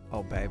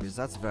 Oh, babies,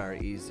 that's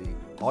very easy.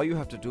 All you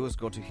have to do is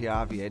go to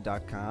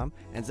HearRVA.com,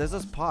 and there's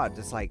this part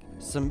that's like,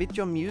 submit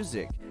your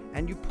music.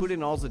 And you put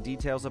in all the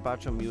details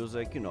about your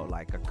music, you know,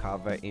 like a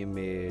cover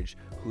image,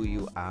 who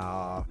you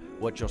are,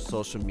 what your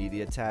social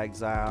media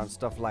tags are, and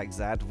stuff like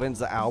that, when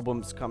the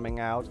album's coming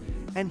out.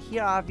 And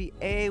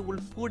HearRVA will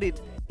put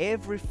it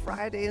every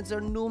Friday in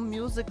their new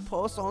music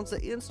posts on the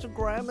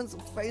Instagram and the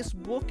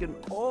Facebook, and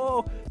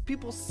oh,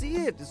 people see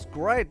it. It's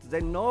great.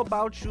 They know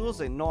about you.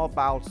 They know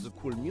about the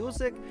cool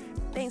music.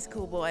 Thanks,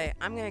 cool boy.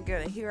 I'm going to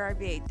go to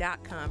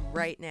HearRVA.com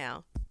right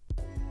now.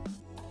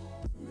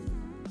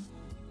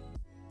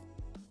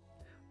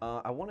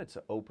 I wanted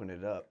to open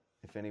it up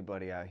if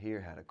anybody out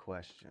here had a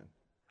question.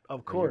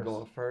 Of course. You're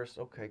going first?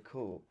 Okay,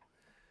 cool.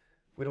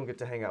 We don't get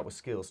to hang out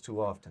with Skillz too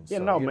often. Yeah,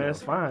 so, no, man,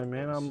 it's fine,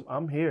 man.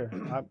 I'm here.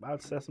 I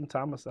set some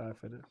time aside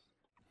for this.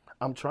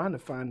 I'm trying to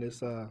find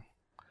this.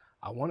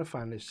 I want to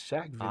find this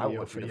Shaq video I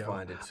want for you to y'all.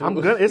 find it too. I'm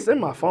good. It's in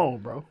my phone,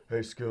 bro. Hey,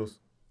 Skillz.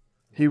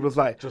 He was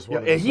like, Just yo,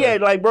 wanted to and he say.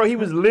 had like, bro, he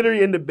was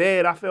literally in the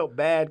bed. I felt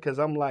bad because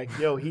I'm like,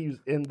 yo, he was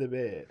in the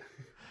bed.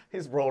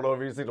 He's rolled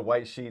over. You see the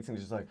white sheets, and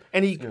he's just like,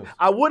 And Skillz.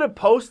 I would have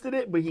posted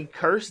it, but he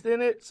cursed in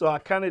it. So I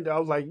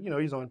was like, you know,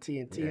 he's on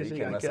TNT Yeah, and you shit.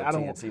 can't Like, mess up I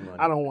don't TNT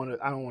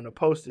money. want to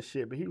post this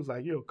shit. But he was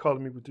like, yo,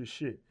 calling me with this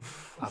shit.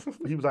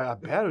 He was like, I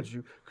battled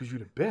you because you're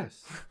the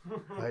best.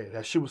 Like,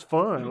 that shit was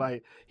fun.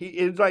 Like,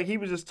 it was like he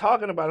was just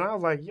talking about it. And I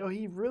was like, yo,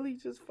 he really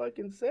just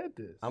fucking said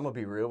this. I'm gonna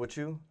be real with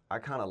you. I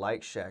kind of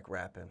like Shaq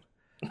rapping.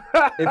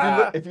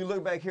 If you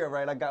look back here,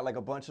 right, I got like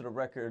a bunch of the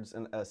records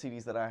and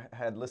CDs that I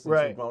had listened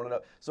to growing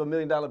up. So $1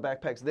 Million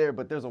Backpack's there,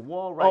 but there's a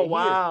wall right here. Oh,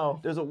 wow.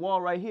 There's a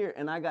wall right here,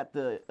 and I got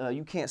the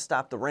You Can't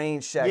Stop the Rain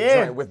Shaq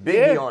joint with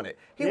Biggie on it.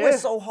 He went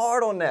so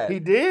hard on that.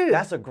 He did.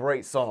 That's a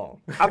great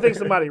song. I think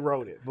somebody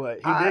wrote it, but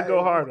he did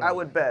go hard on it. I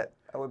would bet.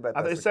 I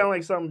think it sounded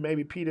like something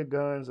maybe Peter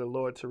Guns or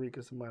Lord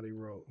Tariq somebody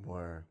wrote.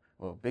 Word.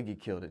 Well, Biggie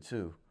killed it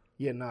too.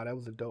 Yeah, that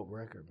was a dope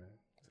record, man.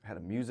 Had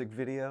a music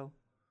video.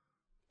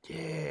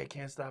 Yeah,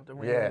 Can't Stop the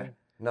Rain. Yeah.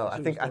 No, I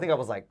think I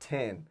was like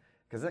 10,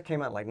 because that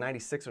came out like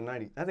 96 or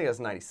 90. I think it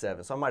was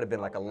 97, so I might have been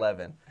like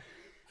 11.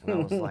 And I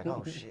was like,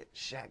 oh shit,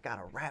 Shaq got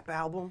a rap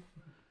album?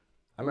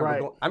 I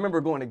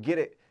remember going to get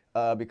it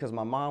because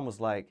my mom was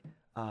like,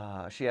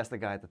 she asked the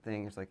guy at the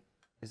thing, it's like,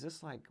 is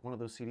this like one of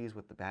those CDs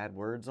with the bad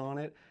words on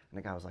it? And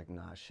the guy was like,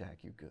 nah,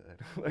 Shaq, you good.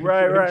 Like,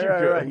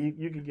 right.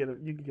 You could get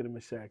him a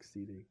Shaq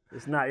CD.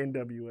 It's not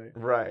NWA.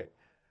 Right.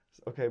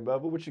 Okay,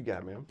 Bubba, what you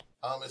got, man?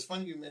 It's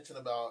funny you mentioned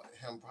about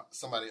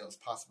somebody else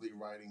possibly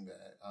writing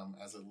that.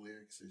 As a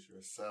lyricist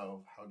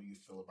yourself, how do you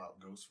feel about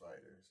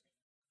ghostwriters?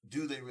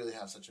 Do they really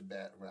have such a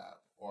bad rap,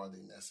 or are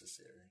they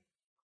necessary?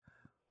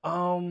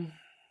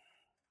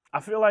 I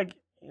feel like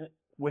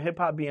with hip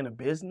hop being a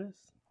business,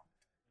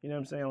 you know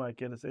what I'm saying?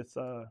 Like it's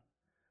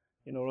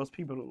you know, a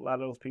lot of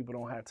those people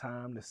don't have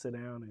time to sit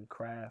down and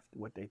craft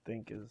what they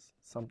think is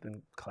something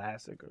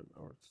classic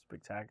or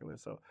spectacular.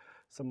 So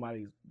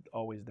somebody's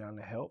always down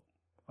to help.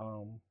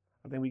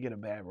 I think we get a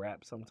bad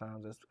rap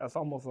sometimes. It's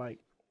almost like,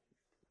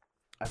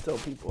 I tell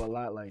people a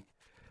lot, like,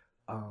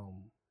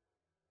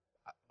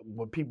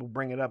 when people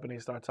bring it up and they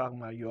start talking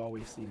about it, you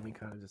always see me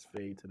kind of just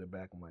fade to the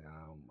back. I'm like,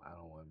 I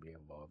don't want to be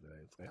involved in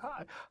it. It's like,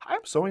 hi,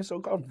 I'm so-and-so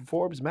called from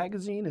Forbes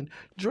magazine, and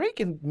Drake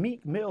and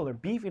Meek Mill are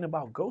beefing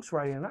about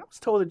ghostwriting, and I was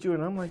told that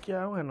and I'm like, yeah,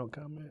 I don't have no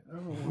comment. I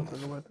don't want to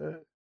talk about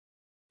that.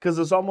 Because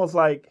it's almost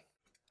like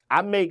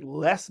I make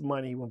less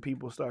money when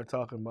people start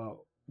talking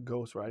about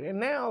ghostwriting.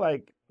 And now,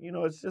 like, you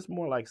know, it's just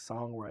more like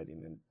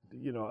songwriting, and,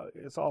 you know,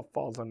 it's all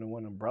falls under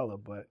one umbrella,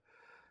 but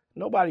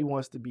nobody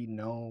wants to be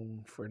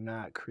known for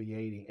not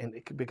creating. And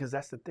because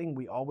that's the thing,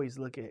 we always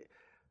look at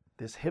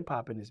this hip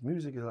hop and this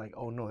music is like,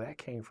 oh no, that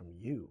came from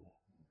you.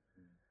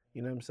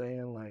 You know what I'm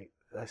saying? Like,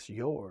 that's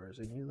yours.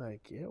 And you're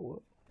like, yeah,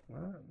 well,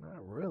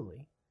 not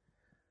really.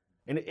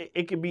 And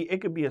it could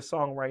be a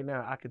song right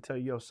now. I could tell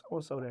you, yo,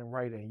 so-and-so didn't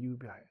write it, and you'd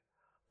be like,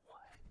 what?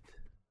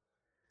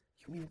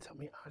 You mean to tell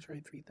me Andre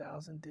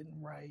 3000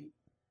 didn't write?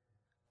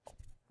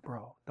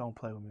 Bro, don't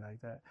play with me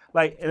like that.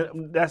 Like,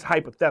 that's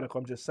hypothetical,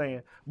 I'm just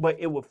saying. But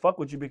it would fuck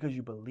with you because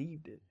you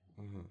believed it.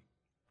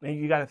 Mm-hmm. And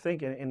you got to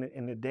think,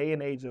 in the day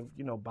and age of,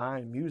 you know,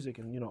 buying music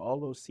and, you know,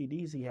 all those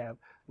CDs he have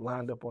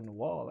lined up on the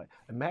wall. Like,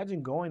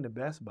 imagine going to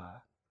Best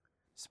Buy,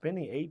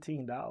 spending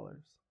 $18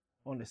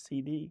 on the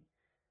CD,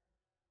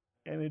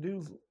 and the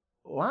dude's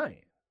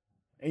lying.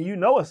 And you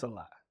know it's a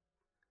lie.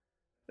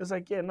 It's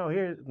like, yeah, no,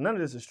 here, none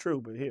of this is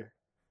true, but here.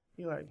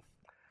 You're like,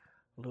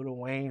 Lil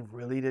Wayne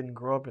really didn't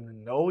grow up in the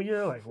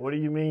NOLA? Like, what do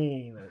you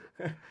mean?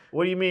 Like,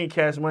 what do you mean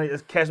Cash Money?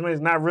 Cash Money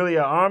is not really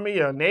an army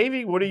or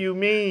navy? What do you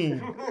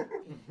mean?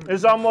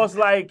 It's almost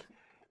like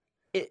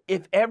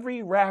if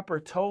every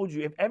rapper told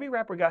you, if every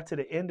rapper got to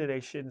the end of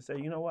their shit and said,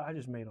 you know what, I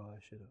just made all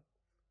that shit up,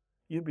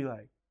 you'd be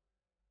like,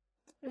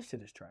 this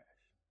shit is trash.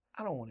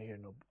 I don't want to hear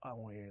a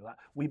lie.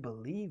 We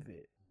believe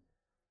it.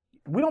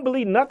 We don't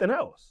believe nothing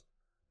else.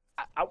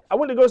 I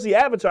went to go see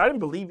Avatar. I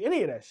didn't believe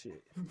any of that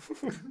shit.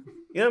 You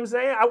know what I'm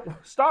saying?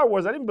 Star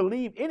Wars, I didn't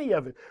believe any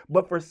of it.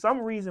 But for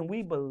some reason,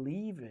 we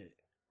believe it.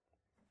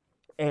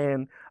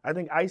 And I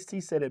think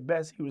Ice-T said it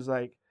best. He was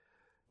like,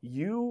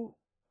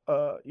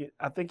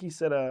 I think he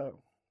said,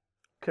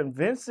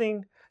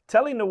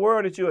 telling the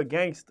world that you're a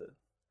gangster,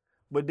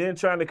 but then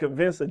trying to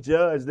convince a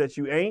judge that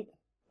you ain't,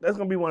 that's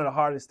going to be one of the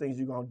hardest things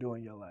you're going to do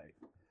in your life.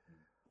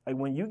 Like,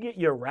 when you get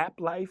your rap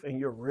life and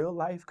your real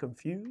life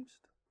confused,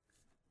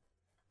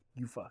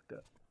 you fucked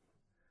up.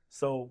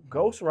 So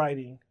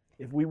ghostwriting,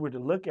 if we were to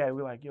look at it,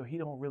 we're like, yo, he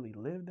don't really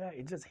live that.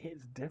 It just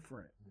hits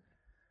different.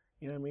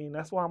 You know what I mean?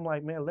 That's why I'm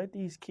like, man, let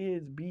these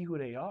kids be who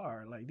they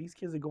are. Like, these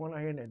kids are going out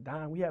here and they're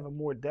dying. We have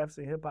more deaths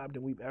in hip hop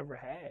than we've ever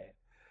had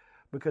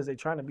because they're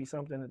trying to be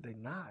something that they're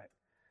not.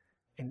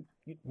 And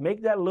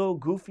make that little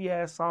goofy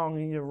ass song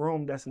in your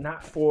room that's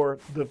not for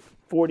the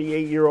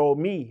 48-year-old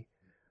me,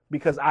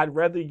 because I'd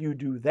rather you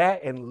do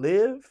that and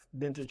live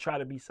than to try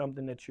to be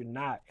something that you're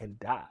not and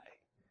die.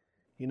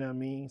 You know what I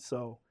mean?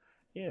 So,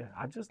 yeah,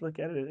 I just look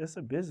at it. It's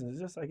a business,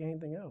 just like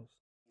anything else.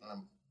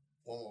 One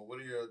more. What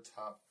are your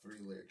top 3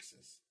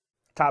 lyricists?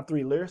 Top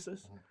 3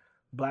 lyricists? Mm-hmm.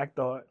 Black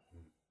Thought,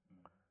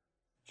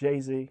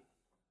 Jay-Z,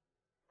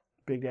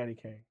 Big Daddy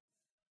Kane.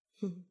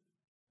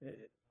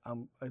 It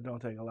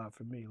don't take a lot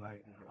for me.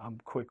 Like, I'm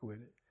quick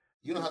with it.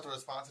 You don't have to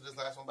respond to this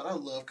last one, but I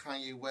love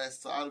Kanye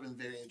West, so I would have been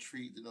very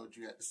intrigued to know what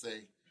you had to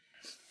say.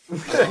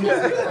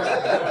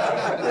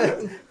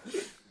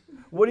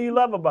 What do you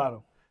love about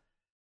him?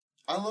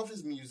 I love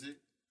his music.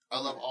 I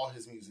love all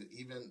his music,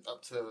 even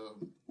up to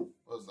what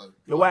was that?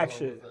 The whack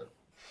shit.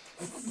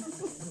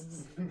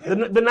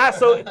 the not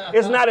so.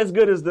 It's not as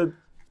good as the.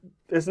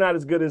 It's not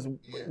as good as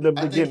the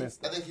beginning.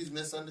 I think he's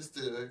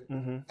misunderstood.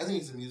 Mm-hmm. I think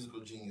he's a musical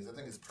genius. I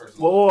think it's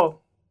personal.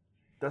 Well,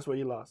 that's where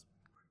you lost,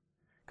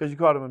 because you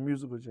called him a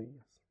musical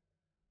genius,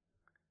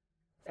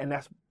 and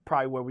that's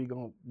probably where we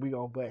gonna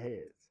butt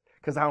heads.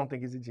 Because I don't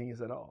think he's a genius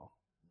at all.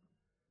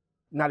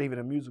 Not even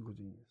a musical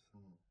genius.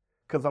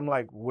 Because I'm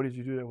like, what did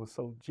you do that was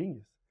so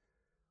genius?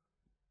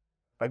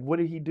 Like, what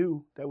did he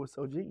do that was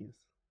so genius?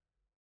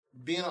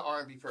 Being an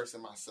R&B person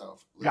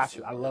myself. Got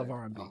you. I love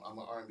R&B. I'm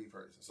an R&B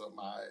person. So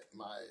my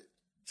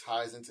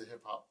ties into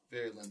hip hop,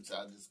 very limited.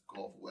 I just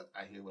go off what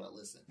I hear, what I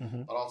listen.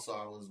 Mm-hmm. But also,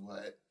 I was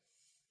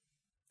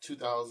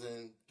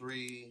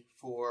 2003,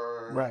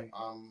 4, Right.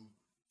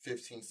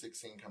 15,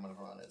 16, coming up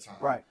around that time.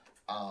 Right.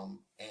 And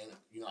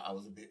I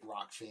was a big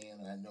rock fan,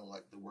 and I know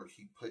like the work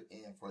he put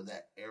in for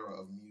that era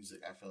of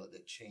music. I felt like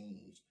that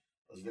change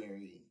was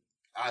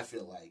I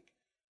feel like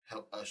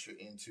helped usher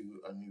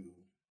into a new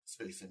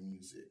space in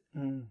music,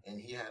 and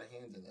he had a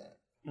hand in that.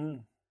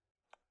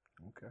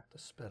 Okay. The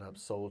sped up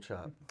soul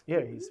chop.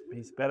 Yeah,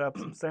 he sped up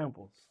some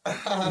samples.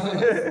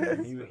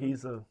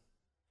 He's a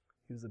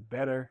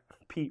better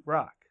Pete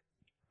Rock.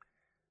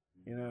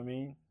 You know what I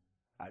mean?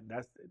 I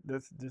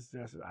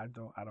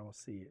don't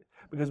see it,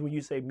 because when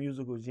you say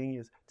musical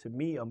genius, to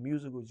me a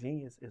musical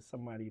genius is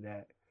somebody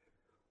that,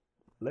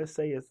 let's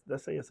say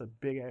it's a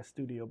big ass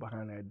studio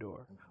behind that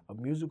door. A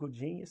musical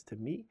genius to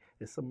me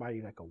is somebody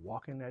that could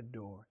walk in that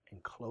door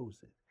and close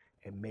it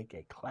and make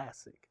a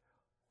classic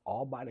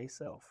all by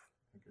themselves,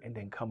 and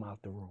then come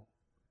out the room.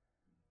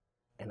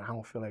 And I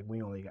feel like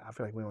we only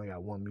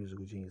got one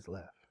musical genius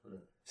left.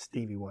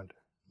 Stevie Wonder.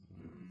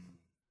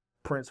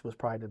 Prince was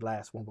probably the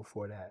last one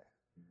before that.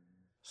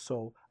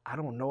 So I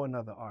don't know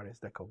another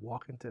artist that could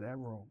walk into that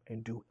room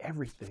and do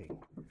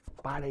everything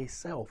by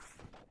themselves,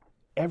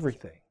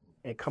 everything,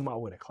 and come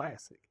out with a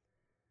classic.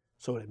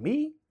 So to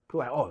me,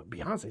 people are like, oh,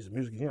 Beyonce's a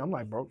musical genius. I'm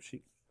like, bro,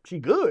 she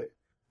good.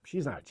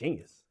 She's not a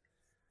genius.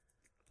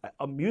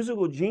 A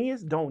musical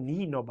genius don't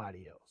need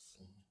nobody else.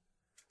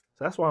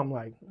 So that's why I'm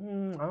like,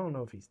 I don't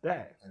know if he's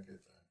that. I get that.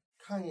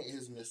 Kanye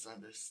is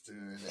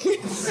misunderstood. His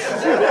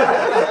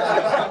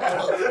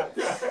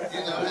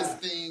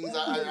things.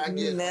 I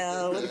get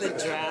no, with the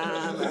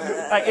drama.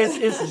 Like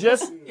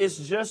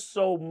it's just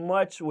so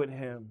much with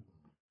him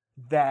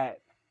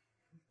that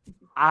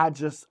I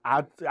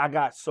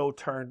got so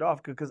turned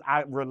off, because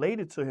I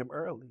related to him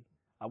early.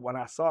 When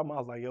I saw him, I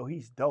was like, yo,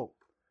 he's dope.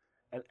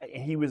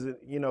 And he was,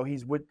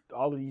 he's with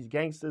all of these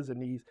gangsters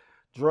and these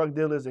drug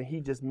dealers, and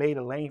he just made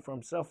a lane for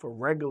himself for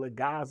regular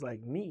guys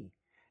like me.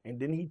 And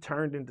then he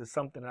turned into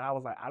something that I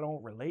was like, I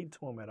don't relate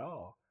to him at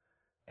all.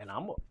 And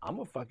I'm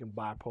a fucking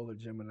bipolar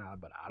Gemini,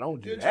 but I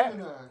don't do that.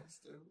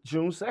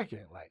 June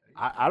 2nd, like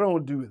I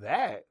don't do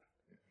that.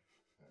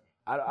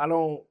 I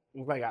don't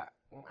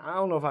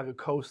know if I could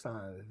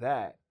co-sign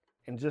that.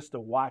 And just to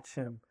watch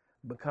him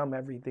become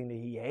everything that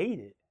he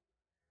hated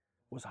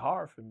was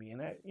hard for me.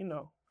 And that,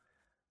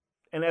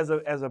 and as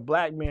a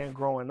black man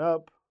growing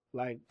up,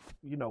 like,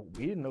 we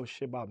didn't know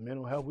shit about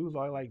mental health. We was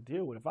all like,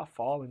 deal with it. If I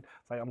fall and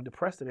like I'm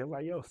depressed today, I'm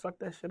like, yo, suck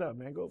that shit up,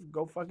 man.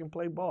 Go fucking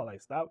play ball.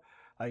 Like, stop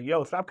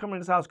coming to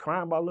this house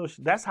crying about little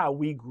shit. That's how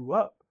we grew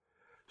up.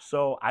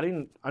 So I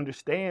didn't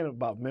understand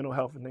about mental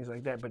health and things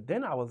like that. But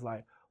then I was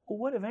like, well,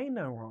 what if ain't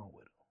nothing wrong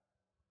with him?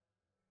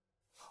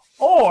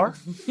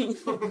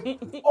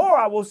 Or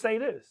I will say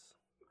this.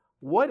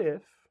 What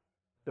if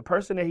the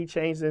person that he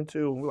changed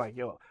into, we're like,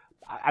 yo,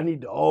 I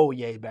need the old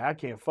Ye back. I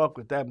can't fuck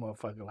with that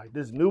motherfucker. Like,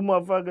 this new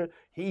motherfucker,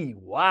 he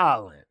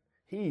wildin'.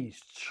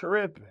 He's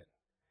tripping.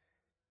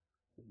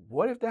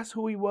 What if that's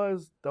who he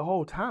was the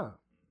whole time?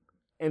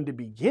 In the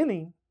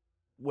beginning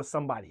was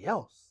somebody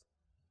else.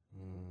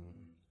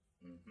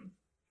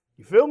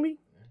 You feel me?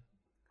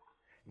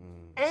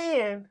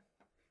 And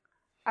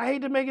I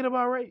hate to make it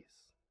about race.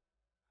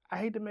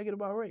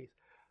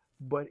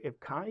 But if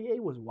Kanye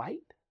was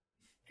white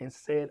and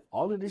said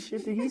all of the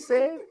shit that he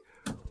said,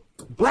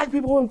 black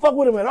people wouldn't fuck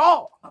with him at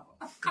all.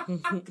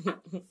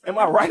 Am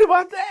I right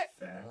about that?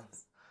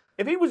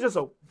 If he was just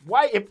a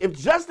white, if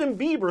Justin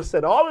Bieber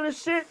said all of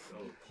this shit,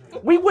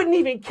 we wouldn't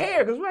even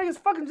care, because we're like, it's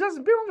fucking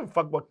Justin Bieber. I don't give a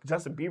fuck what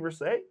Justin Bieber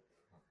say.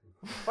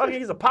 Fucking,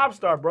 he's a pop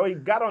star, bro. He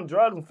got on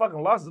drugs and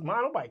fucking lost his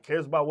mind. Nobody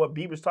cares about what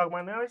Bieber's talking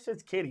about now. That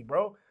shit's kiddie,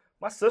 bro.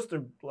 My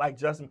sister liked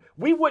Justin.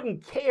 We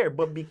wouldn't care,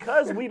 but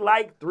because we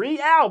like 3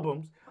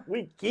 albums,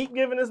 we keep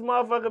giving this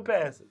motherfucker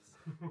passes.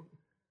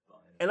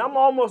 And I'm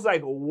almost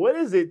like, what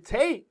does it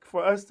take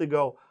for us to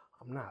go,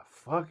 I'm not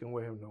fucking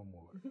with him no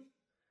more?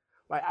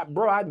 Like,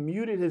 I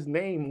muted his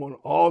name on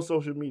all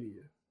social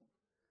media.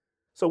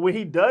 So when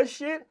he does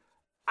shit,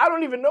 I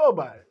don't even know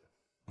about it.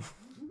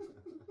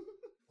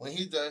 When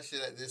he does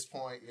shit at this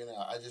point,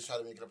 I just try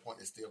to make it a point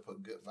to still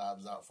put good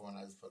vibes out for him.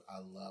 I just put, I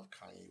love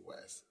Kanye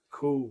West.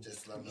 Cool.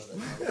 Just let him know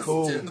that.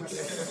 Cool.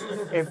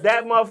 If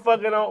that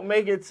motherfucker don't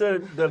make it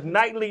to the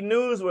nightly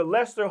news with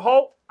Lester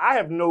Holt, I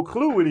have no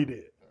clue what he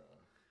did.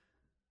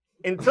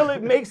 Until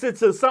it makes it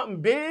to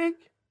something big,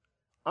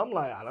 I'm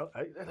like,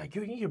 like,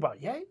 you hear about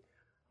Ye?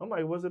 I'm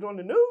like, was it on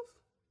the news?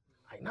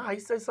 Like, nah, he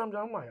said something.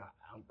 I'm like, I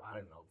don't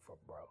know,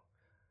 bro.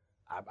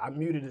 I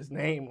muted his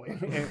name,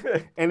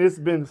 and it's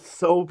been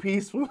so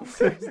peaceful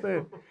since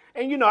then.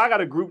 And I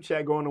got a group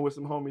chat going on with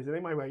some homies, and they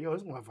might be like, yo,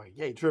 this motherfucker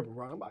Ye tripping,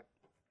 bro. I'm like,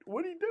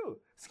 what did he do?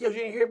 Skillz,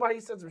 you ain't hear about it? He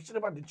said some shit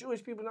about the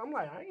Jewish people. And I'm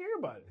like, I ain't hear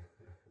about it.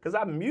 Because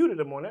I muted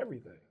him on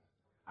everything.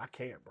 I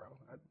can't, bro.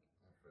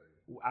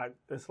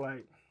 It's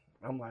like,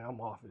 I'm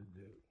off it,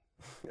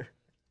 dude.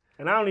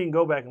 And I don't even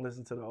go back and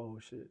listen to the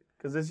old shit.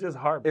 Because it's just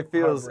It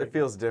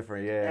feels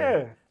different,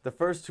 yeah. The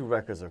first 2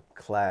 records are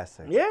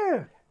classic.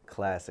 Yeah.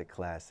 Classic.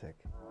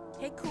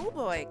 Hey, cool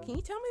boy, can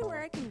you tell me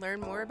where I can learn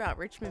more about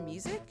Richmond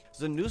music?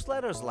 The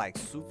newsletter's like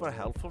super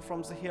helpful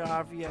from the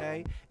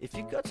HearRVA. If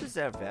you go to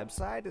their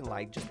website and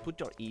like just put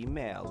your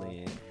email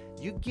in,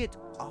 you get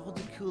all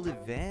the cool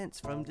events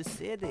from the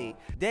city.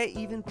 They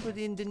even put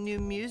in the new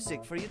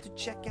music for you to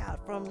check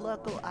out from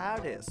local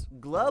artists,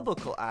 global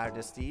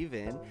artists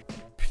even.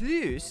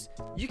 Plus,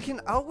 you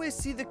can always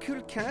see the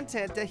cool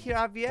content that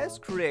HearRVA's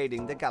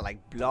creating. They got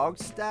like blog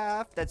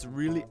stuff that's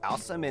really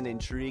awesome and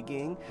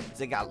intriguing.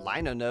 They got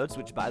liner notes,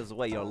 which by the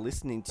way you're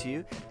listening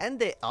to. And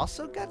they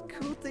also got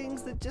cool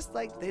things that just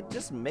like, they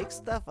just make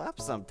stuff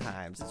up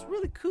sometimes. It's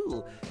really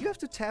cool. You have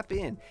to tap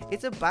in.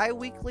 It's a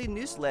bi-weekly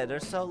newsletter,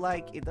 so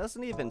like it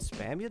doesn't even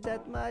spam you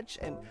that much.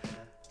 And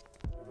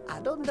I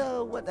don't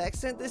know what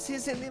accent this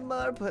is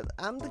anymore, but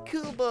I'm the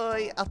cool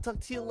boy. I'll talk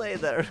to you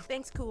later.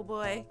 Thanks, cool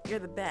boy. You're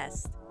the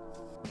best.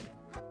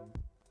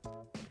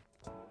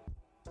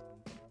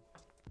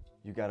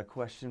 You got a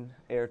question,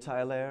 Air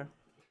Tyler?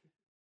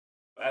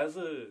 As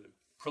a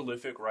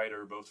prolific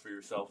writer, both for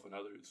yourself and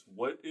others,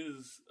 what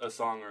is a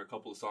song or a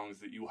couple of songs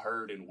that you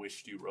heard and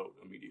wished you wrote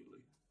immediately?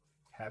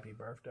 Happy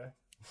birthday.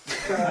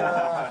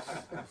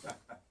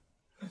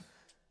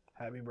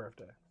 Happy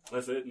birthday.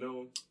 That's it?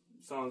 No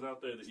songs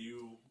out there that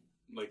you,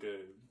 like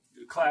a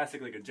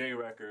classic, like a J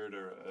record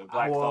or a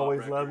Black I Will Thought Always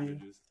record, Love You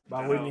just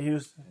by shout Whitney out-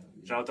 Houston.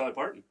 Shout out Dolly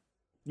Parton.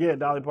 Yeah,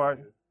 Dolly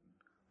Parton.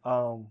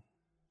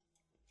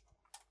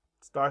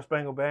 Star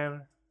Spangled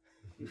Banner.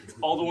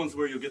 All the ones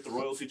where you'll get the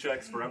royalty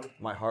checks forever.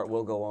 My Heart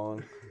Will Go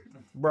On.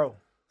 Bro,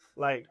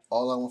 like,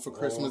 All I Want for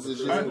Christmas is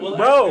You.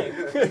 bro,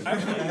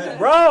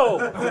 bro.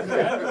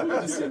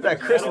 That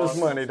Christmas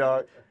money,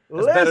 dog.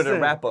 It's Listen, better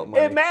than wrap-up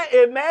money.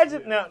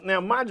 Imagine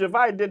now, mind you, if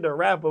I did the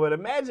wrap up, but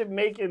imagine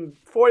making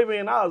 $40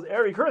 million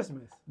every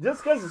Christmas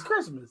just because it's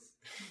Christmas.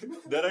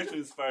 That actually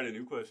inspired a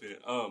new question.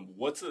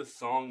 What's a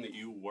song that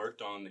you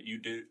worked on that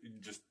you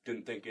just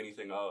didn't think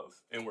anything of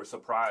and were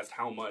surprised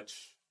how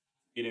much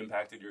it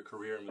impacted your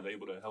career and was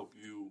able to help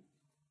you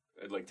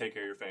like take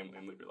care of your family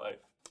and live your life?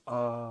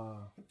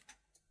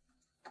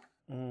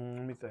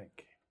 Let me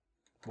think.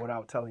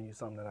 Without telling you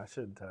something that I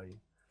shouldn't tell you.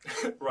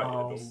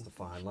 Right. It's a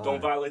fine line.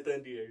 Don't violate the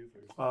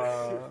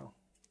NDA.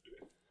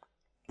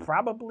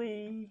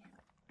 Probably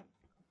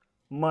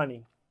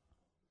Money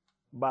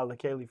by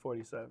LaKaylee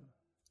 47.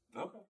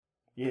 Okay.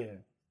 Yeah.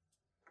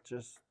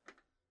 Just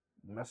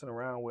messing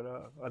around with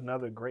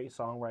another great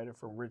songwriter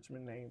from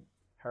Richmond named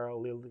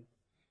Harold Lilly.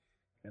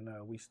 And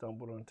we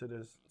stumbled onto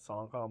this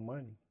song called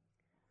Money.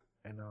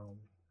 And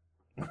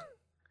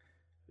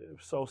it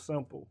was so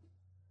simple.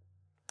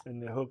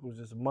 And the hook was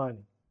just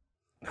money.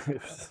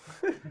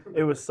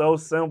 It was so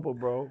simple,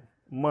 bro.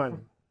 Money.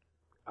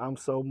 I'm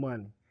so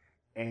money.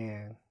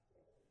 And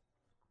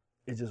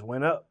it just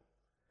went up.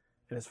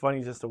 And it's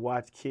funny just to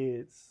watch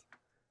kids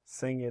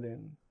sing it,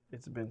 and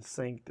it's been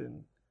synced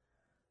in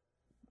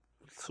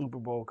Super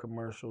Bowl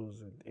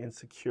commercials and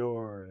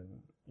Insecure and,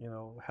 you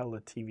know,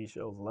 hella TV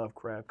shows,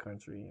 Lovecraft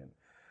Country and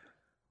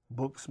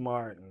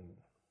Booksmart. And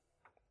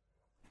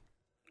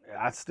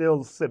I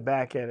still sit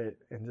back at it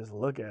and just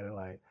look at it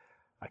like,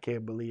 I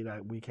can't believe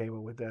that we came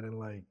up with that in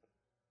like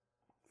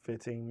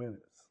 15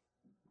 minutes.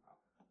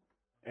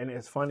 And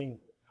it's funny,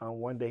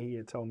 one day he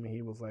had told me,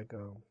 he was like,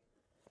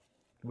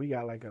 we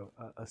got like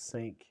a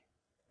sync.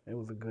 It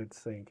was a good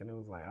sync. And it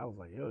was like, I was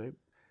like, yo,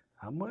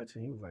 how much?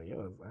 And he was like,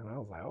 yo, and I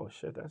was like, oh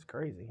shit, that's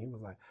crazy. He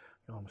was like,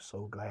 yo, I'm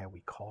so glad we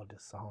called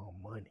this song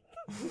Money.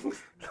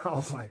 I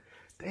was like,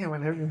 damn, I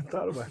never even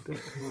thought about that.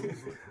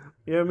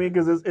 You know what I mean?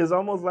 Because it's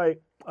almost like,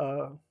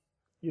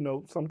 you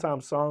know,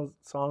 sometimes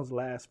songs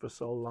last for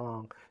so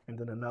long, and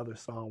then another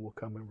song will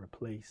come and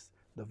replace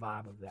the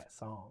vibe of that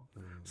song.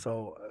 Mm-hmm.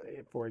 So,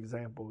 for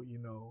example, you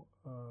know,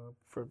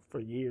 for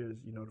years,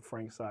 you know, the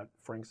Frank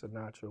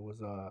Sinatra was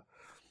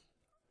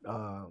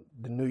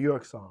the New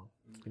York song.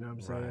 You know what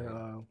I'm saying?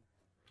 Right.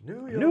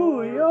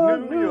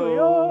 New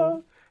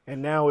York.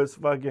 And now it's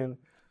fucking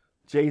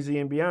Jay-Z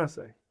and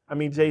Beyonce. I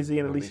mean, Jay-Z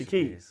and Alicia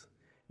Keys.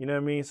 You know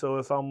what I mean? So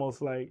it's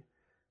almost like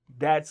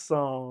that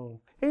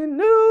song in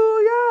New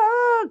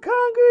York,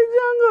 concrete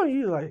jungle.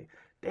 You like,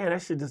 damn,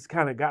 that shit just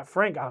kind of got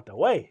Frank out the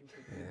way.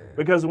 Yeah.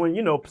 Because when,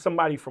 you know,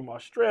 somebody from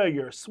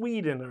Australia or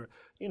Sweden or,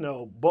 you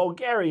know,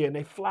 Bulgaria, and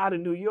they fly to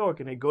New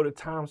York and they go to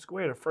Times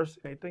Square, the first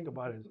thing they think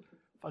about is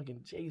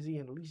fucking Jay-Z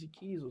and Alicia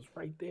Keys was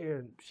right there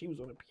and she was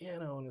on the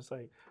piano, and it's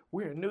like,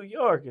 we're in New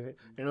York. And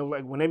it was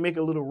like, when they make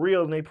a little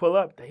reel and they pull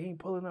up, they ain't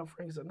pulling up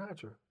Frank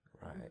Sinatra.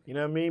 Right. You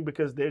know what I mean?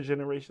 Because their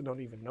generation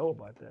don't even know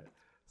about that.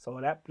 So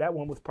that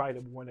one was probably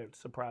the one that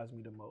surprised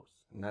me the most.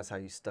 And that's how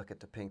you stuck it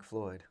to Pink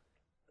Floyd.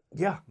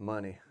 Yeah.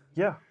 Money.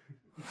 Yeah.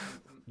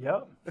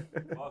 Yep.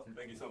 Awesome.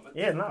 Thank you so much.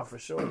 Yeah, nah, for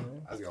sure,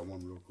 man. I just got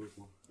one real quick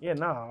one. Yeah,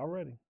 nah,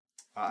 already.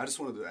 I just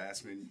wanted to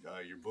ask, man,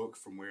 your book,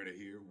 From Where to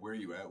Here, where are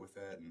you at with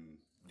that? And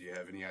do you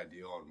have any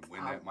idea on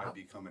when that might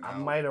be coming out? I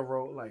might have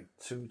wrote like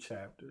 2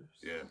 chapters.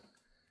 Yeah.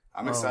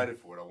 I'm excited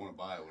for it. I want to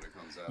buy it when it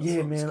comes out.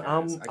 Yeah, so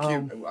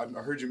man.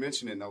 I heard you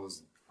mention it, and I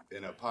was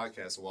in a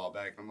podcast a while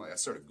back. And I'm like, I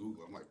started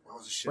Googling. I'm like, wow,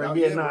 is this shit Right, out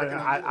yeah, yet?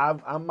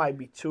 no, I might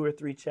be 2 or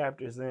 3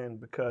 chapters in,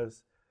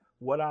 because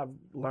what I've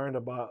learned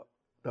about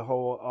the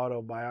whole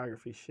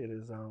autobiography shit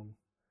is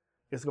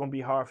it's gonna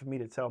be hard for me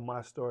to tell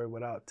my story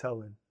without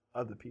telling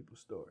other people's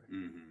story.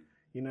 Mm-hmm.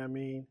 You know what I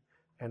mean?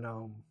 And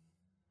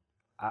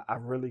I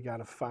really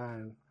gotta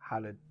find how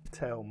to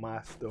tell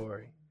my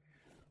story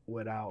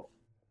without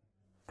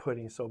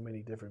putting so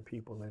many different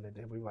people in it.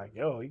 Then we like,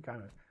 yo, you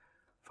kind of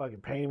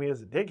fucking painted me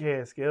as a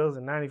dickhead, Skillz,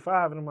 in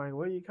 '95, and I'm like,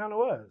 well, you kind of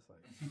was. Like,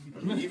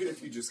 I mean, even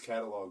if you just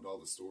cataloged all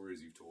the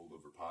stories you've told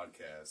over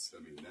podcasts,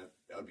 I mean,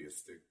 that would be a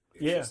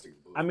yeah. interesting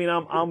book. I mean,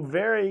 I'm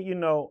very, you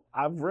know,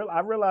 I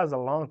realized a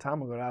long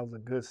time ago that I was a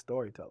good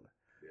storyteller.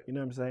 Yeah. You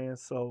know what I'm saying?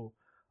 So,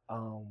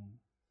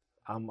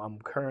 I'm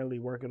currently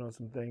working on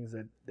some things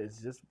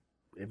that's just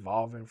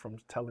evolving from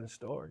telling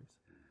stories,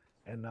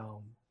 and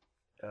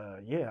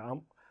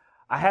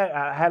I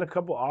had a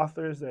couple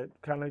authors that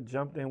kind of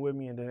jumped in with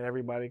me, and then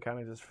everybody kind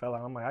of just fell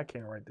out. I'm like, I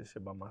can't write this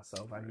shit by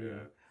myself. I need,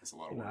 that's a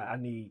lot of you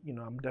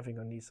know, work. I'm definitely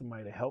gonna need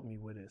somebody to help me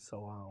with it.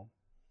 So,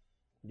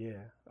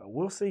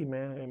 we'll see,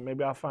 man. And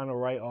maybe I'll find a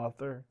right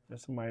author and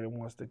somebody that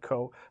wants to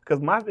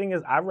Because my thing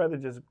is, I'd rather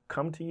just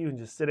come to you and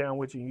just sit down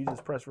with you, and you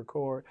just press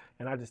record,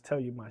 and I just tell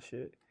you my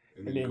shit.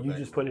 And then you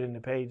just put it in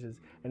the pages,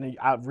 and then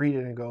I'll read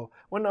it and go,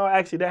 well, no,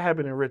 actually, that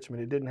happened in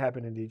Richmond. It didn't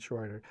happen in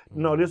Detroit. Or,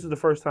 no, this is the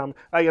first time.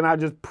 Like, and I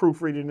just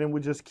proofread it, and then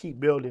we just keep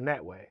building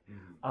that way.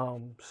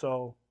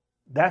 So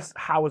that's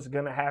how it's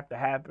going to have to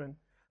happen.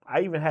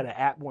 I even had an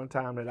app one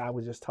time that I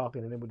was just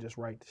talking, and it would just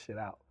write the shit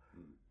out.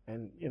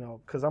 And, you know,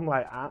 because I'm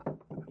like,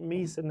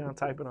 me sitting down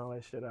typing all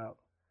that shit out,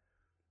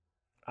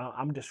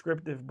 I'm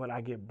descriptive, but I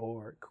get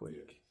bored quick.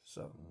 Yeah.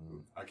 So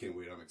I can't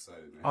wait. I'm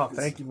excited, man. Oh,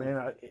 thank you,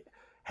 man.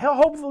 Hell,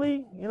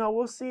 hopefully, you know,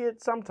 we'll see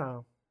it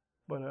sometime.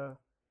 But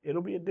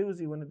it'll be a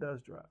doozy when it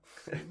does drop.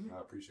 I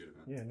appreciate it,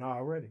 man. Yeah, no,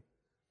 already.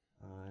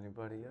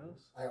 Anybody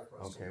else? I got a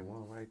question. Okay,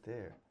 one right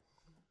there.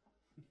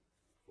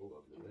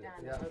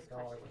 Yeah,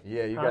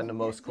 Yeah, you got the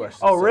most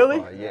questions. Oh, so really?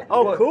 far, yeah.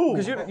 Oh, cool.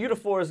 Because you the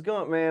Forrest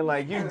Gump, man.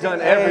 Like, you've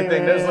done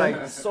everything. There's,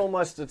 like, so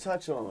much to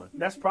touch on.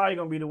 That's probably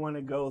going to be the one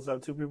that goes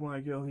up to people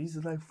like, yo, he's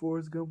like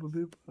Forrest Gump of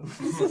hip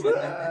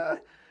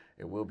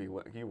It will be.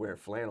 You wear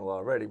flannel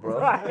already, bro.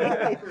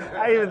 Right.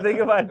 I didn't even think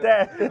about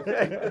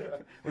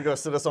that. We're going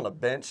to sit us on a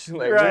bench.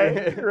 Like,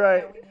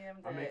 right.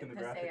 I'm making the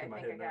graphic in my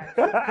head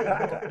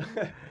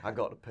now. I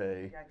got to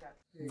pay.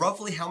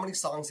 Roughly how many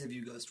songs have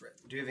you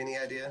ghostwritten? Do you have any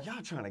idea?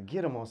 Y'all trying to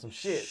get him on some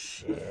shit.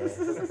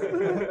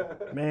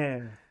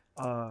 Man,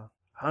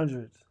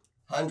 hundreds.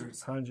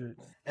 Hundreds.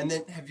 And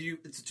then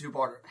it's a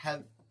two-parter.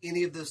 Have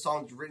any of those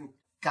songs written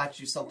got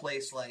you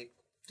someplace, like,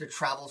 to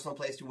travel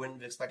someplace you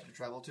wouldn't have expected to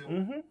travel to?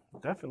 Mm-hmm,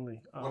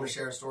 definitely. Want to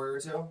share a story or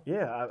two?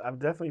 Yeah, I've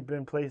definitely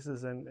been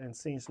places and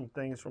seen some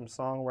things from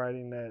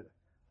songwriting that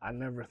I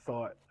never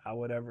thought I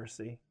would ever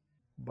see.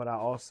 But I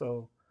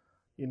also,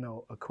 you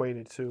know, equate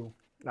it to,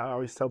 I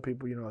always tell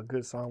people, you know, a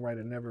good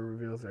songwriter never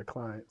reveals their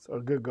clients, or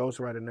a good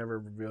ghostwriter never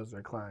reveals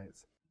their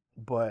clients.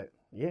 But,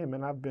 yeah,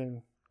 man, I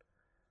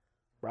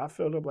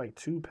filled up like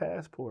 2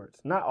 passports.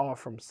 Not all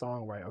from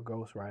songwriting or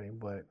ghostwriting,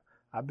 but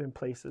I've been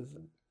places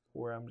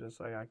where I'm just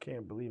like, I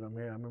can't believe I'm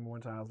here. I remember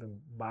one time I was in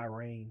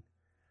Bahrain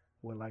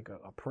with like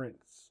a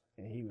prince,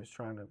 and he was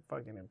trying to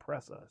fucking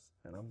impress us.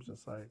 And I'm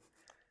just like,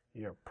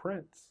 you're a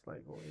prince?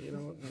 Like, well, you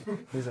know?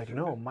 He's like,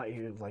 no,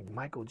 he was like,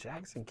 Michael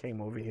Jackson came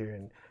over here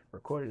and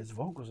recorded his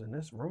vocals in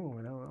this room.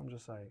 And I'm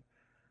just like,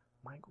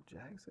 Michael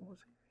Jackson was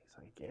here? He's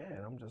like, yeah.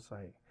 And I'm just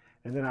like,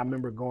 and then I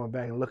remember going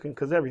back and looking,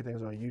 because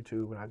everything's on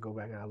YouTube, and I go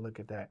back and I look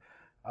at that.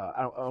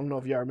 I don't know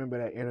if y'all remember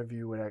that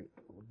interview with that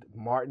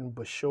Martin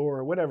Bashir,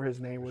 or whatever his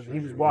name was. He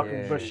was walking,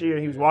 Bashir,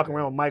 he was walking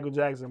around with Michael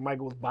Jackson.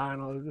 Michael was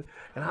buying all of this.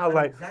 And I was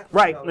like,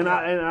 right. And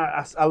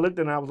I looked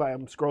and I was like,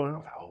 I'm scrolling. I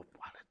was like, oh,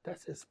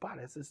 that's his spot.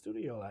 That's his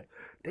studio. Like,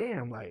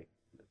 damn, like,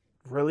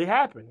 really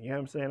happened. You know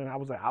what I'm saying? And I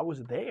was like, I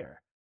was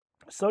there.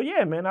 So,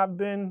 yeah, man, I've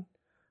been,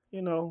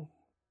 you know,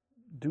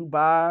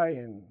 Dubai.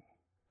 And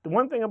the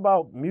one thing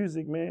about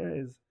music, man,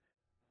 is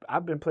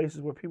I've been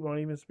places where people don't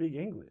even speak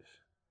English,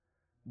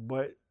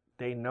 but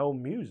they know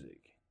music.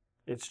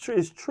 It's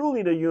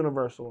truly the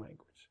universal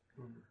language.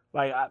 Mm-hmm.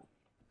 Like,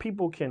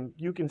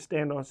 you can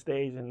stand on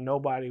stage and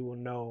nobody will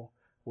know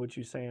what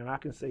you're saying. I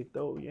can say,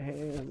 throw your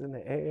hands in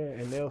the air,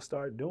 and they'll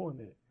start doing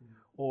it. Mm-hmm.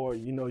 Or,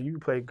 you know, you can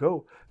play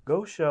go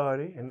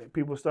shawty, and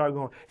people start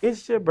going,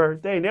 it's your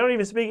birthday. And they don't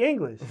even speak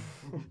English.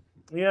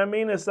 You know what I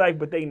mean? It's like,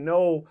 but they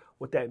know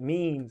what that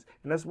means.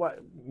 And that's why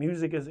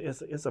music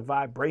is a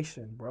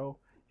vibration, bro.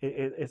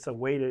 It's a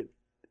way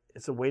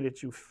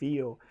that you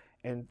feel.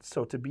 And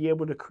so to be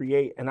able to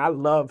create, and I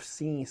love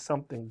seeing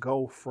something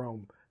go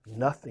from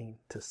nothing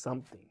to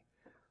something.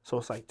 So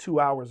it's like 2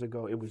 hours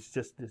ago, it was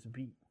just this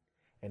beat.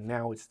 And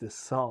now it's this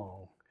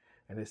song,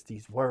 and it's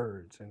these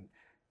words,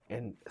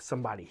 and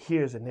somebody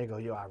hears it and they go,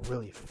 yo, I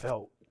really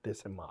felt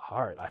this in my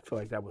heart. I feel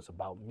like that was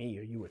about me,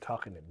 or you were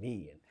talking to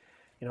me. And,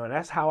 you know, and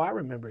that's how I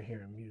remember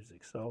hearing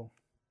music. So,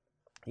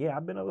 yeah,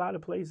 I've been a lot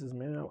of places,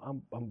 man.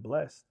 I'm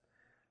blessed,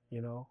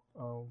 you know,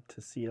 to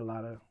see a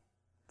lot of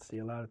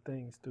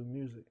things through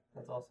music.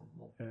 That's awesome.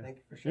 Well, yeah. Thank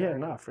you for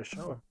sharing. Yeah, no, for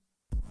sure.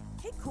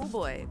 Hey, cool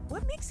boy,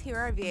 what makes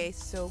HearRVA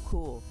so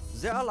cool?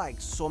 There are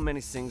like so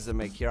many things that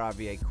make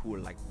HearRVA cool.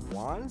 Like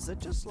one, they're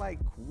just like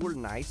cool,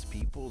 nice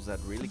people that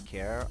really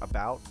care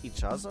about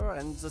each other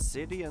and the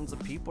city and the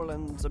people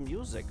and the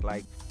music.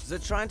 Like they're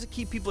trying to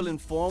keep people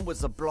informed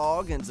with the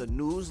blog and the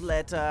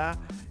newsletter.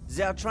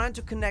 They are trying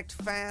to connect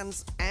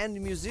fans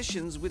and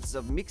musicians with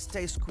the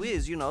mixtape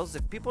quiz. You know,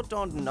 if people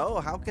don't know,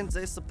 how can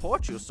they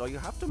support you? So you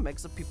have to make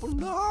the people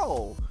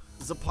know.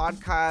 The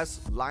podcast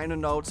liner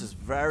notes is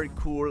very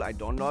cool. I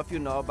don't know if you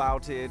know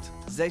about it.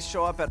 They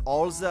show up at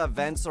all the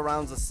events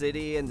around the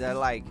city and they're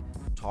like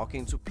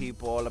talking to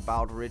people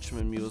about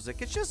Richmond music.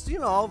 It's just, you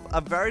know,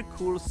 a very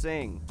cool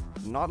thing.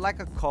 Not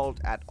like a cult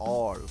at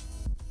all.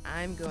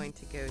 I'm going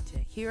to go to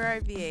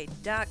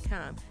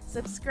HearRVA.com,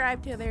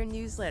 subscribe to their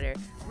newsletter,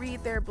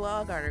 read their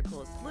blog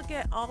articles, look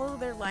at all of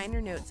their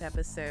liner notes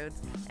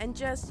episodes, and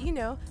just, you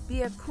know,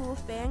 be a cool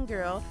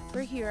fangirl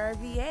for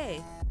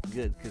HearRVA.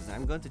 Good, because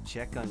I'm going to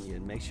check on you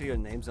and make sure your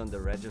name's on the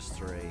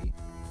registry.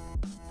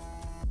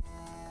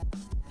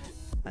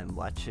 I'm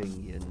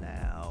watching you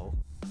now.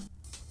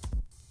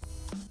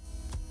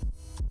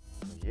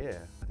 Yeah,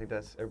 I think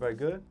that's everybody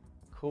good?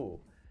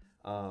 Cool.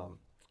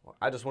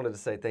 I just wanted to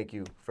say thank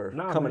you for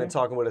coming and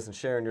talking with us and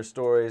sharing your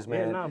stories,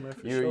 man. Yeah, man,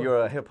 for You're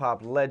sure. a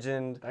hip-hop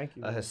legend, Thank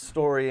you, a man.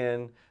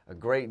 historian, a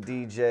great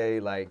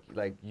DJ. Like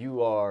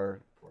you are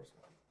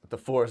the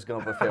Forrest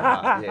Gump of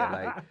hip-hop.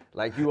 Yeah,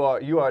 like you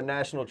are a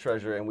national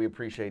treasure, and we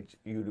appreciate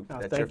you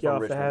that you're Thank y'all from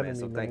for Richmond, having man.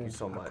 So me, thank man. you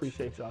so much. I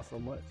appreciate y'all so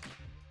much.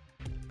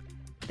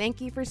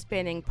 Thank you for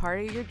spending part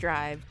of your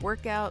drive,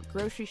 workout,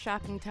 grocery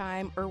shopping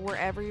time, or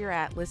wherever you're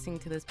at listening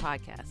to this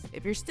podcast.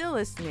 If you're still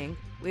listening,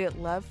 we would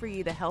love for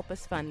you to help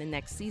us fund the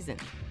next season.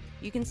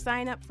 You can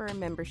sign up for a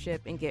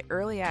membership and get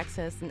early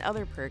access and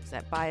other perks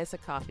at Buy Us a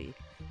Coffee.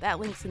 That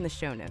link's in the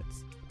show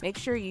notes. Make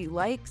sure you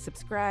like,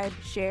 subscribe,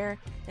 share,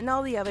 and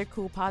all the other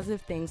cool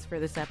positive things for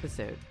this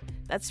episode.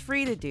 That's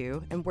free to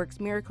do and works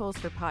miracles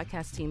for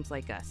podcast teams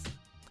like us.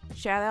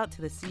 Shout out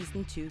to the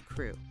Season 2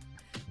 crew.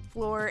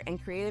 Floor and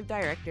creative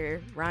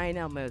director, Ryan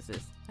L.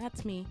 Moses.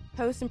 That's me.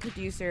 Host and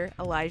producer,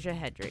 Elijah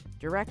Hedrick.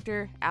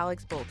 Director,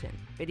 Alex Bolton.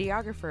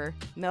 Videographer,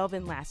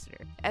 Melvin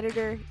Lassiter.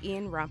 Editor,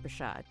 Ian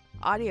Rompashad.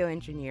 Audio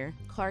engineer,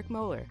 Clark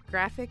Moeller.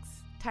 Graphics,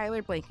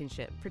 Tyler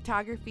Blankenship.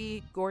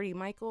 Photography, Gordy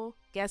Michael.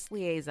 Guest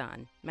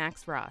liaison,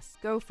 Max Ross.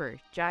 Gopher,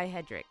 Jai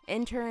Hedrick.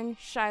 Intern,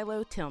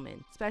 Shiloh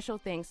Tillman. Special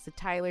thanks to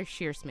Tyler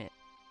Shearsmith.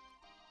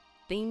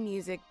 Theme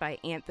music by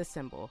Ant the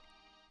Symbol.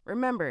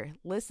 Remember,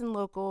 listen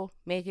local,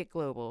 make it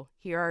global.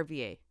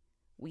 HearRVA.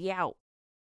 We out.